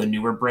guys, some of the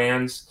newer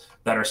brands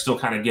that are still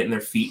kind of getting their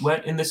feet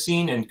wet in the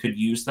scene and could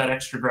use that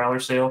extra growler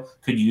sale,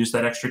 could use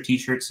that extra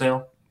t-shirt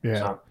sale. Yeah.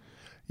 So.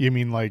 You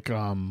mean like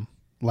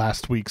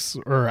last week's,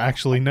 or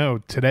actually no,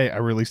 today I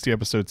released the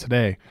episode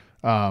today.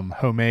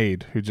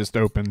 Homemade, who just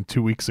opened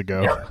 2 weeks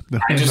ago.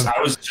 Yep.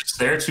 I was just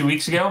there 2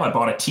 weeks ago. I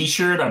bought a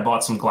t-shirt, I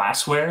bought some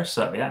glassware.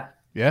 So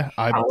yeah,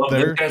 I love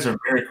those guys. Are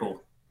very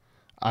cool.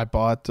 I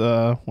bought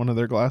one of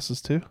their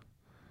glasses too.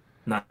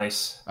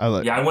 Nice.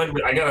 I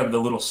got the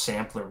little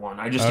sampler one.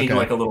 I just need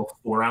like a little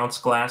 4-ounce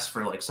glass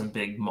for like some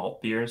big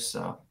malt beers.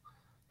 So,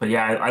 but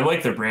yeah, I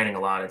like their branding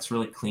a lot. It's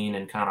really clean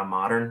and kind of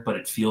modern, but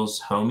it feels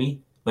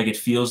homey. Like it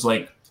feels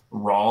like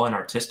raw and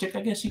artistic,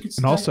 I guess you could say.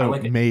 And also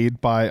made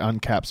by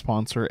Uncapped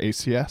sponsor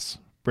ACS,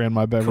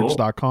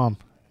 brandmybeverage.com.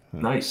 Cool.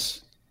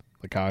 Nice.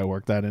 Like how I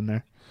work that in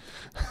there.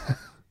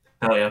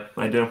 Hell yeah,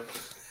 I do.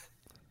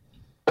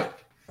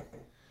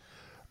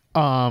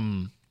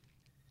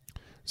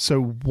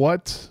 So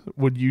what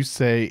would you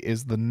say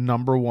is the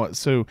number one?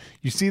 So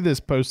you see this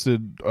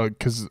posted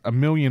because a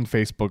million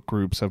Facebook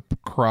groups have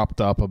cropped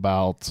up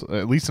about,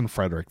 at least in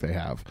Frederick they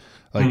have,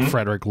 like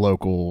Frederick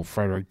Local,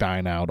 Frederick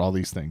Dine Out, all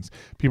these things.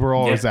 People are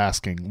always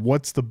asking,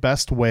 what's the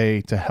best way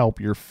to help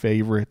your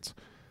favorite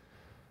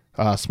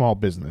small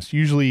business?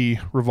 Usually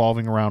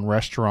revolving around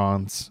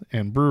restaurants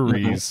and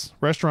breweries.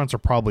 Restaurants are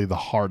probably the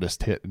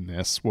hardest hit in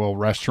this. Well,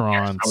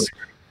 restaurants,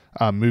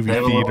 movie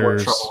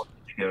theaters.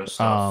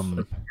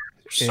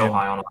 So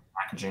high on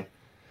packaging.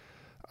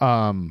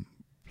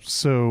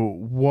 So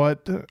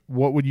what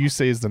would you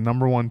say is the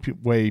number one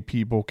way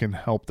people can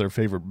help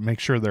make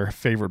sure their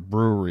favorite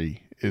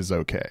brewery is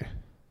okay?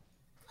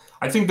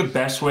 I think the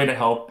best way to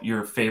help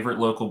your favorite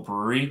local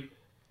brewery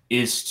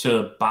is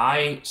to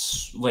buy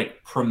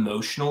like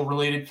promotional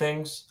related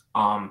things.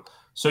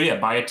 So yeah,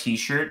 buy a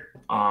t-shirt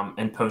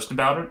and post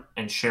about it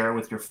and share it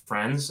with your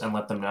friends and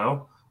let them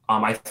know.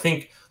 I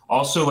think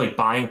also like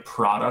buying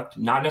product,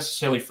 not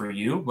necessarily for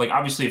you. Like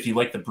obviously if you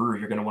like the brewer,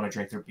 you're going to want to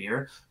drink their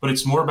beer, but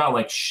it's more about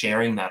like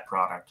sharing that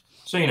product.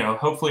 So,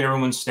 hopefully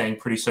everyone's staying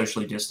pretty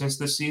socially distanced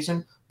this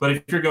season, but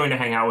if you're going to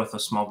hang out with a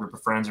small group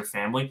of friends or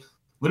family,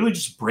 literally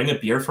just bring a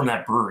beer from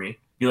that brewery.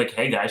 Be like,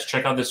 hey guys,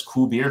 check out this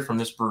cool beer from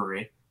this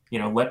brewery.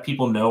 Let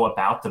people know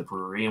about the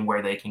brewery and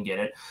where they can get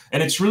it.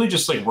 And it's really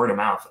just like word of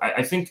mouth.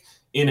 I think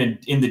in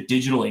the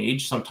digital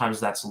age, sometimes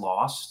that's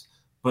lost.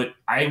 But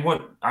I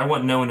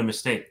want no one to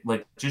mistake.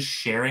 Like just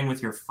sharing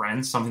with your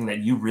friends something that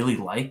you really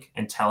like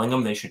and telling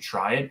them they should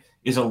try it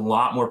is a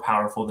lot more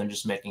powerful than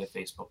just making a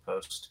Facebook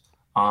post.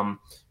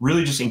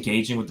 Really just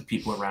engaging with the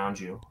people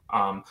around you.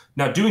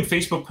 Now doing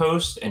Facebook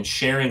posts and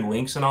sharing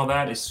links and all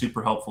that is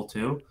super helpful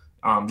too.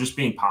 Just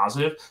being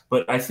positive.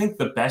 But I think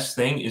the best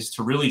thing is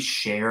to really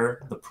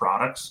share the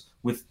products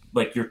with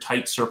like your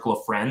tight circle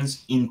of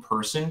friends in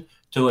person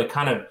to like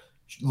kind of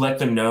let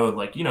them know,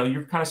 like,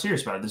 you're kind of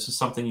serious about it. This is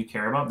something you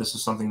care about. This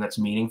is something that's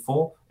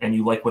meaningful and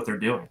you like what they're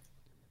doing.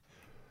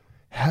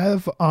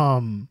 Have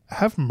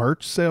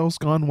merch sales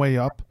gone way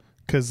up?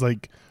 Because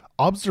like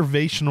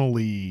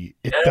observationally,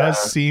 it does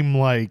seem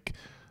like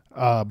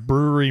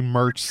brewery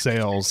merch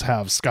sales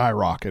have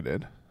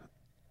skyrocketed.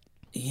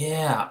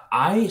 Yeah.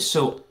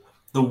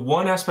 The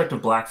one aspect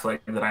of Black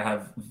Flag that I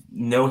have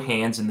no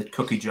hands in the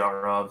cookie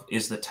jar of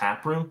is the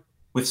tap room,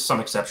 with some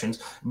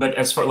exceptions. But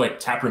as far like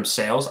tap room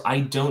sales, I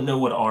don't know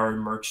what our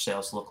merch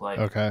sales look like.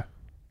 Okay.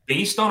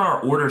 Based on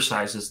our order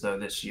sizes, though,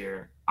 this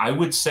year, I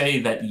would say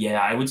that, yeah,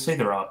 I would say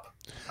they're up.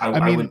 I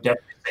I mean, would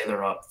definitely say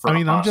they're up for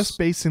I'm just us.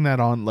 basing that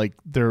on like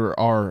there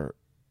have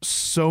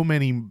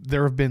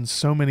been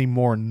so many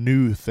more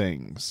new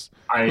things.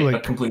 I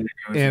Like, completely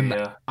agree with you. and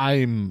Yeah.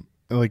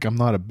 I'm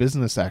not a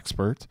business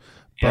expert,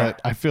 Yeah.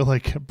 but I feel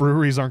like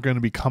breweries aren't going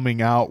to be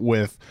coming out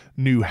with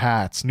new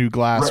hats, new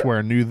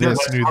glassware, new Yeah, this,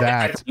 that's new how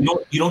that.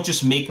 you don't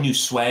just make new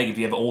swag if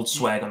you have old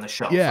swag on the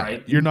shelf, Yeah,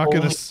 right? you're You not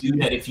going only to. do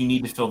that if you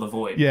need to fill the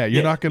void. Yeah,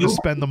 you're Yeah, not going to no,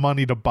 spend the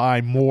money to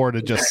buy more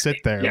to just exactly.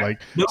 sit there. Yeah,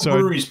 Like, no so,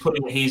 brewery's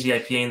putting a hazy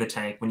IPA in the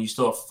tank when you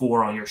still have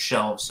four on your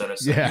shelves, so to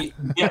say. yeah,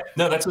 Yeah,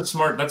 no, that's a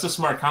smart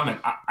comment.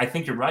 I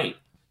think you're right.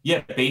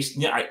 Yeah,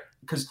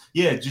 because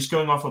just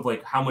going off of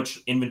like how much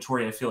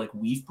inventory I feel like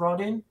we've brought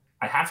in,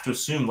 I have to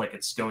assume like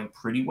it's going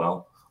pretty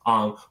well.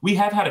 We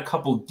have had a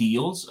couple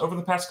deals over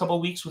the past couple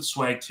of weeks with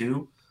Swag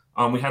too.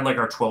 We had like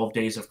our 12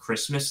 days of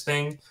Christmas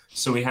thing,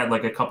 so we had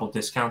like a couple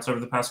discounts over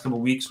the past couple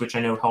of weeks, which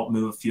I know helped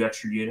move a few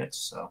extra units.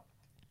 So,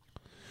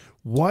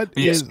 what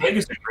but yeah, is? Swag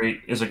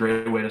is a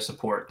great way to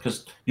support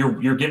because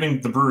you're giving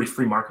the brewery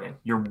free marketing,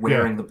 you're Yeah,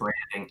 wearing the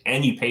branding,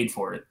 and you paid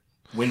for it.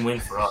 Win win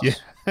for us.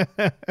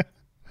 yeah.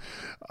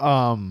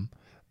 um,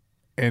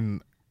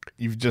 and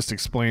you've just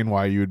explained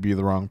why you would be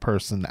the wrong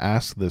person to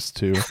ask this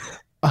to.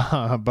 But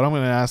I'm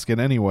going to ask it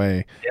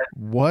anyway. Yeah.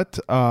 What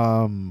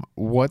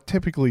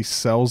typically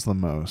sells the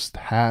most?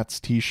 Hats,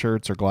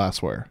 t-shirts, or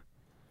glassware?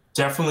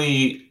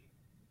 Definitely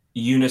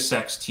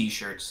unisex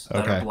T-shirts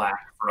that Okay. are black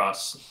for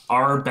us.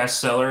 Our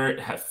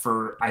bestseller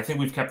for I think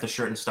we've kept the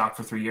shirt in stock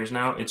for 3 years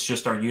now. It's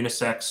just our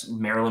unisex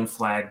Maryland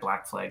flag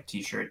Black Flag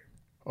T-shirt.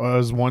 Well,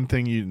 there's one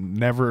thing you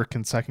never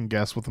can second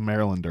guess with a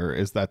Marylander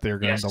is that they're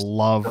going Yes, to the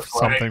love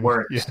flag something.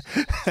 works.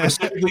 Yeah.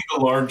 Specifically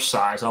the large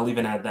size. I'll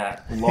even add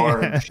that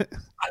large.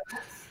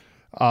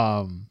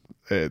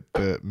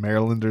 The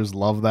Marylanders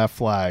love that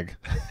flag.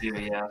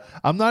 Yeah,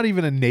 I'm not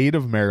even a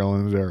native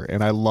Marylander,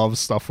 and I love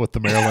stuff with the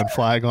Maryland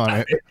flag on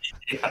it.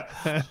 yeah.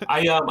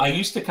 I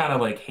used to kind of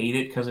like hate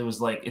it because it was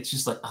like it's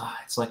just like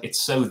it's like it's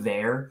so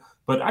there.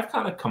 But I've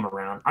kind of come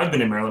around. I've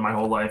been in Maryland my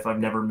whole life. I've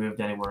never moved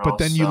anywhere But else.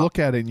 then you look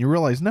at it and you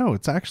realize, no,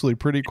 it's actually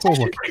pretty cool.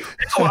 Look,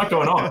 It's a lot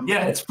going on.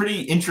 Yeah, it's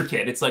pretty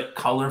intricate. It's like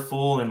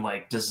colorful and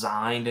like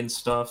designed and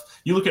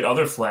stuff. You look at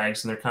other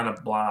flags and they're kind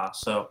of blah.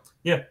 So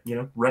yeah,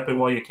 rep it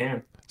while you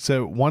can.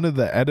 so one of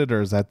the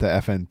editors at the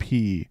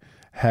FNP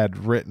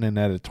had written an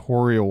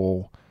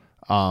editorial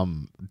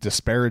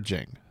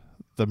disparaging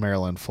the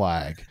Maryland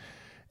flag,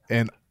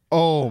 and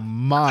oh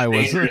my, was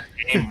it? Dangerous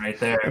game right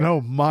there. And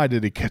oh my,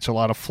 did he catch a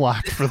lot of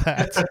flack for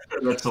that?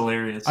 That's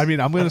hilarious. I mean,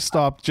 I'm going to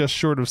stop just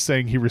short of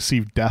saying he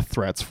received death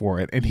threats for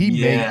it, and he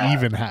Yeah. may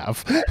even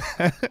have.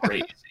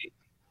 Crazy.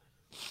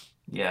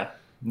 Yeah,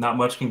 not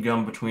much can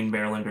come between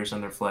Marylanders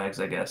and their flags,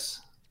 I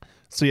guess.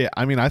 So yeah,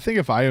 I mean, I think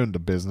if I owned a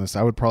business,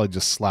 I would probably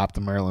just slap the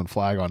Maryland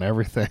flag on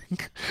everything.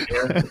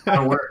 Yeah, it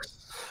kind of works.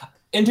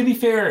 And to be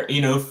fair,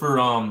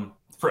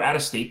 for out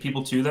of state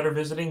people too that are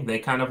visiting, they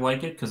kind of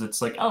like it because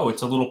it's like, oh,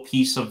 it's a little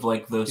piece of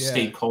like the Yeah.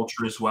 state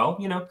culture as well.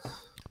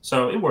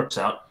 So it works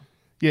out.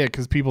 Yeah,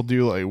 because people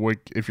do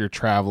if you're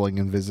traveling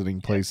and visiting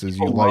places,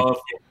 you People like. love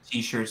getting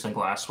t-shirts and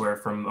glassware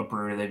from a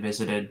brewery they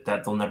visited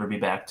that they'll never be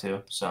back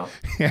to. So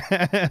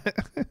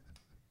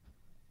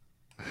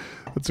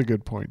That's a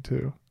good point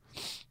too.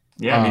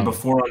 yeah, I mean,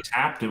 before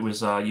Untapped, it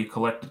was you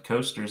collected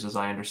coasters, as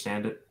I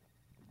understand it.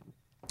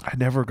 I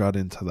never got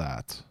into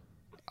that.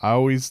 I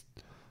always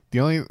the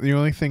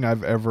only thing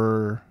I've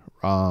ever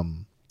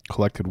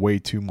collected way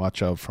too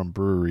much of from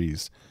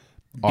breweries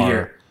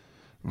Beer.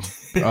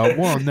 are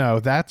well, no,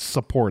 that's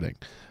supporting.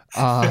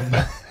 Um,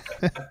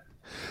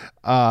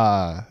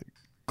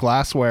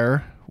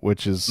 glassware,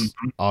 which is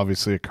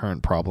obviously a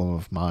current problem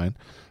of mine.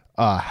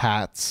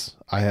 Hats.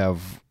 I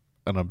have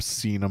an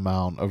obscene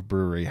amount of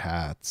brewery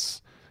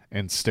hats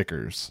and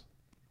stickers.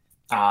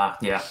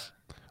 Yeah,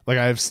 Like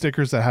I have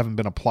stickers that haven't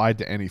been applied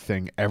to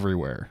anything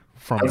everywhere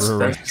from that's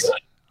breweries.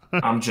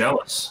 good. I'm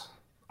jealous.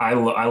 I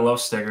love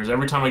stickers.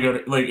 Every time I go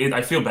to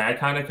I feel bad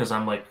kind of because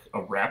I'm like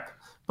a rep,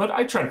 but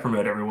I try to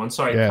promote everyone,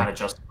 so I Yeah. kind of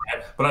justify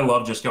it. But I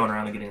love just going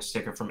around and getting a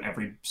sticker from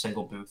every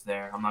single booth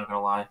there. I'm not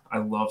gonna lie, I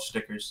love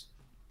stickers.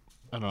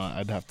 I don't know.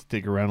 I'd have to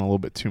dig around a little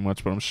bit too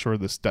much, but I'm sure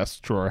this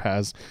desk drawer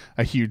has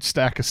a huge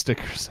stack of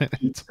stickers in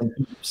it.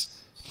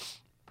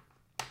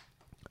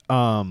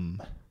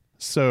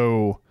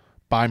 So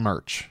buy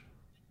merch.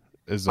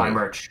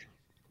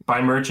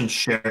 Buy merch, and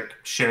share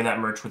that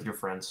merch with your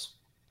friends.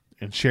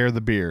 And share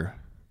the beer.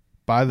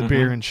 Buy the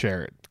beer and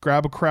share it.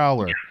 Grab a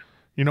crowler. Yeah.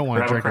 You don't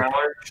want to Grab a drink it.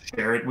 crowler,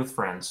 share it with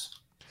friends.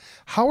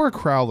 How are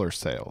crowler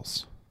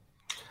sales?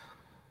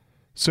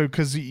 So,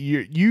 because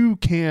you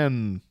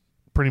can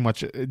pretty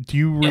much. Do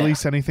you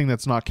release anything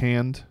that's not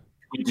canned?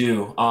 We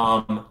do.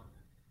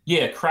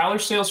 Yeah,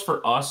 crowler sales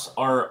for us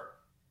are,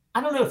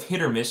 I don't know if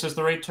hit or miss is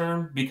the right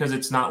term because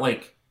it's not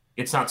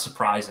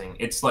surprising.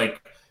 It's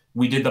like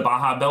we did the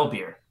Baja Bell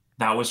beer.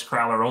 that was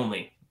Crowler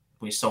only.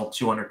 We sold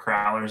 200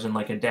 Crowlers in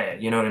like a day.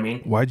 You know what I mean?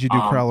 Why'd you do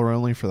Crowler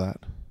only for that?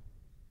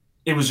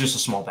 It was just a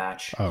small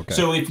batch. Oh, okay.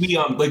 So if we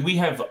like we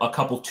have a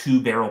couple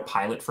 2-barrel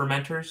pilot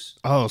fermenters.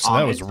 Oh, so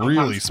that was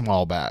really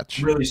small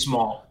batch. Really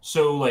small.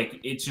 So like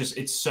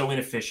it's so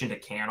inefficient to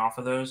can off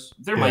of those.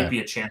 There might be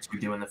a chance we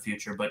do in the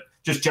future, but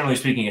just generally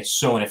speaking, it's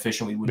so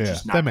inefficient we would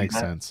just not. That makes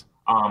sense.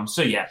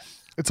 So yeah.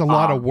 It's a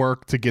lot of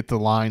work to get the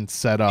line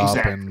set up,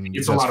 exactly. And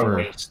it's a lot of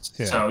waste.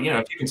 Yeah. So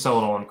if you can sell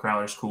it all in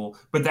Crowlers, cool.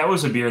 But that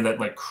was a beer that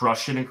like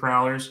crushed it in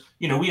Crowlers.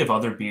 We have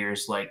other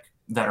beers like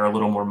that are a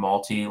little more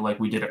malty. Like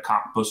we did a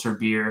Cockbusser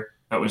beer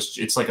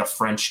it's like a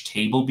French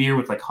table beer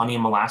with like honey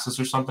and molasses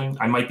or something.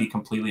 I might be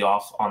completely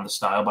off on the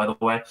style, by the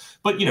way.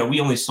 But we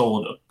only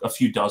sold a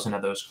few dozen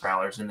of those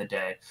Crowlers in the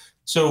day.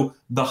 So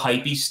the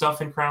hypey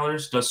stuff in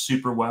Crowlers does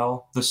super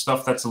well. The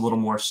stuff that's a little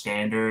more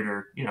standard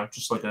or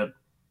just like a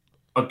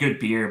good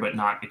beer but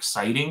not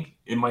exciting,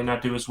 it might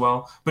not do as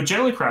well. But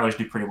generally Crowlers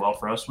do pretty well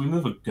for us. We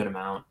move a good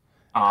amount.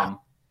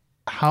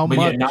 How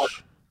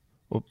much?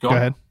 Go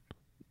ahead.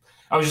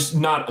 I was just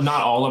not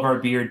all of our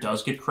beer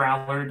does get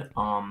Crowlered.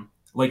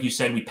 Like you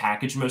said, we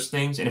package most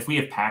things, and if we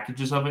have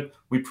packages of it,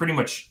 we pretty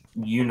much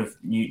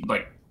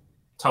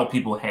tell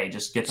people, hey,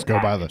 just get the go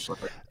buy this.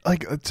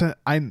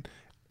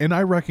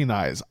 I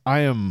recognize I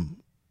am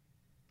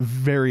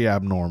very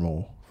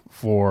abnormal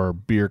for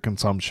beer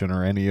consumption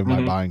or any of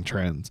my buying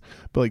trends,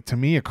 but like to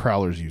me, a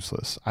Crowler's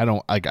useless. I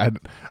don't like.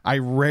 I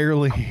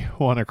rarely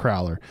want a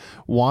Crowler.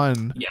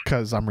 One,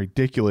 because I'm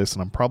ridiculous,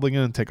 and I'm probably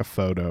going to take a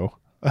photo.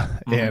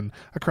 And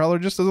a Crowler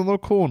just doesn't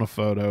look cool in a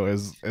photo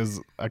as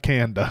a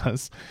can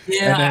does.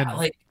 Yeah. And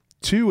then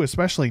two,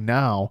 especially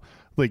now,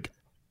 like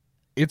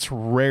it's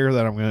rare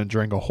that I'm going to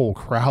drink a whole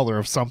Crowler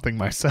of something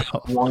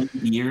myself. One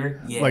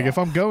beer. Yeah. Like if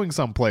I'm going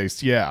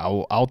someplace,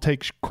 I'll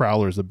take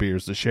Crowlers of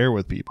beers to share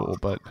with people.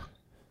 But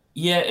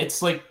yeah,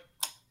 it's like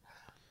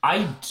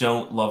I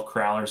don't love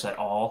Crowlers at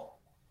all.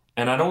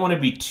 And I don't want to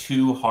be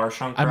too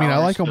harsh on Crowlers. I mean, I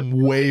like them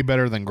way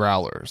better than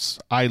Growlers.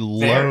 I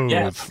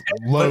loathe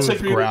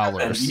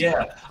Growlers.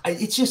 Yeah.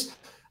 It's just,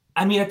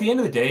 at the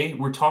end of the day,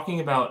 we're talking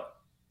about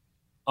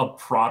a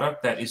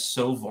product that is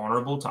so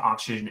vulnerable to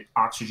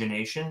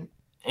oxygenation.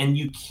 And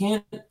you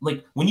can't,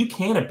 like, when you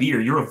can a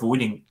beer, you're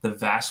avoiding the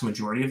vast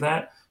majority of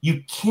that.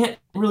 You can't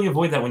really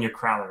avoid that when you're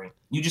Crowlering.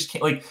 You just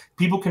can't, like,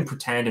 people can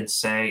pretend and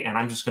say, and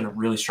I'm just going to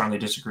really strongly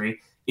disagree,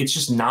 it's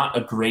just not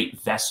a great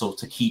vessel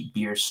to keep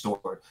beer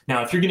stored.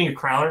 Now, if you're getting a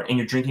Crowler and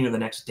you're drinking it the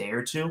next day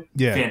or two,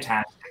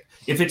 fantastic.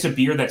 If it's a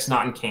beer that's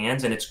not in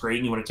cans and it's great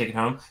and you want to take it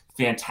home,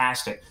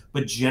 fantastic.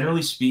 But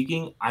generally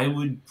speaking, I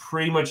would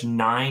pretty much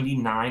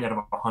 99 out of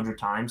 100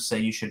 times say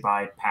you should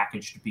buy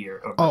packaged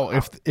beer.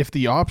 If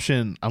the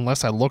option,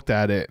 unless I looked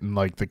at it and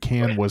like the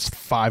can was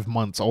 5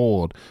 months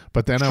old,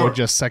 but then I would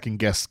just second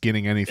guess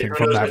getting anything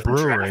from that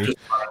brewery.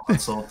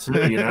 So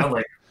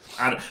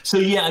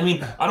yeah,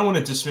 I don't want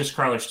to dismiss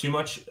Crowlers too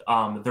much.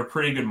 They're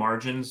pretty good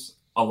margins.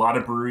 A lot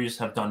of breweries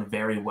have done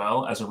very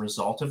well as a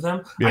result of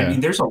them. Yeah.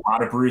 There's a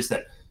lot of breweries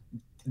that,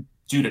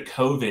 due to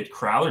COVID,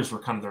 Crowlers were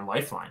kind of their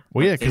lifeline.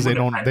 Well, yeah, because they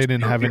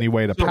didn't have any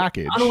way to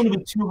package. I don't want to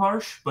be too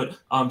harsh, but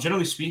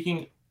generally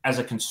speaking, as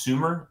a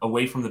consumer,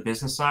 away from the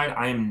business side,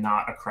 I am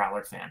not a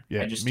Crowler fan.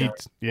 Yeah,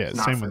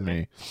 same with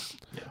me.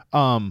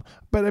 Yeah.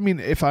 But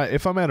if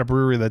I'm at a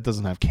brewery that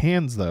doesn't have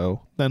cans,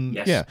 though, then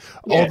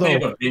although if they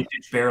have a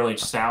vintage barrel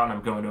aged stout and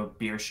I'm going to a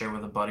beer share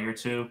with a buddy or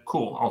two,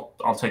 cool.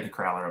 I'll take a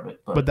Crowler of it.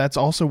 But that's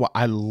also what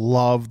I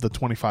love, the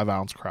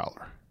 25-ounce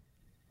Crowler.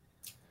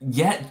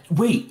 Yeah.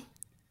 Wait.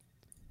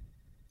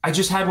 I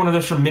just had one of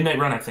those from Midnight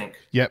Run, I think.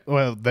 Yep.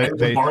 Well,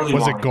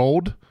 was it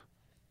gold?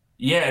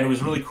 Yeah, and it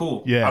was really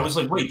cool. Yeah. I was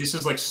like, wait, this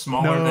is like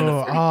smaller than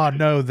the 30.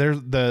 No, they're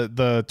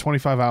the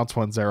 25-ounce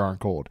ones there aren't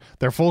gold.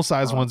 Their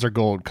full-size ones are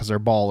gold because they're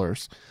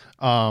ballers.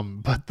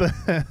 But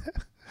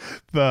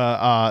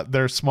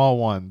their small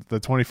one, the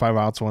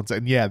 25-ounce ones,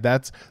 and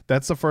that's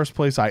the first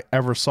place I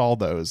ever saw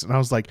those. And I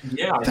was like,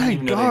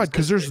 thank God,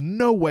 because there's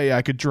no way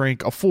I could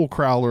drink a full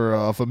Crowler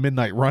of a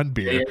Midnight Run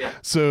beer. Yeah.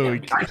 So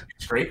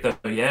it's great though.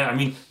 Yeah,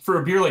 for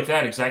a beer like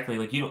that, exactly.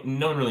 Like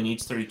no one really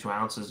needs 32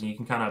 ounces, and you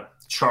can kind of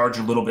charge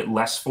a little bit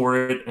less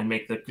for it and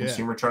make the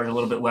consumer charge a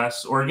little bit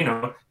less, or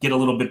get a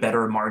little bit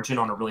better margin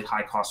on a really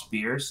high cost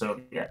beer. So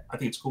yeah, I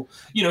think it's cool.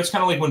 It's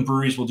kind of like when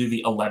breweries will do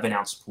the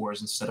 11-ounce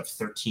pours instead of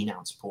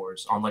 13-ounce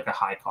pours on like a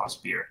high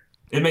cost beer.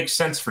 It makes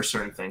sense for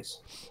certain things.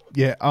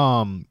 Yeah,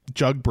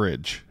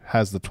 Jugbridge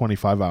has the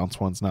 25-ounce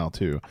ones now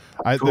too.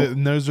 Cool.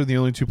 And those are the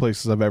only two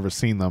places I've ever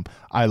seen them.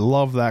 I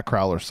love that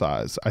Crowler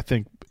size.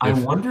 I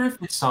wonder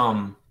if it's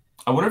I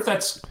wonder if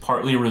that's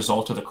partly a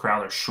result of the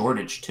Crowler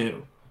shortage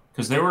too.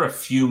 Because there were a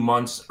few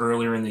months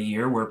earlier in the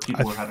year where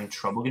people were having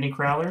trouble getting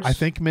Crowlers. I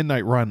think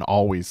Midnight Run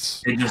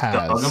always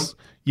has. Them.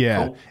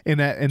 Yeah, cool. and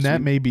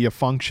that may be a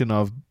function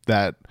of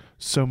that.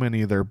 So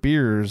many of their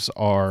beers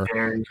are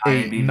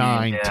 8,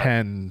 9,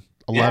 10,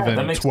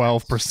 11,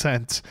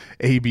 12%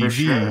 ABV,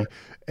 sure.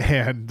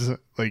 And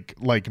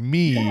like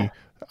me,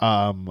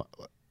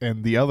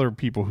 and the other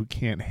people who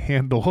can't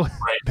handle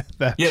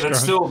that. Yeah,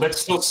 that's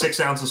still 6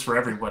 ounces for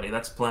everybody.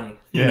 That's plenty.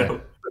 You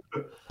know?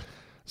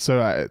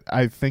 So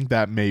I think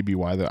that may be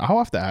why. I'll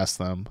have to ask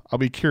them. I'll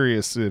be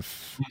curious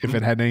if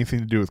it had anything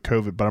to do with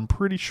COVID, but I'm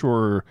pretty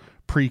sure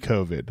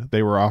pre-COVID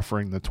they were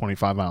offering the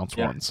 25-ounce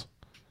ones.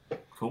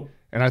 Cool.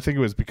 And I think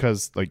it was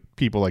because like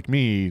people like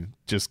me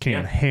just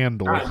can't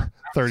handle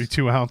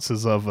 32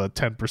 ounces of a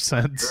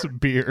 10%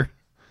 beer,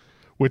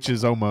 which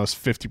is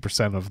almost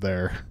 50% of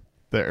their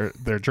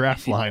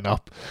draft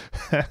lineup.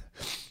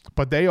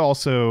 But they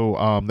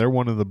also they're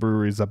one of the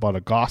breweries that bought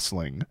a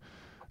Gosling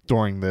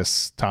during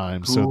this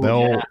time, so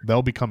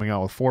they'll be coming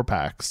out with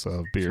 4-packs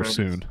of beer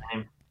soon.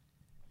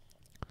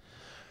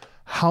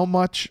 How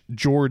much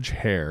George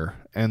hair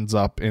ends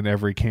up in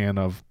every can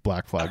of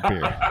Black Flag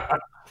beer?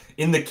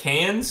 In the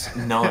cans,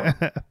 none.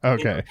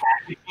 Okay.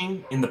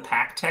 In the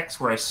pack text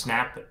where I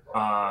snap,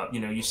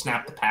 you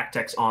snap the pack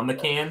text on the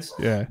cans.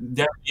 Yeah.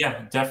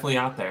 Definitely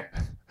out there.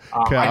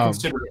 I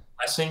consider it a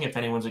blessing if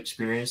anyone's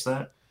experienced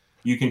that.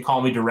 You can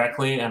call me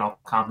directly and I'll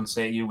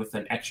compensate you with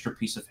an extra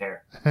piece of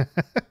hair.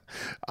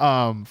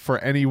 For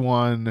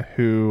anyone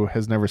who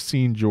has never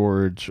seen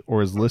George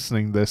or is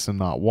listening to this and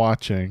not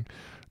watching,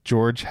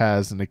 George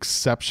has an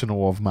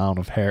exceptional amount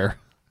of hair.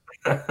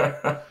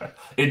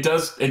 It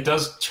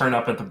does turn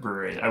up at the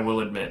brewery, I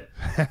will admit.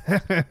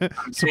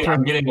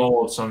 I'm getting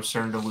old, so I'm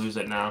starting to lose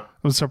it now.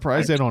 I'm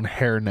surprised they don't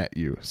hairnet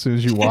you as soon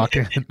as you walk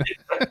in.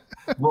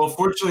 Well,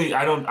 fortunately,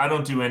 I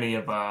don't do any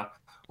of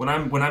when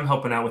I'm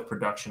helping out with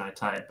production, I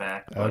tie it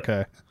back.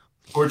 Okay.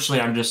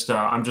 Fortunately, I'm just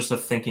a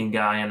thinking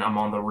guy, and I'm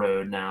on the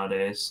road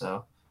nowadays,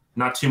 so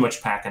not too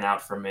much packing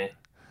out for me.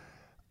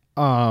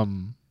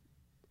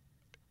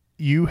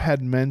 You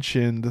had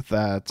mentioned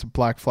that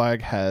Black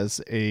Flag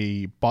has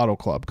a bottle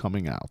club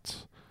coming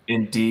out.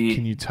 Indeed.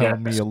 Can you tell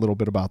me a little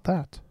bit about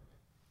that?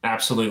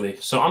 Absolutely.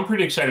 So I'm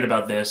pretty excited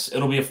about this.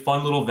 It'll be a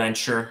fun little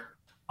venture.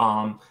 We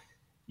have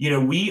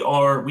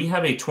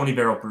a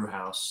 20-barrel brew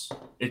house.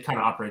 It kind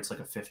of operates like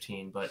a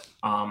 15, but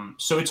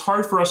so it's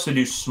hard for us to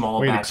do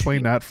small. Wait,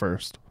 explain that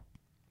first.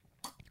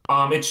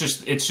 It's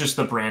just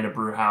the brand of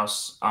brew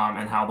house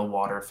and how the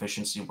water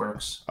efficiency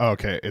works.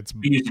 Okay,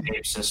 we use the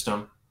ABE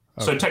system.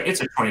 Okay. So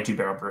it's a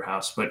 22-barrel brew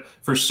house, but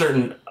for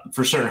certain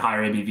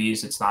higher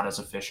ABVs, it's not as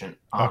efficient.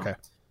 Okay.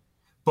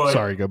 But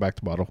sorry, go back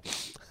to bottle.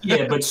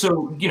 Yeah, but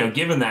so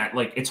given that,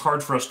 like, it's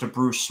hard for us to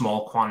brew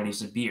small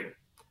quantities of beer,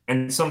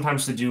 and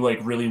sometimes to do like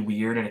really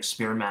weird and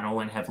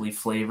experimental and heavily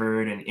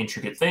flavored and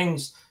intricate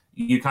things,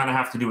 you kind of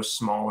have to do a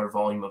smaller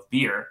volume of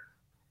beer.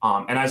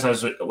 And as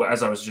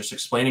I was just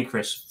explaining,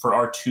 Chris, for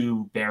our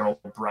 2-barrel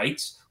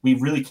brights, we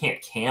really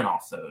can't can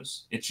off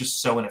those. It's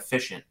just so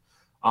inefficient.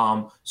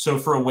 So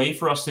for a way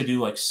for us to do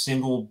like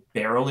single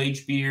barrel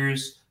aged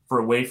beers, for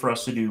a way for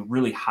us to do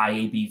really high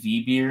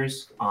ABV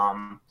beers,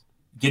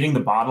 getting the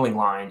bottling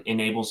line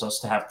enables us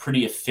to have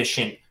pretty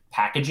efficient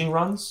packaging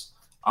runs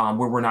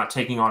where we're not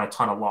taking on a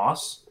ton of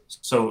loss.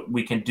 So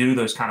we can do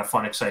those kind of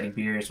fun, exciting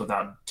beers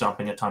without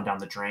dumping a ton down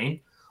the drain.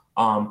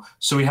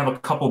 So we have a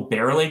couple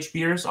barrel aged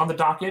beers on the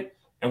docket,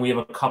 and we have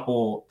a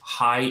couple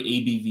high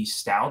ABV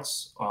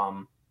stouts,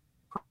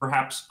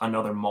 perhaps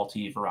another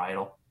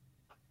multi-varietal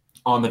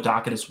on the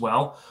docket as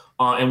well.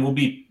 And we'll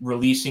be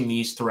releasing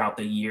these throughout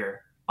the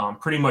year,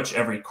 pretty much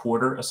every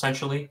quarter,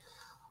 essentially.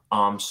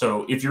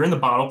 So if you're in the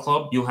bottle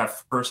club, you'll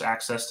have first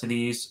access to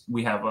these.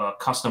 We have a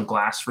custom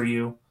glass for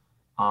you.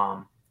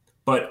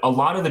 But a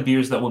lot of the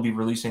beers that we'll be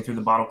releasing through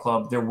the bottle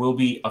club, there will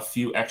be a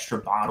few extra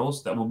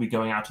bottles that will be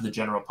going out to the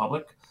general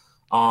public.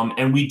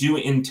 And we do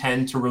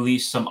intend to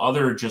release some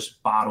other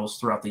just bottles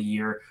throughout the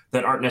year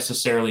that aren't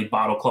necessarily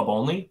bottle club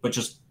only, but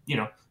just,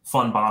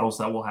 fun bottles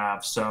that we'll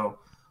have. So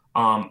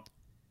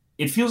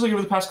it feels like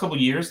over the past couple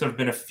of years, there have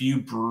been a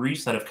few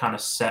breweries that have kind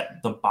of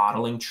set the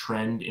bottling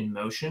trend in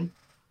motion.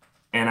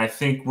 And I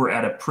think we're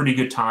at a pretty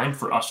good time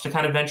for us to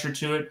kind of venture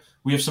to it.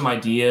 We have some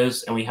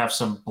ideas, and we have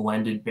some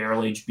blended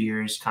barrel-aged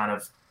beers kind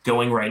of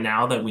going right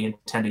now that we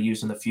intend to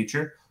use in the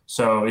future.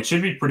 So it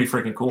should be pretty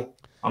freaking cool.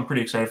 I'm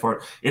pretty excited for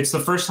it. It's the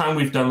first time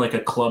we've done like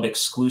a club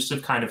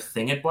exclusive kind of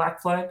thing at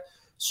Black Flag.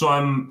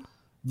 So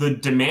the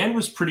demand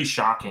was pretty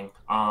shocking.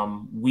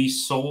 We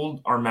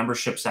sold our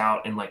memberships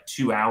out in like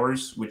 2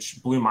 hours,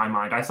 which blew my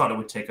mind. I thought it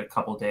would take a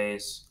couple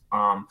days.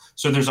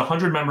 So there's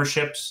 100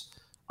 memberships.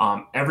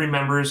 Every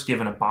member is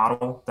given a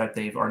bottle that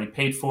they've already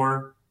paid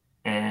for.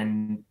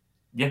 And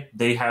yeah,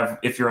 they have,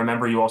 if you're a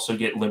member, you also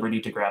get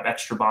liberty to grab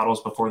extra bottles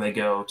before they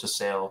go to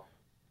sale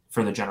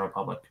for the general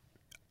public.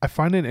 I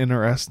find it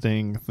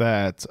interesting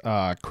that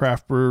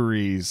craft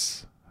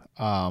breweries,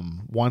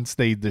 once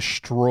they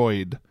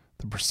destroyed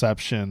the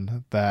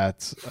perception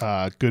that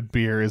good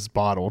beer is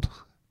bottled,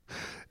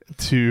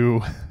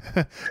 to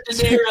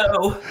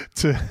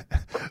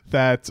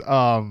that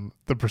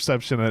the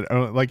perception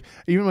that, like,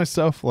 even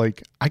myself,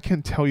 like, I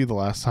can't tell you the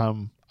last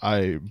time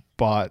I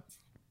bought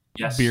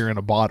beer in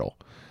a bottle.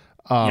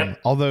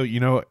 Although,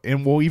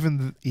 and well,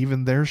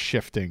 even they're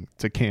shifting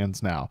to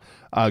cans now.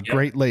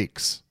 Great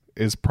Lakes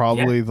is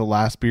probably the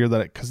last beer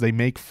because they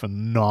make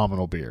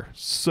phenomenal beer.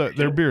 So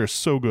their beer is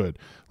so good.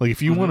 Like,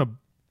 if you want a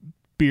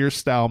beer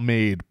style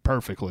made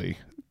perfectly,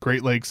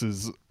 Great Lakes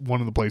is one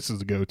of the places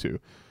to go to.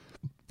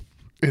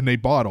 And they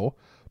bottle,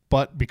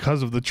 but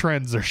because of the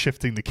trends, they're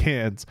shifting to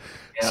cans.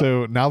 Yeah.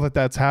 So now that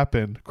that's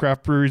happened,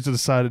 craft breweries have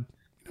decided,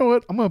 you know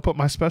what, I'm going to put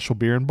my special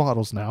beer in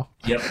bottles now.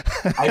 Yep.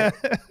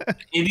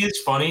 It is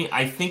funny.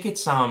 I think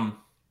it's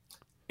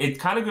it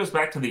kind of goes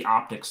back to the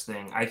optics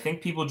thing. I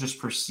think people just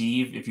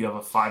perceive if you have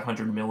a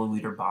 500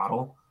 milliliter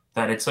bottle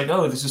that it's like,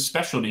 oh, this is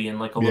specialty and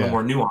like a little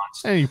more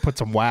nuanced. And you put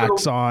some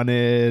wax on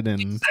it and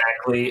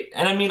exactly.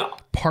 And I mean,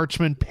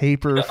 parchment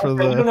paper for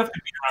the. You don't have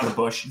to beat around the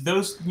bush.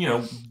 Those,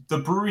 the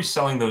breweries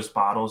selling those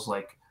bottles,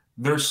 like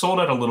they're sold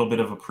at a little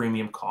bit of a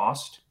premium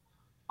cost.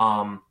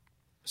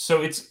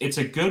 So it's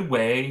a good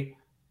way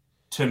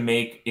to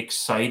make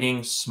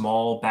exciting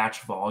small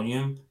batch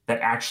volume that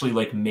actually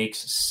like makes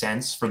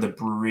sense for the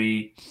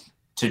brewery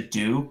to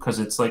do, because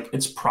it's like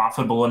it's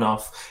profitable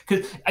enough.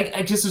 Because I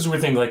guess this is a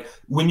weird thing, like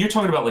when you're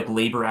talking about like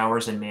labor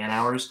hours and man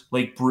hours,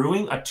 like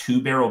brewing a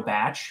 2-barrel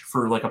batch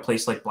for like a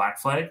place like Black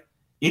Flag,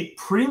 it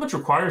pretty much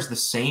requires the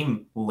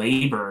same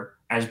labor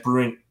as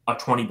brewing a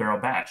 20-barrel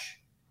batch.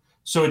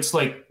 So it's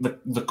like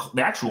the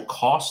actual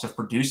cost of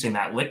producing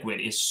that liquid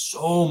is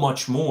so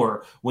much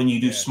more when you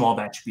do small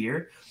batch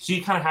beer. So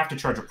you kind of have to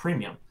charge a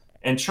premium.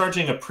 And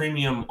charging a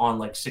premium on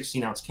like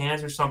 16-ounce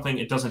cans or something,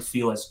 it doesn't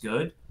feel as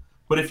good.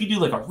 But if you do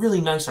like a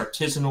really nice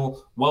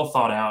artisanal, well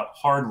thought out,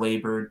 hard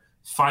labored,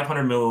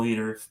 500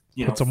 milliliter,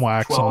 put some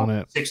wax on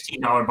it,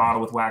 $16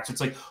 bottle with wax,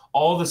 it's like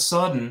all of a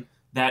sudden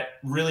that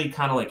really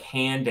kind of like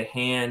hand to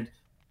hand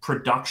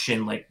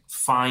production, like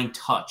fine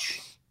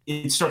touch,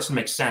 it starts to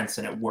make sense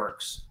and it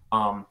works.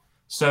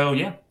 So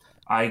yeah,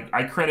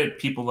 I credit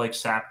people like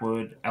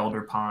Sapwood,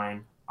 Elder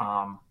Pine,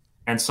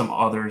 and some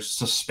others,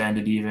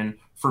 Suspended even,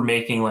 for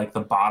making like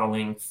the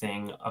bottling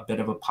thing a bit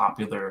of a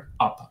popular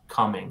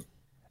upcoming.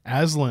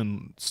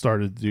 Aslan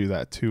started to do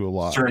that too a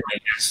lot.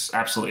 Certainly, yes,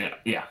 absolutely,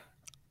 yeah.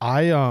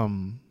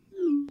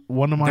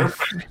 One of my they're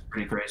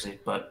pretty crazy,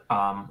 but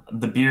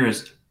the beer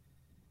is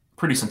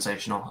pretty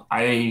sensational.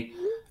 I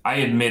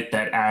admit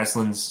that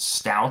Aslan's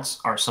stouts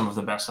are some of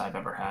the best I've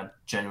ever had,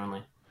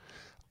 genuinely.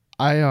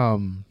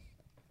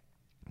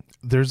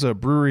 There's a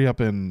brewery up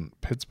in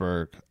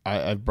Pittsburgh.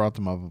 I've brought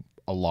them up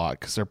a lot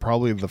because they're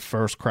probably the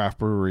first craft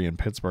brewery in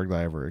Pittsburgh that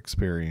I ever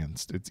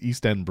experienced. It's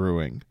East End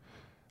Brewing.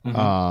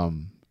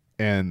 Mm-hmm.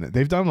 And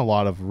they've done a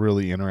lot of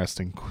really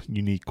interesting,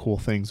 unique, cool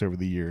things over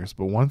the years.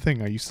 But one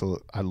thing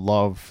I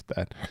love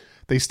that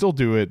they still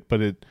do it,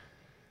 but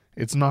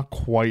it's not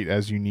quite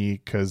as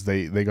unique because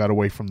they got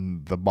away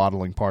from the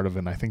bottling part of it,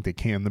 and I think they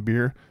can the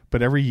beer.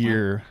 But every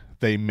year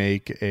they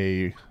make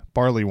a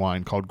barley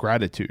wine called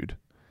Gratitude.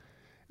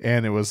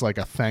 And it was like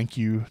a thank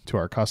you to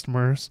our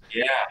customers.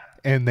 Yeah.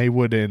 And they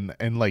would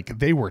and like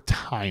they were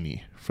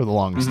tiny for the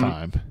longest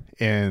time.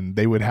 And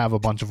they would have a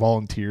bunch of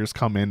volunteers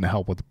come in to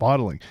help with the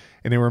bottling.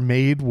 And they were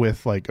made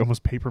with like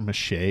almost paper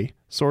mache,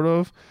 sort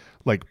of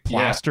like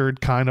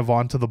plastered kind of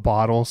onto the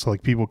bottle. So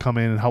like people come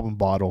in and help them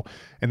bottle.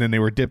 And then they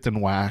were dipped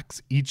in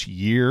wax. Each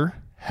year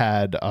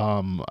had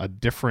a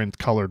different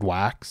colored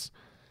wax.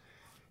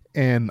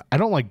 And I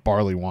don't like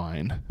barley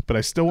wine, but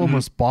I still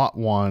almost bought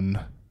one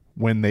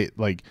when they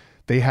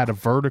had a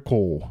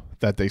vertical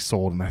that they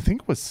sold. And I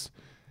think it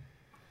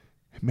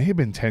may have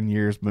been 10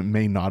 years, but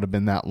may not have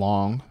been that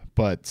long.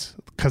 But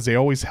because they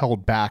always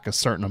held back a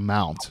certain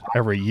amount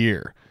every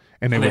year,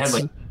 and they had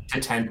like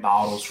 10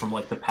 bottles from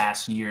like the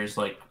past years,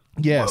 like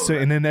so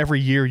and then every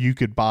year you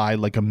could buy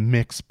like a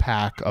mixed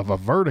pack of a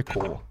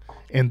vertical,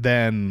 and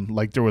then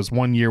like there was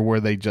one year where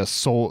they just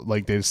sold,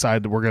 like they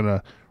decided we're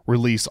gonna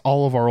release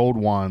all of our old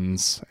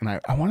ones, and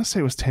I want to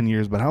say it was 10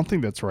 years, but I don't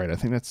think that's right. I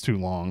think that's too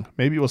long.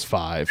 Maybe it was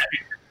 5.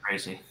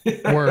 Crazy.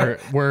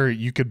 where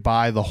you could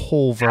buy the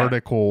whole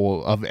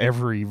vertical of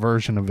every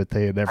version of it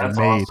they had ever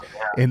made. Awesome,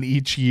 and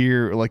each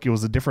year like it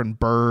was a different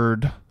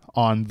bird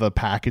on the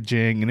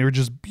packaging, and they were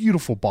just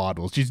beautiful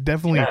bottles. You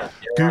definitely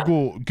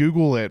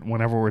Google it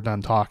whenever we're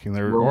done talking.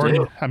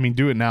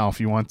 Do it now if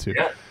you want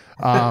to.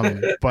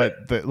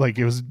 But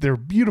they're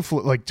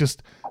beautiful. Like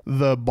just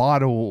the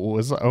bottle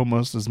was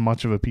almost as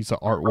much of a piece of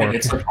artwork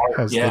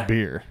as the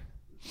beer.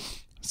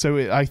 So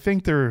I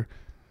think there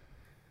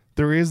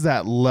is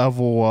that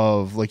level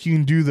of like you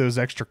can do those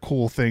extra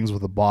cool things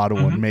with a bottle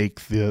and make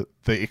the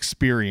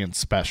experience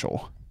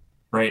special.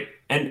 Right.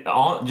 And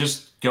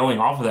just going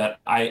off of that,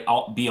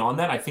 beyond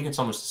that, I think it's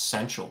almost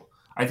essential.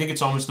 I think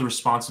it's almost the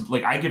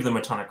responsibility. Like I give them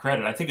a ton of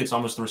credit. I think it's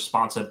almost the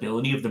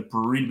responsibility of the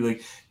brewery to be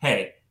like,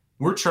 hey,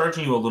 we're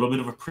charging you a little bit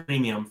of a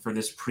premium for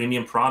this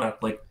premium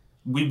product. Like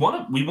we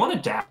want to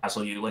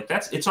dazzle you. Like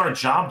it's our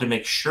job to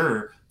make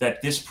sure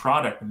that this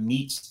product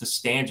meets the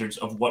standards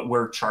of what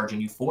we're charging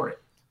you for it.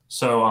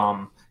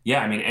 So,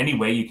 any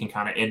way you can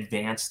kind of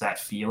advance that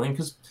feeling,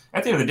 because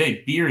at the end of the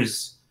day, beer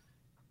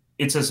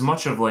it's as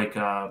much of like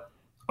a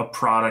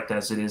product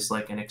as it is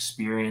like an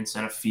experience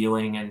and a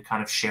feeling and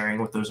kind of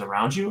sharing with those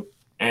around you.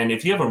 And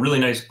if you have a really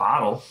nice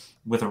bottle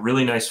with a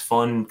really nice,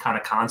 fun kind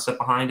of concept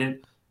behind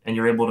it, and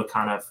you're able to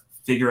kind of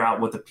figure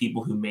out what the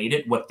people who made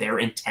it, what their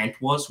intent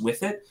was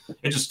with it,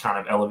 it just kind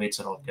of elevates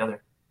it all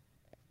together.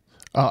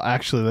 Oh,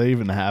 actually, they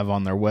even have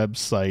on their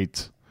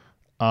website,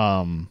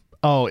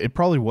 it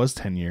probably was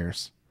 10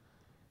 years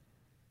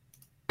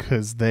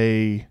because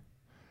they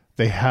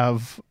they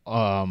have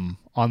on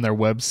their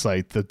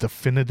website the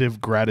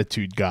definitive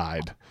gratitude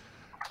guide,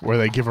 where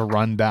they give a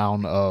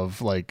rundown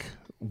of like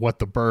what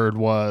the bird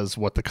was,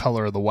 what the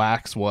color of the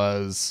wax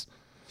was,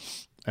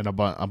 and a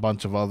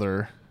bunch of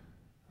other.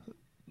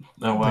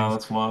 Oh wow, things.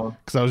 That's wild.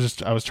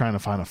 Because I was trying to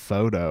find a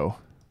photo.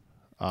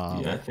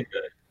 Yeah, I think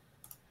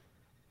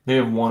they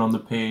have one on the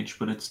page,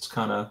 but it's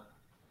kind of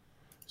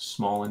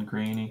small and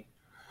grainy.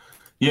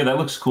 Yeah, that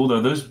looks cool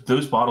though.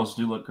 Those bottles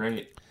do look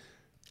great.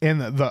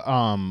 And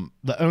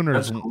the owner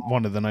is cool.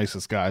 One of the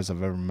nicest guys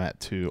I've ever met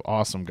too.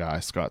 Awesome guy,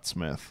 Scott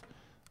Smith.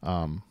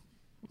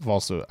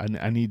 Also,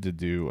 I need to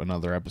do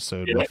another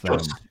episode with them.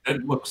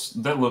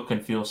 That look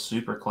and feel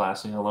super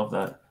classy. I love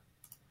that.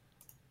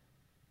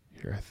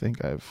 Here, I think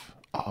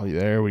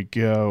there we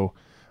go.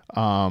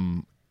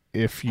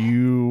 If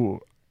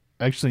you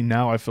actually,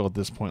 now I feel at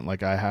this point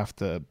like I have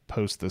to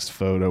post this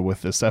photo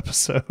with this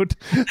episode.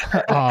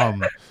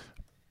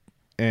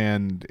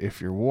 And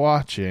if you're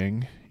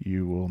watching,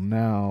 you will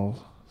now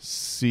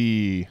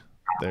see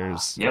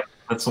there's. Yep,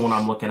 that's the one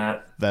I'm looking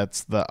at.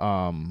 That's the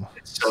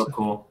It's so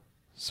cool.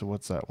 So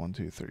what's that? 1,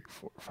 2, 3,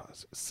 4, 5,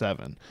 6,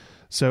 7.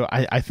 So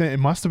I think it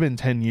must have been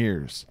 10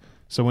 years.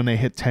 So when they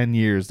hit 10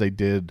 years,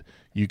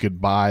 you could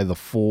buy the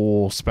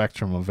full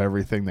spectrum of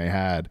everything they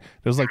had.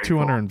 It was like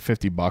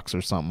 $250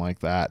 or something like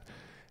that.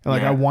 And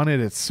like, I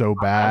wanted it so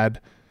bad.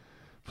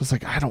 I was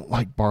like, I don't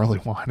like barley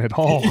wine at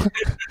all.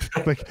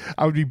 Like,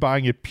 I would be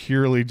buying it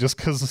purely just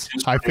because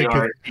I think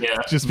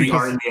just the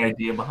art and the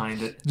idea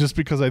behind it. Just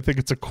because I think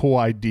it's a cool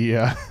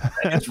idea.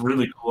 It's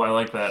really cool. I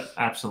like that.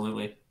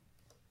 Absolutely.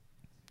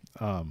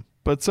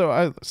 But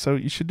so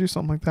you should do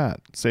something like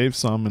that. Save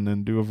some and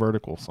then do a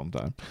vertical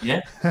sometime.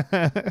 Yeah.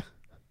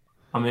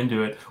 I'm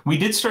into it. We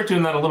did start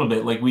doing that a little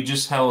bit. Like we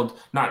just held,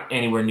 not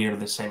anywhere near to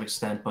the same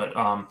extent, but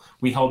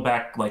we held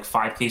back like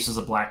 5 cases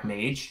of Black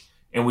Mage,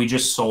 and we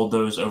just sold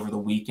those over the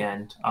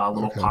weekend. A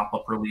little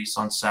pop-up release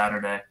on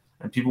Saturday,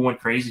 and people went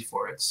crazy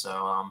for it.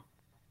 So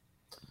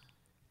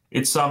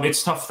it's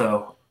tough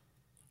though.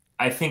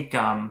 I think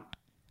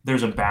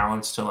there's a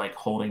balance to like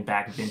holding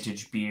back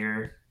vintage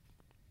beer,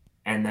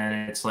 and then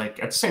it's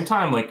like at the same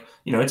time, like,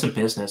 you know, it's a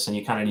business, and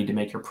you kind of need to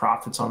make your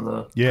profits on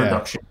the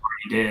production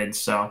you did.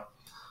 So.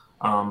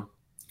 Kind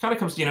of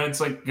comes, you know,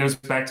 it's like goes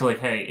back to like,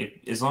 hey,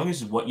 as long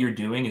as what you're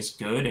doing is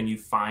good and you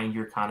find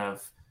your kind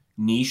of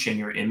niche and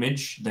your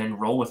image, then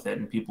roll with it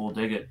and people will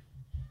dig it.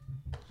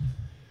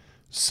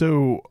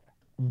 So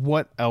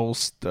what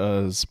else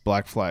does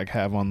Black Flag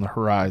have on the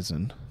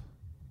horizon?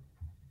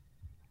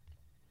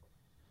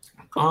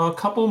 A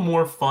couple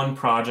more fun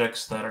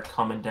projects that are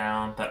coming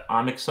down that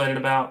I'm excited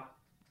about.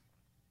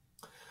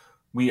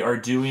 We are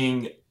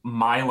doing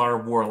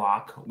Mylar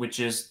Warlock,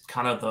 which is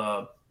kind of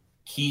the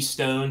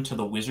keystone to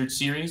the Wizard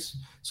series.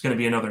 It's going to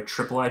be another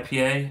triple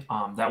IPA.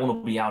 That one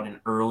will be out in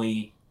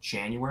early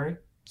January.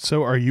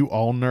 So are you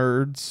all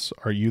nerds?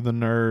 Are you the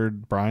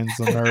nerd? Brian's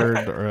the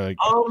nerd? Or like...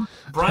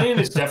 Brian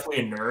is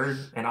definitely a nerd,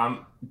 and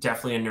I'm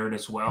definitely a nerd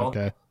as well.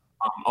 Okay.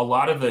 A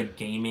lot of the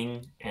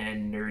gaming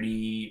and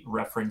nerdy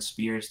reference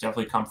beers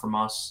definitely come from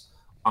us.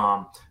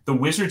 The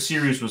Wizard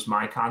series was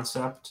my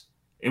concept.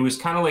 It was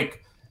kind of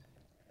like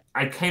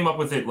I came up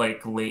with it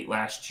like late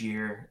last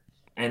year.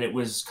 And it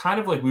was kind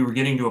of like we were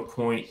getting to a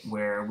point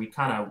where we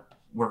kind of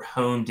were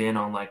honed in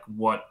on like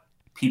what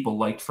people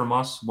liked from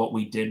us, what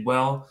we did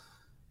well.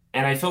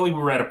 And I felt like we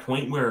were at a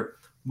point where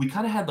we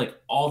kind of had like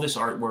all this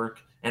artwork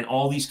and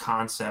all these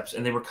concepts,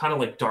 and they were kind of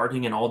like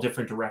darting in all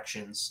different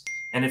directions.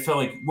 And it felt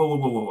like,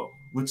 whoa.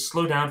 Let's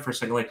slow down for a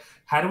second. Like,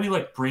 how do we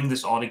like bring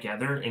this all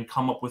together and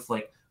come up with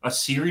like a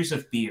series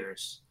of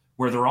beers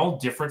where they're all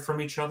different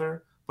from each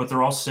other, but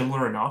they're all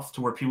similar enough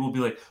to where people will be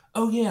like,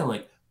 oh yeah,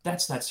 like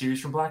that's that series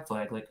from Black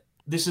Flag. Like,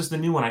 this is the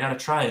new one. I got to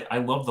try it. I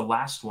love the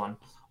last one.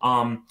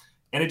 And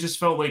it just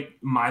felt like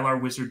Mylar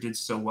Wizard did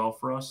so well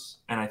for us.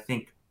 And I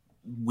think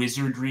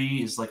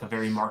wizardry is like a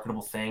very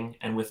marketable thing.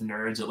 And with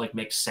nerds, it like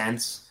makes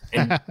sense.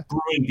 And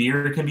brewing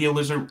beer can be a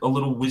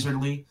little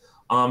wizardly.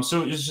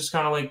 So it was just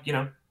kind of like, you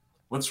know,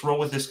 let's roll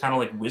with this kind of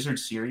like wizard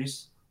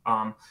series.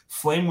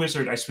 Flame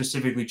Wizard, I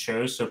specifically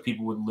chose so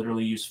people would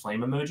literally use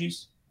flame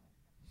emojis.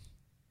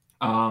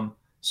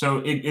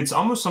 So it's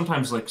almost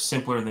sometimes like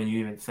simpler than you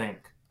even think.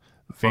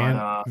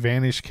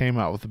 Vanish came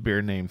out with a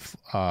beer named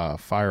Fire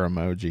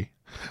Emoji.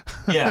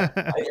 Yeah.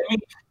 I mean,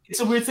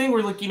 it's a weird thing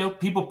where, like, you know,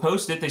 people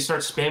post it, they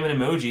start spamming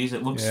emojis,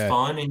 it looks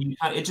fun, and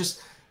it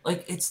just,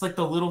 like, it's like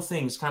the little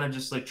things kind of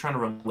just, like, trying to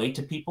relate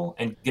to people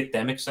and get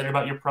them excited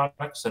about your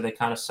product so they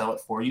kind of sell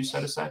it for you, so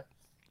to say.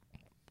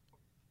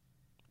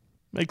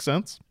 Makes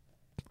sense.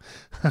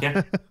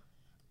 Yeah.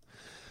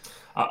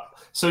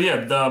 So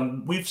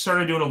we've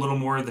started doing a little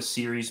more of the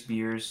series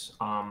beers.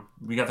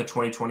 We got the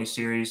 2020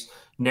 series.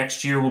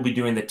 Next year we'll be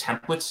doing the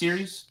template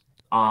series.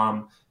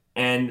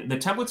 And the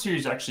template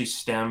series actually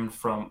stemmed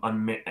from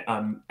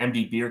an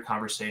MD beer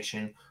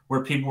conversation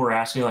where people were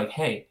asking like,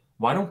 hey,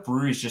 why don't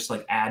breweries just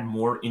like add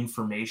more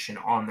information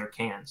on their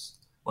cans?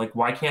 Like,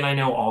 why can't I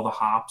know all the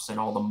hops and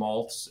all the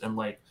malts and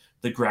like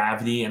the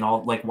gravity and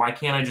all, like, why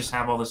can't I just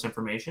have all this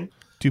information?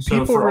 Do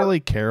people really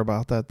care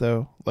about that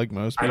though? Like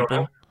most people? I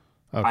don't know.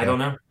 I Okay. don't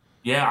know.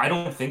 Yeah, I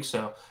don't think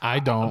so. I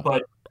don't.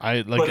 But I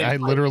it's like,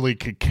 literally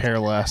could care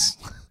less.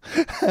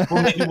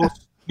 well,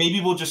 maybe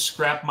we'll just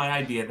scrap my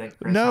idea then,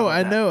 Chris. How No, about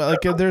I that? know.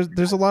 Like,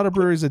 there's a lot of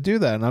breweries that do do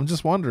that, and I'm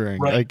just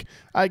wondering, Right.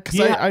 like, because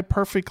Yeah. I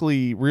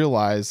perfectly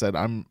realize that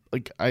I'm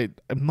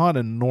not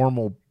a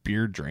normal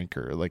beer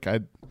drinker. Like,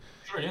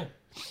 Sure. Yeah.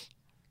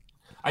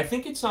 I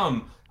think it's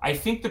I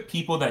think the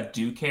people that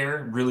do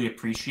care really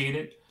appreciate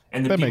it,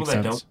 and the that people makes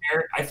that don't sense.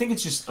 care, I think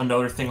it's just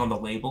another thing on the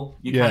label.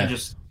 You kind of Yeah,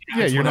 just,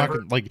 yeah. it's whatever.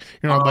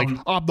 You're not like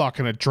Um, I'm not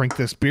gonna drink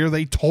this beer.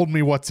 They told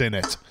me what's in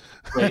it.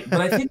 right.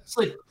 But I think it's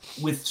like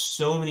with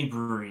so many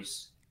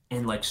breweries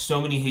and like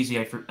so many hazy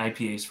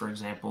IPAs, for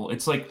example,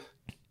 it's like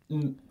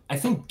I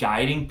think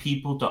guiding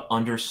people to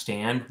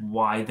understand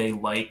why they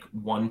like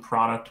one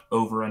product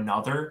over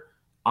another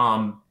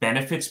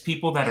benefits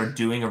people that are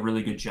doing a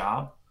really good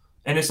job.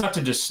 And it's not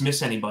to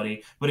dismiss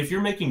anybody, but if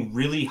you're making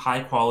really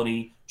high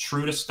quality,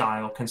 true to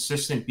style,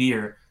 consistent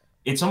beer,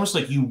 it's almost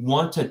like you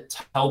want to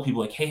tell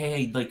people like,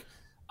 hey, like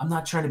I'm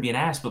not trying to be an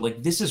ass, but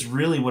like this is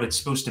really what it's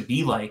supposed to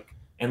be like.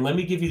 And let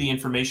me give you the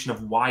information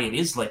of why it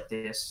is like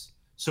this.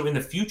 So in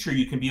the future,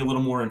 you can be a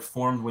little more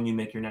informed when you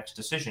make your next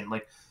decision.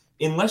 Like,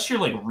 unless you're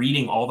like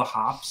reading all the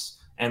hops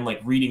and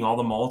like reading all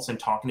the malts and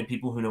talking to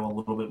people who know a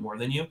little bit more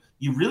than you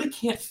really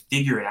can't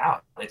figure it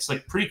out. It's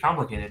like pretty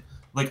complicated.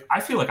 Like I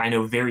feel like I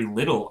know very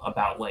little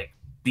about like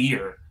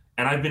beer,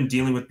 and I've been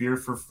dealing with beer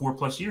for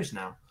 4+ years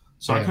now.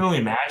 So I Yeah. can only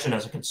imagine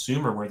as a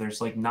consumer where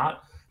there's like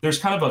not there's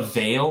kind of a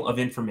veil of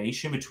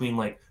information between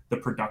like the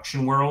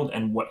production world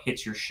and what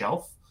hits your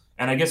shelf.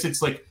 And I guess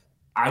it's like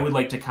I would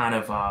like to kind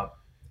of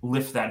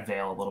lift that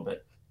veil a little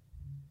bit.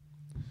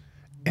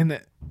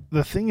 And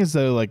the thing is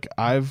though, like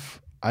I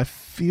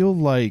feel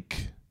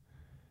like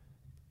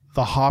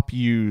the hop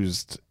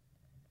used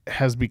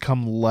has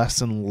become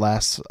less and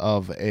less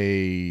of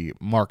a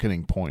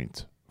marketing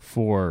point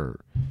for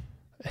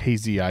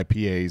hazy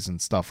IPAs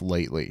and stuff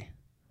lately.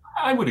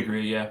 I would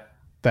agree, yeah.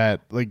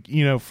 That, like,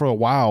 for a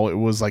while it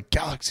was like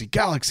Galaxy,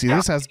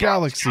 this has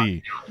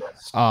Galaxy.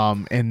 Yes.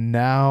 And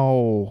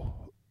now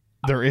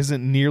there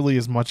isn't nearly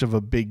as much of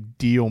a big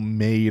deal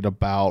made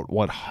about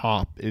what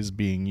hop is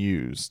being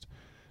used.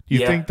 Do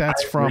you Yeah, think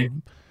that's I agree.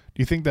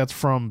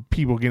 from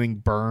people getting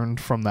burned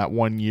from that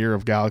 1 year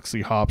of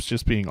Galaxy hops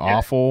just being Yeah,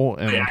 awful?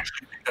 I And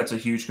actually think that's a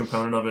huge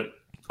component of it.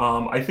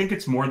 I think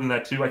it's more than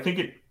that too. I think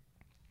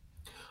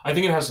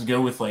it has to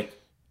go with like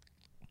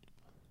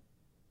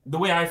the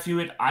way I view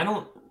it. I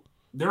don't.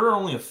 There are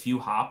only a few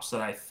hops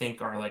that I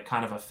think are like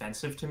kind of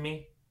offensive to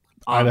me.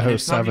 And Idaho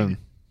it's not even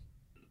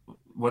 7.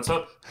 what's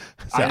up.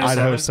 Say Idaho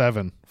Idaho 7.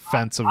 7.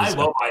 Offensive I as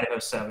hell. love Idaho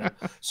 7.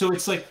 So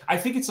it's like I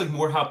think it's like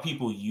more how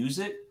people use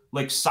it.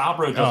 Like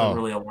Sabro doesn't Oh,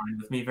 really align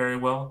with me very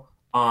well.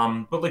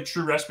 But like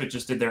True Respite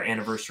just did their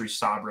anniversary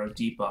Sabro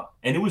Deepa,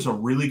 and it was a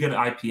really good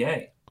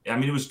IPA. I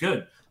mean, it was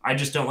good. I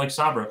just don't like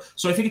Sabro.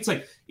 So I think it's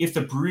like if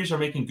the breweries are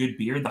making good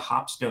beer, the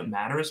hops don't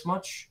matter as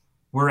much.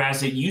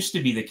 Whereas it used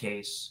to be the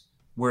case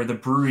where the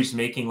breweries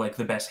making like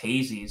the best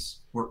hazies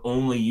were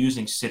only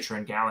using Citra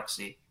and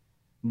Galaxy.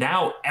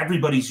 Now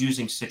everybody's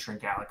using Citra and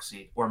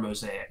Galaxy or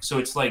Mosaic. So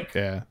it's like,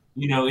 yeah.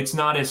 it's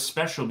not as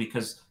special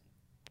because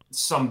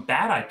some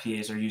bad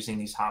IPAs are using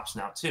these hops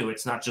now too.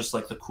 It's not just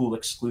like the cool,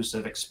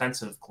 exclusive,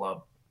 expensive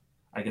club,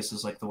 I guess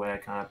is like the way I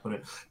kind of put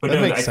it. But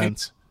That no, makes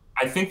sense.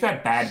 I think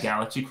that bad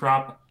Galaxy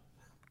crop.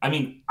 I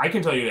mean, I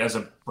can tell you as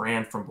a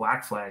brand from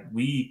Black Flag,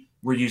 we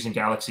were using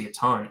Galaxy a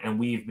ton, and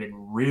we've been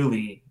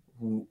really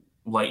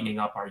lightening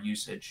up our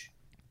usage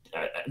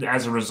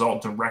as a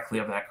result directly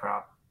of that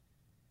crop.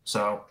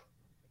 So,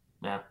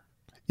 yeah.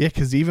 Yeah,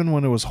 because even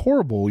when it was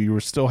horrible, you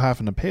were still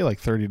having to pay like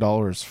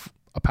 $30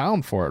 a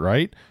pound for it,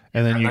 right?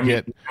 And then I mean,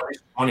 at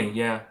least 20,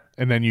 yeah.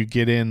 you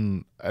get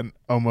in an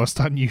almost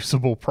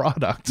unusable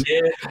product.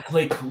 Yeah,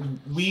 like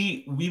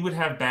we would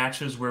have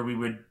batches where we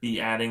would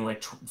be adding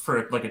like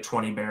for like a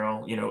 20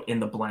 barrel, in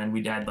the blend,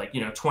 we'd add like,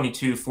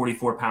 22,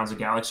 44 pounds of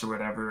Galaxy or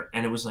whatever.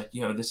 And it was like,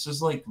 this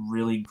is like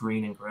really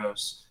green and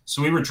gross.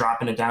 So we were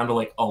dropping it down to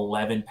like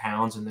 11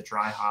 pounds in the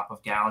dry hop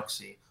of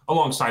Galaxy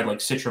alongside like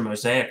Citra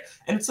Mosaic.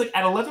 And it's like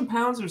at 11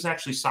 pounds, it was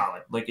actually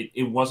solid. Like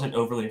it wasn't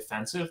overly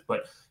offensive,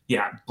 but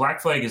yeah, Black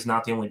Flag is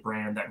not the only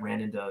brand that ran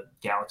into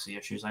Galaxy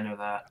issues. I know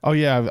that. Oh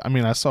yeah, I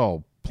mean I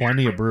saw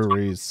plenty of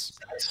breweries.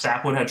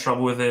 Sapwood had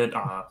trouble with it.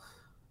 I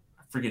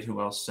forget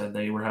who else said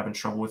they were having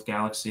trouble with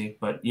Galaxy,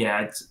 but yeah,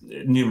 it's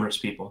numerous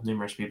people.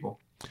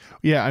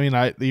 Yeah, I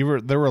mean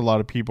there were a lot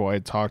of people I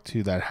had talked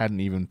to that hadn't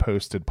even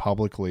posted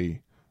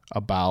publicly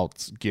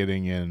about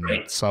getting in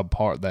Right.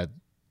 subpar that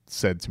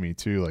said to me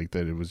too, like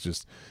that it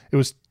was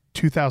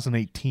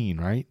 2018,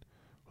 right?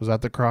 Was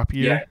that the crop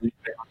year? Yeah,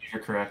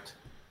 you're correct.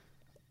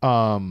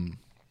 Um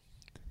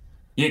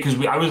Yeah, because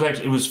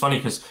it was funny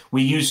because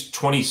we used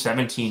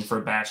 2017 for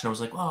a batch, and I was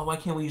like, oh, why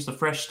can't we use the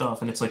fresh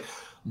stuff? And it's like,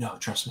 no,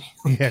 trust me.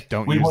 yeah,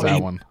 don't We use want that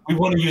to one. we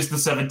want to use the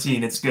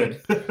 17. It's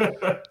good.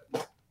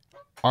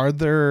 Are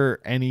there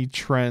any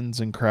trends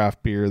in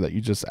craft beer that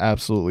you just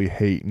absolutely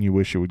hate and you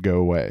wish it would go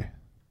away?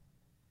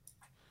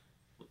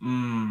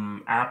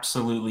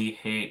 Absolutely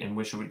hate and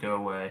wish it would go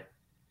away.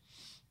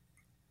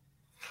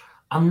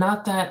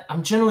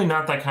 I'm generally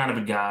not that kind of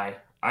a guy.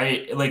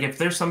 I like if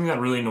there's something that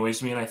really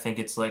annoys me and I think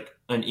it's like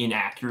an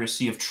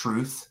inaccuracy of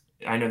truth.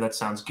 I know that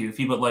sounds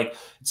goofy, but like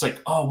it's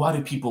like, oh, why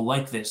do people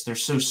like this? They're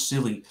so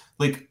silly.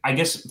 Like I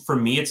guess for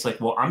me it's like,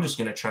 well, I'm just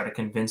gonna try to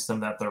convince them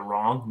that they're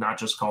wrong, not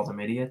just call them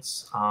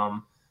idiots.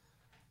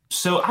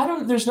 So I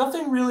don't there's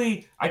nothing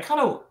really I kind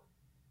of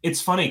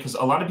it's funny because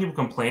a lot of people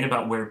complain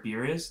about where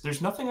beer is.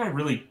 There's nothing I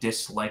really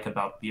dislike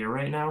about beer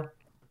right now.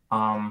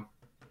 Um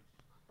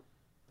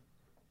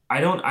I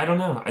don't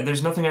know.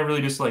 There's nothing I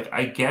really dislike.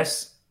 I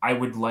guess I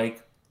would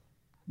like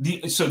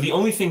the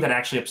only thing that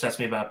actually upsets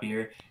me about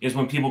beer is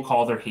when people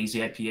call their hazy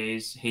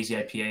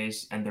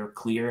IPAs and they're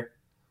clear.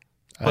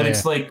 But Yeah.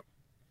 it's like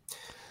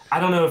I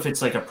don't know if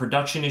it's like a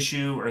production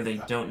issue or they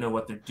don't know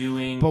what they're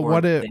doing. But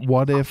Or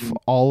what if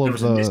all there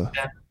of was a the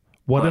misstep.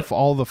 what But if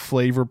all the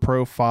flavor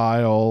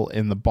profile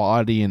and the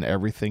body and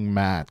everything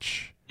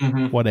match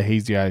mhm. what a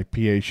hazy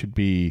IPA should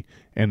be,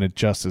 and it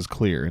just is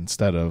clear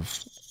instead of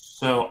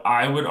So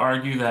I would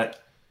argue that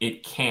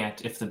it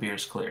can't if the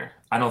beer's clear.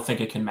 I don't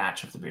think it can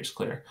match if the beer's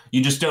clear.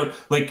 You just don't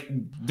like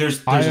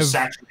there's I a have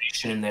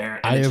saturation in there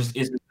I and it have just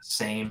isn't the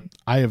same.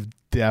 I have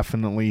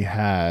definitely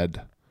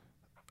had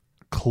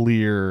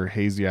clear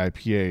hazy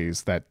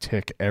IPAs that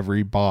tick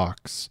every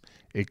box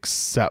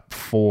except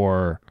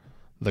for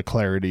the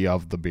clarity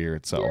of the beer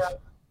itself.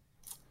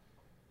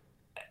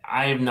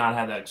 I have not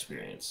had that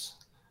experience.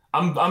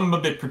 I'm a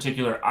bit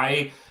particular.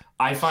 I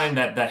find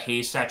that that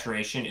haze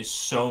saturation is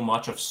so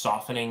much of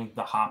softening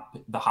the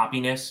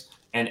hoppiness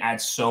and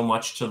adds so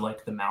much to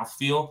like the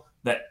mouthfeel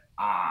that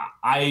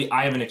I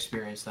haven't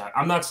experienced that.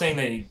 I'm not saying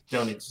they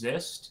don't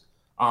exist.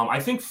 I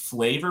think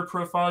flavor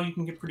profile you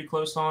can get pretty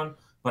close on,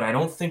 but I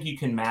don't think you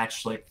can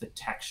match like the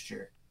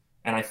texture.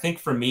 And I think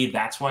for me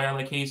that's why I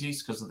like hazies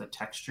because of the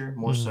texture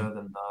more Mhm.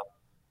 so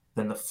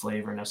than the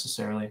flavor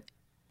necessarily.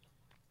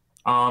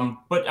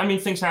 But I mean,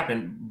 things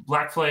happen.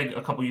 Black Flag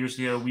a couple years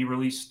ago, we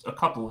released a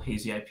couple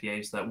hazy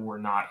IPAs that were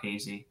not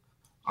hazy.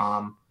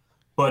 Um,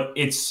 but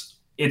it's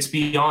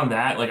beyond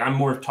that. Like I'm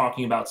more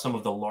talking about some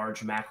of the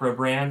large macro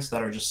brands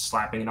that are just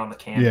slapping it on the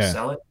can to Yeah.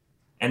 sell it.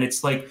 And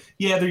it's like,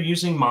 yeah, they're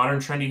using modern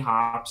trendy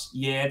hops.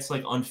 Yeah, it's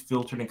like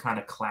unfiltered and kind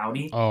of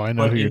cloudy. Oh, I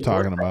know But who in you're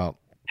order talking about.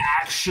 to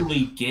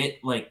actually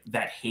get like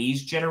that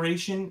haze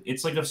generation,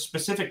 it's like a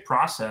specific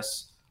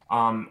process.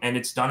 And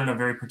it's done in a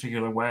very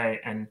particular way.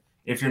 And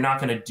if you're not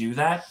going to do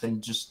that,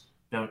 then just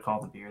don't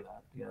call the beer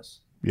that, I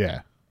guess.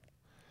 Yeah.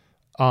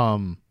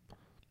 Um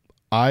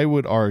I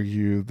would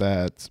argue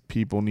that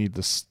people need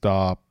to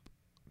stop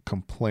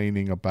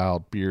complaining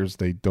about beers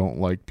they don't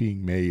like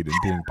being made and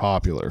being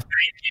popular.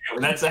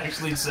 That's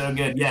actually so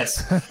good.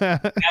 Yes.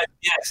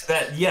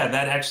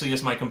 That actually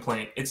is my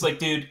complaint. It's like,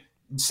 dude,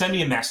 send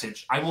me a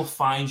message. I will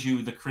find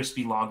you the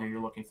crispy lager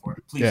you're looking for.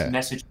 Please Yeah.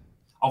 message me.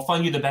 I'll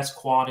find you the best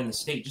quad in the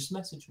state. Just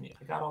message me.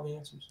 I got all the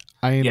answers.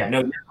 I Yeah, mean, no,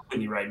 you're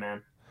completely right,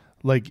 man.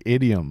 like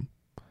Idiom,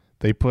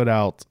 they put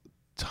out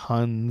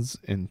tons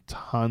and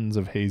tons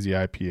of hazy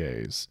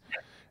IPAs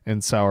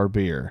and sour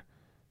beer.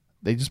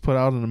 They just put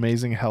out an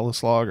amazing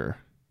Helles lager.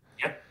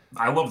 Yep.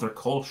 I love their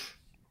Kolsch.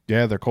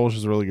 Yeah, their Kolsch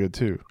is really good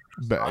too.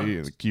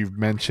 Fun. You've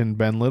mentioned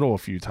Ben Little a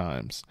few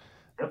times.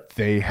 Yep.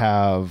 They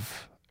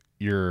have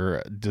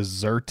your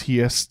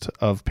dessertiest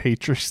of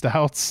pastry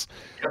stouts,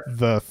 Yep.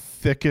 the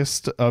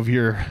thickest of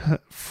your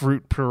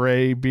fruit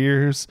puree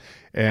beers,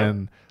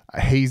 and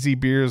hazy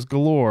beers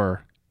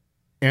galore,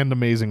 and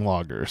amazing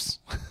lagers.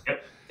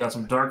 Yep. Got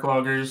some dark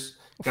lagers.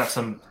 Got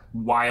some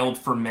wild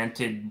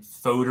fermented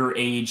fodder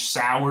aged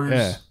sours.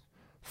 Yeah.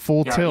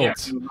 Full Yeah,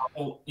 Tilt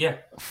yeah.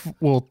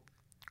 will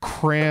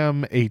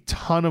cram a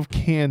ton of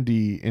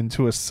candy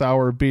into a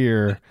sour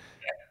beer,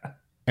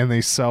 and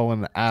they sell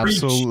an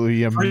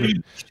absolutely Preach.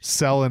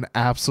 sell an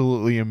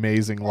absolutely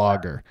amazing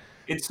lager.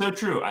 It's so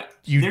true.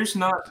 You- There's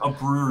not a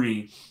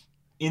brewery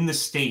in the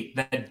state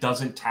that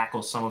doesn't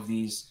tackle some of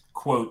these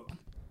quote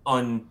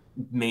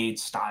unmade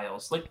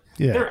styles. Like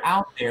Yeah. they're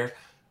out there.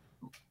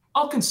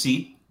 I'll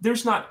concede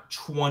there's not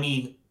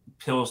 20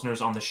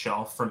 pilsners on the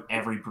shelf from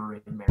every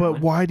brewery in Maryland.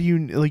 But why do you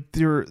like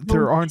there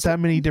aren't that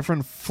many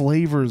different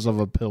flavors of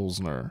a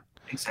pilsner.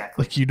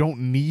 Exactly. Like you don't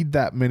need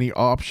that many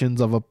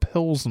options of a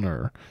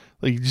pilsner.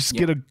 Like you just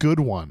get a good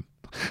one.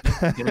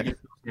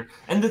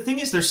 And the thing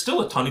is, there's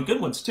still a ton of good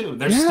ones too.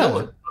 There's Yeah. still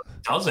a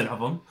dozen of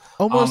them.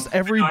 Almost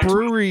every I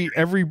totally-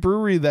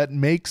 brewery that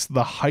makes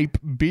the hype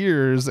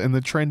beers and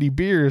the trendy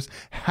beers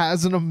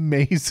has an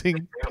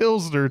amazing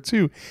pilsner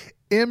too.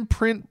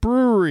 Imprint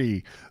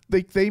Brewery,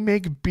 they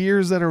make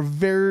beers that are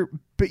very,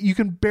 but you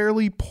can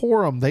barely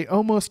pour them. They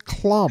almost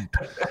clump.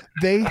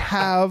 They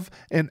have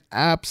an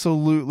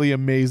absolutely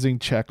amazing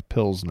Czech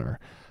pilsner.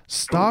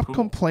 Stop cool.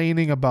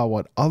 complaining about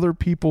what other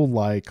people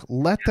like.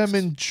 Let them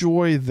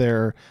enjoy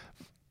their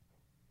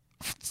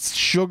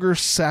sugar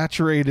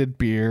saturated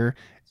beer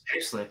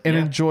Seriously. and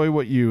Yeah. enjoy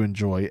what you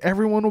enjoy.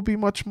 Everyone will be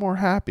much more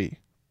happy.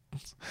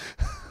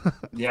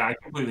 Yeah, I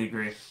completely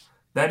agree.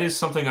 That is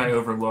something I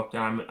overlooked,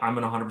 and I'm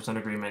in 100%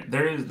 agreement.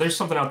 There's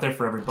something out there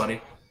for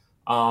everybody.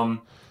 I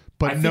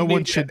But think no one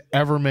maybe should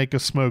ever make a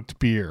smoked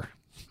beer.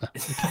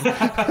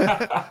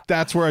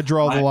 That's where I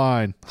draw the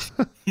line.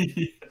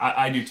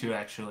 I do too,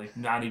 actually.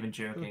 Not even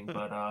joking,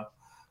 but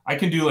I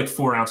can do like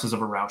 4 ounces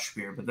of a Rausch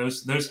beer, but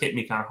those hit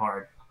me kind of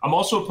hard. I'm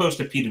also opposed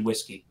to peated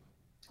whiskey.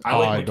 I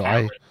like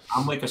Macallan.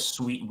 I'm like a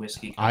sweet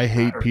whiskey. I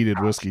hate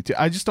peated whiskey too.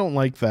 I just don't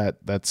like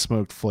that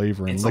smoked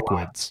flavor in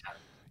liquids.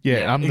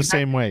 Yeah, I'm the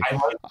same way.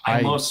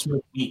 I love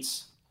smoked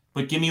meats,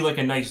 but give me like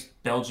a nice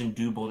Belgian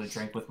double to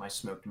drink with my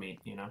smoked meat,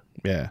 you know?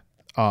 Yeah.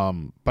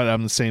 But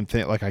I'm the same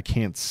thing. Like, I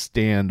can't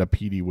stand a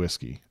peaty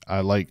whiskey.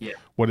 I like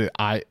whatever,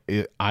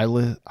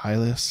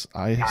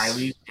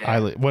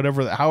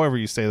 however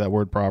you say that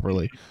word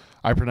properly.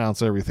 I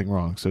pronounce everything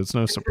wrong, so it's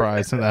no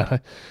surprise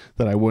that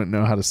I wouldn't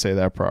know how to say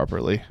that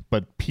properly.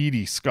 But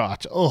peaty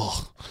Scotch,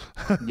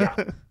 yeah.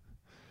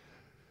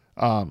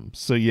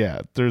 So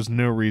yeah, there's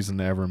no reason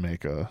to ever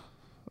make a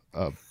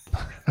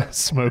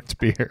smoked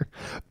beer.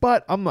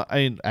 But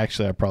I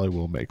probably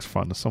will make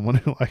fun of someone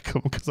who like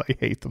them because I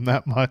hate them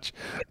that much.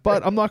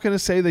 But I'm not going to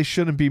say they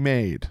shouldn't be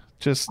made.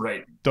 Just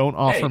don't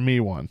offer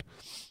me one.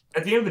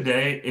 At the end of the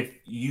day, if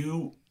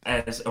you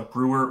as a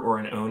brewer or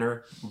an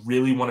owner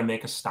really want to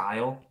make a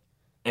style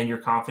and you're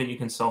confident you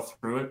can sell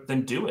through it,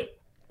 then do it.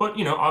 But,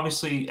 you know,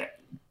 obviously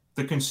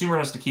the consumer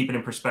has to keep it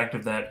in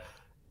perspective that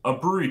a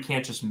brewery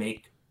can't just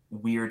make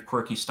weird,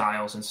 quirky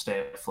styles and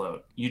stay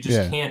afloat. You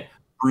just can't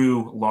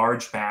brew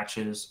large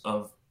batches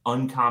of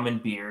uncommon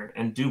beer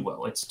and do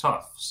well. It's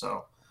tough.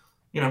 So,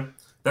 you know,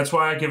 that's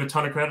why I give a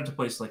ton of credit to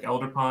places like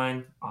Elder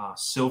Pine,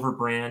 Silver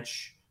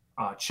Branch,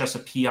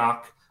 Chesapeake.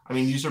 I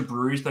mean, these are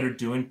breweries that are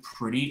doing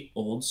pretty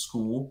old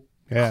school,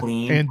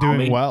 clean, and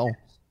doing well.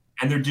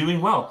 And they're doing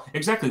well.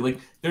 Exactly.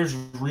 Like, there's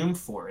room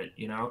for it,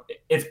 you know?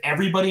 If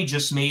everybody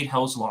just made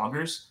Hell's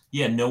Lagers,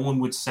 no one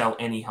would sell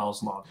any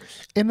Hell's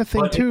Lagers. And the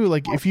thing, too,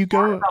 like, if you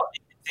go...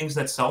 things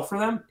that sell for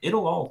them,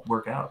 it'll all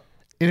work out.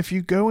 And if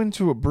you go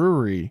into a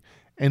brewery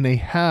and they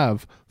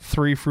have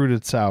 3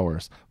 fruited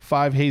sours,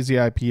 5 hazy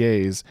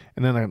IPAs,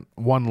 and then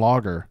 1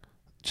 lager,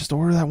 just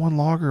order that 1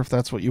 lager if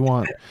that's what you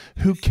want.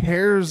 Who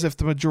cares if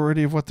the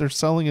majority of what they're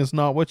selling is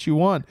not what you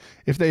want?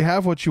 If they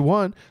have what you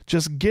want,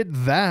 just get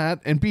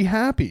that and be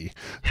happy.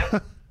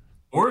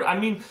 Or, I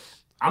mean,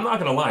 I'm not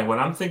going to lie. When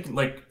I'm thinking,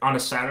 like, on a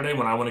Saturday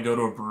when I want to go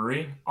to a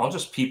brewery, I'll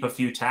just peep a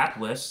few tap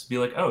lists, be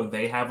like, oh,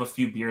 they have a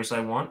few beers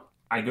I want.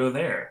 I go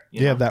there.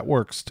 You know? That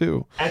works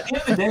too. At the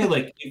end of the day,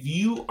 like, if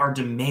you are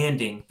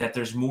demanding that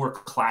there's more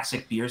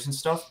classic beers and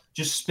stuff,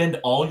 just spend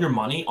all your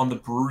money on the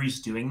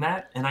breweries doing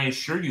that, and I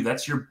assure you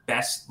that's your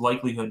best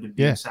likelihood to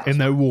be successful.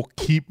 And they will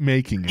keep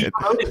making it.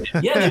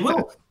 Yeah, they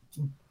will.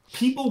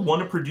 People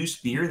want to produce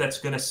beer that's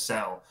going to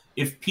sell.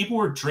 If people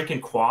were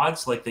drinking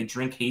quads like they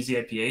drink hazy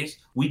IPAs,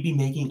 we'd be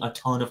making a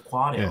ton of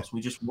quad ales.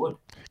 We just would.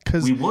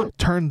 Because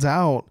turns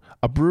out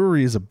a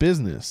brewery is a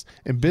business,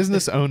 and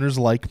business owners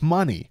like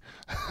money.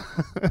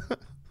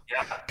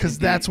 Because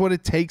that's what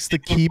it takes to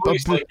keep a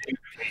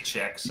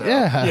paycheck.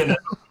 So,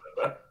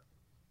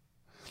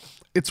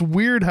 it's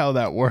weird how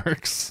that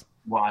works.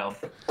 Wild.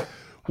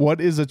 What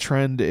is a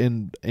trend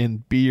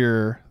in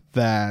beer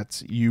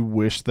that you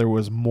wish there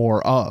was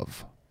more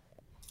of?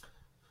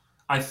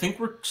 I think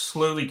we're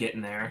slowly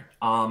getting there.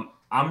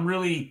 I'm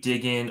really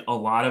digging a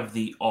lot of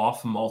the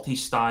off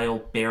multi-style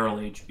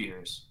barrel-aged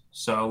beers.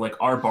 So, like,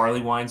 our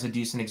barley wine's a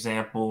decent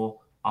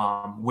example.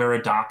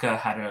 Waradaka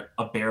had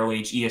a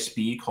barrel-aged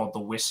ESB called the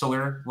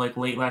Whistler, like,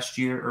 late last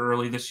year or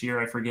early this year,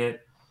 I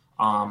forget.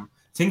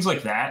 Things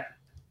like that.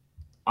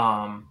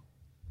 I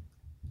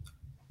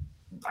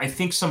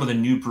think some of the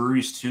new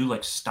breweries, too,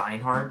 like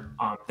Steinhardt,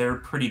 they're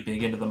pretty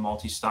big into the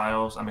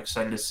multi-styles. I'm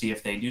excited to see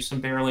if they do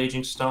some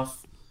barrel-aging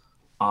stuff.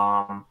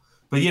 But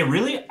yeah,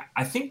 really,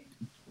 I think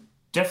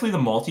definitely the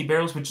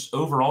multi-barrels, which is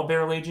overall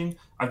barrel aging.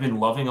 I've been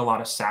loving a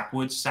lot of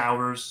Sapwood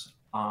sours.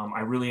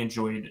 I really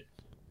enjoyed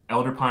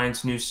Elder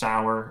Pine's new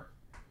sour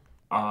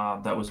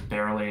that was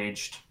barrel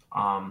aged.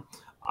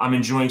 I'm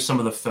enjoying some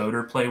of the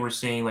foeder play we're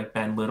seeing, like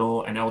Ben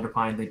Little and Elder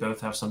Pine. They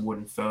both have some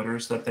wooden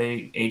foeders that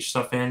they age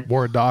stuff in.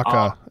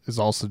 Waradaka is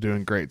also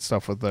doing great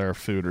stuff with their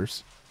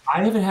foeders.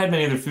 I haven't had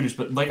many other foeders,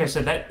 but like I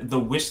said, that the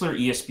Whistler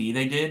ESB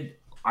they did,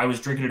 I was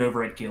drinking it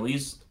over at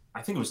Gillies.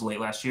 I think it was late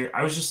last year.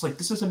 I was just like,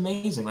 this is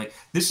amazing. Like,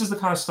 this is the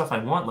kind of stuff I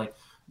want. Like,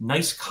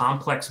 nice,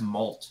 complex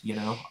malt, you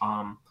know?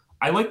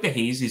 I like the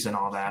hazies and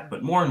all that,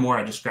 but more and more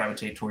I just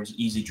gravitate towards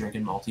easy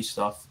drinking malty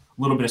stuff.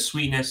 A little bit of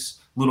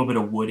sweetness, a little bit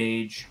of wood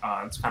age.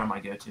 It's kind of my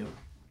go-to.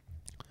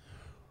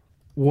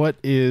 What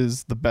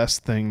is the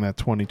best thing that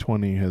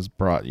 2020 has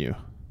brought you?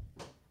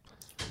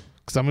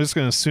 Because I'm just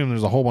going to assume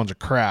there's a whole bunch of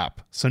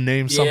crap. So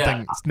name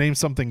something. Name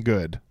something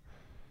good.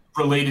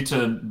 Related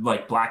to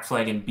like Black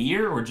Flag and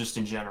beer, or just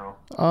in general?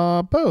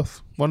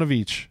 Both. One of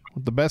each.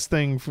 The best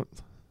thing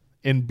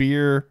in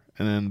beer,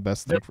 and then the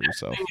best thing for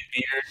yourself. Thing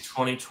in beer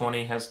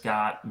 2020 has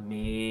got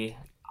me.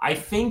 I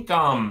think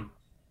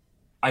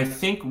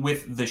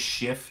with the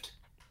shift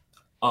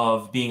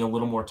of being a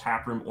little more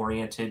taproom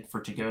oriented for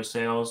to-go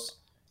sales,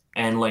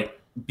 and like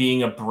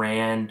being a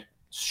brand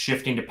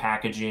shifting to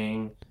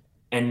packaging,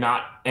 and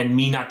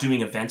me not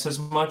doing events as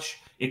much,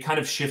 it kind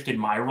of shifted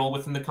my role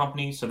within the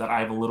company so that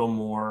I have a little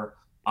more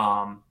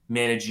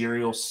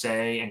managerial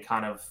say and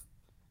kind of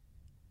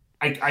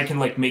I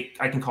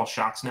can call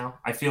shots now.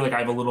 I feel like I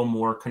have a little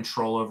more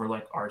control over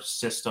like our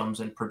systems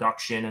and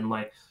production, and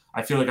like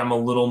I feel like I'm a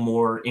little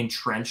more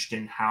entrenched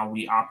in how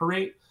we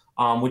operate,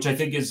 which I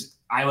think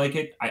I like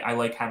it. I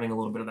like having a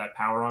little bit of that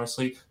power,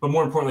 honestly. But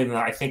more importantly than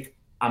that, I think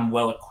I'm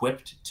well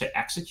equipped to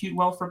execute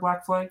well for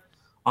Black Flag.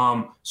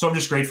 So I'm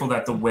just grateful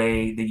that the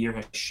way the year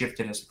has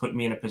shifted has put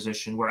me in a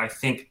position where I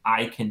think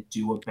I can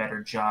do a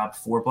better job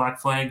for Black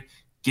Flag,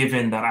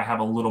 given that I have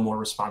a little more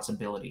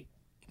responsibility.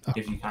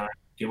 If you kind of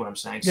get what I'm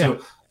saying. Yeah. So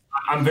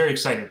I'm very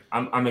excited.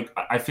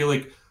 I feel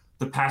like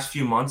the past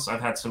few months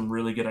I've had some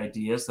really good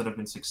ideas that have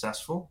been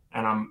successful,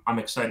 and I'm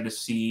excited to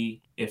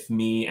see if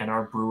me and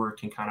our brewer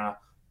can kind of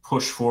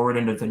push forward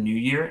into the new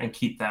year and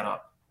keep that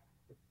up.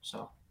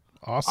 So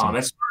awesome.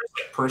 As far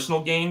as like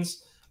personal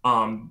gains,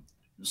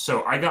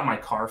 so I got my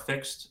car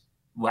fixed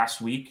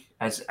last week.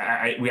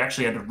 We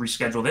actually had to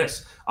reschedule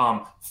this.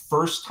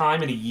 First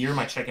time in a year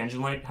my check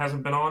engine light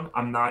hasn't been on.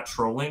 I'm not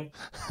trolling.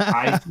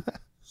 I feel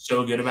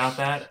so good about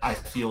that. I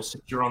feel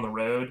secure on the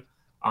road.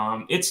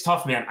 It's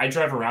tough, man. I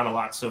drive around a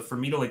lot, so for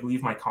me to like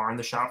leave my car in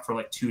the shop for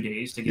like 2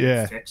 days to get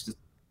it fixed.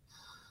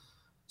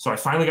 So I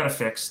finally got it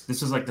fixed.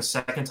 This is like the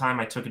second time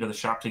I took it to the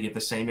shop to get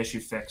the same issue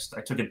fixed.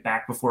 I took it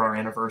back before our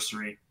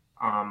anniversary.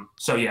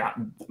 So yeah,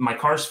 my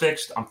car's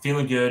fixed. I'm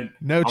feeling good.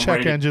 No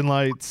check engine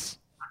lights.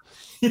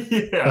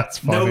 Yeah, that's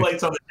funny. No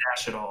lights on the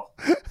dash at all.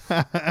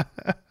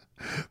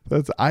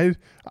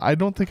 I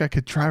don't think I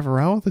could drive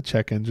around with a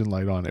check engine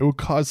light on. It would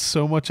cause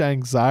so much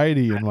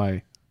anxiety in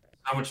my.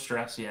 So much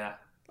stress, yeah.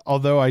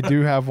 Although I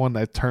do have one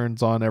that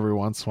turns on every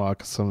once in a while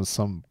because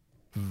some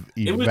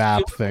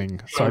evap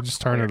thing, so I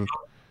just turn it.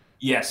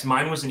 Yes,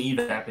 mine was an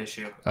evap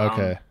issue.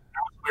 Okay. I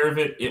was aware of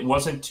it. It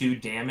wasn't too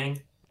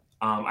damning.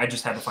 I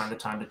just had to find the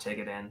time to take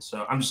it in.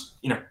 So I'm just,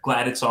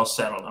 glad it's all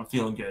settled. I'm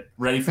feeling good.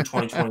 Ready for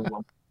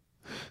 2021.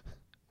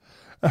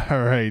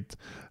 All right.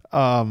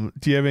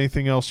 Do you have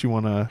anything else you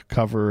want to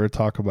cover or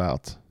talk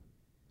about?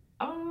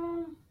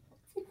 I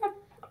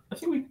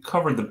think we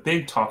covered the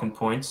big talking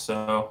points.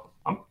 So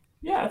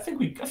I think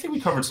we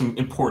covered some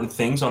important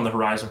things on the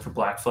horizon for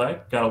Black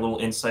Flag. Got a little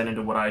insight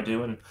into what I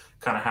do and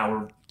kind of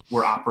how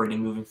we're operating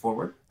moving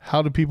forward.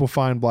 How do people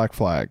find Black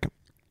Flag?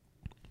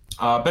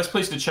 Best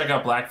place to check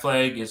out Black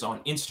Flag is on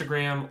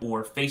Instagram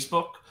or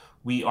Facebook.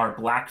 We are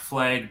Black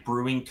Flag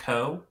Brewing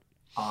Co.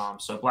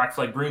 So Black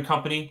Flag Brewing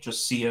Company,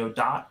 just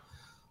co.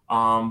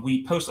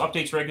 We post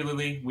updates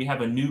regularly. We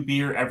have a new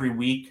beer every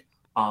week.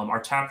 Our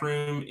tap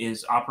room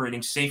is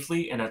operating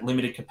safely and at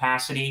limited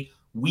capacity.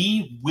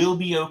 We will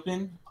be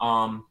open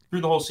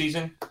through the whole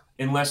season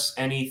unless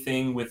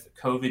anything with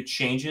COVID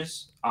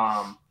changes.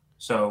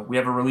 So we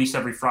have a release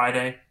every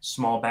Friday,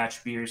 small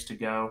batch beers to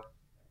go.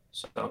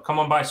 So come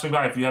on by, swing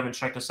by if you haven't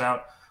checked us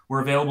out.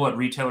 We're available at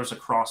retailers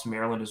across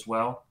Maryland as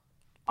well.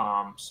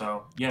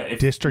 So yeah, if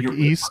District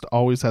East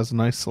always has a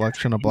nice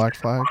selection of Black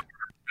Flag.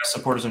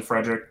 Supporters in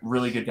Frederick,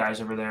 really good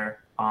guys over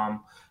there.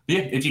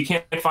 Yeah, if you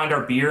can't find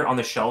our beer on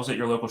the shelves at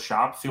your local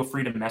shop, feel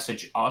free to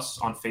message us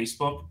on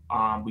Facebook.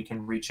 We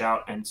can reach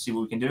out and see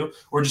what we can do,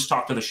 or just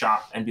talk to the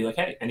shop and be like,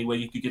 hey, any way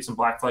you could get some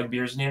Black Flag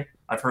beers in here?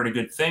 I've heard a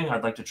good thing.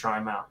 I'd like to try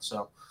them out.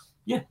 So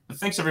yeah,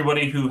 thanks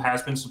everybody who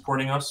has been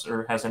supporting us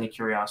or has any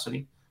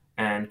curiosity.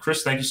 And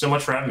Chris, thank you so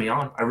much for having me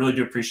on. I really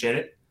do appreciate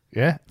it.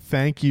 Yeah,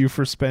 thank you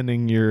for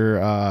spending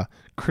your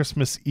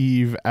Christmas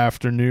Eve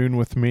afternoon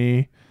with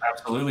me.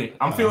 Absolutely.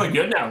 I'm feeling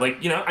good now.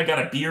 Like, I got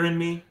a beer in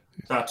me.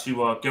 Got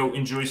to go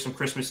enjoy some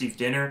Christmas Eve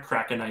dinner,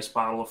 crack a nice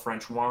bottle of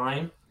French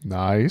wine.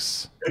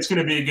 Nice. It's going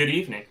to be a good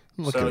evening.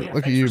 Look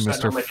at you,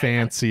 Mr.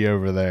 Fancy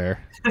over there.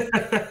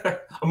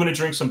 I'm going to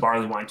drink some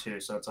barley wine too,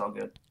 so it's all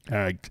good. All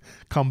right.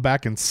 Come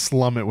back and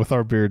slum it with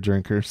our beer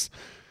drinkers.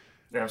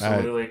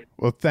 Absolutely. Right.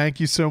 Well, thank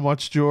you so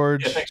much,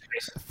 George. Yeah, thanks,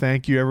 Chris.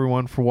 Thank you,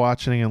 everyone, for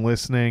watching and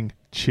listening.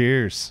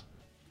 Cheers.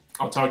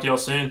 I'll talk to y'all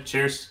soon.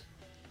 Cheers.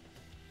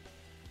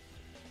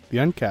 The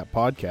Uncapped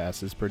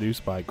Podcast is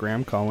produced by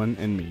Graham Cullen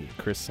and me,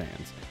 Chris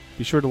Sands.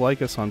 Be sure to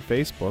like us on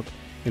Facebook,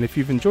 and if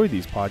you've enjoyed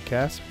these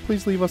podcasts,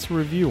 please leave us a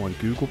review on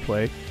Google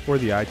Play or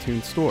the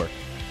iTunes Store.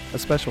 A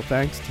special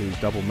thanks to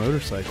Double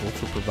Motorcycle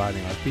for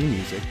providing our theme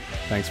music.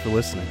 Thanks for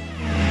listening.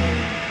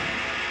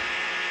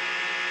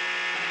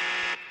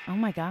 Oh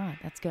my God,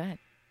 that's good.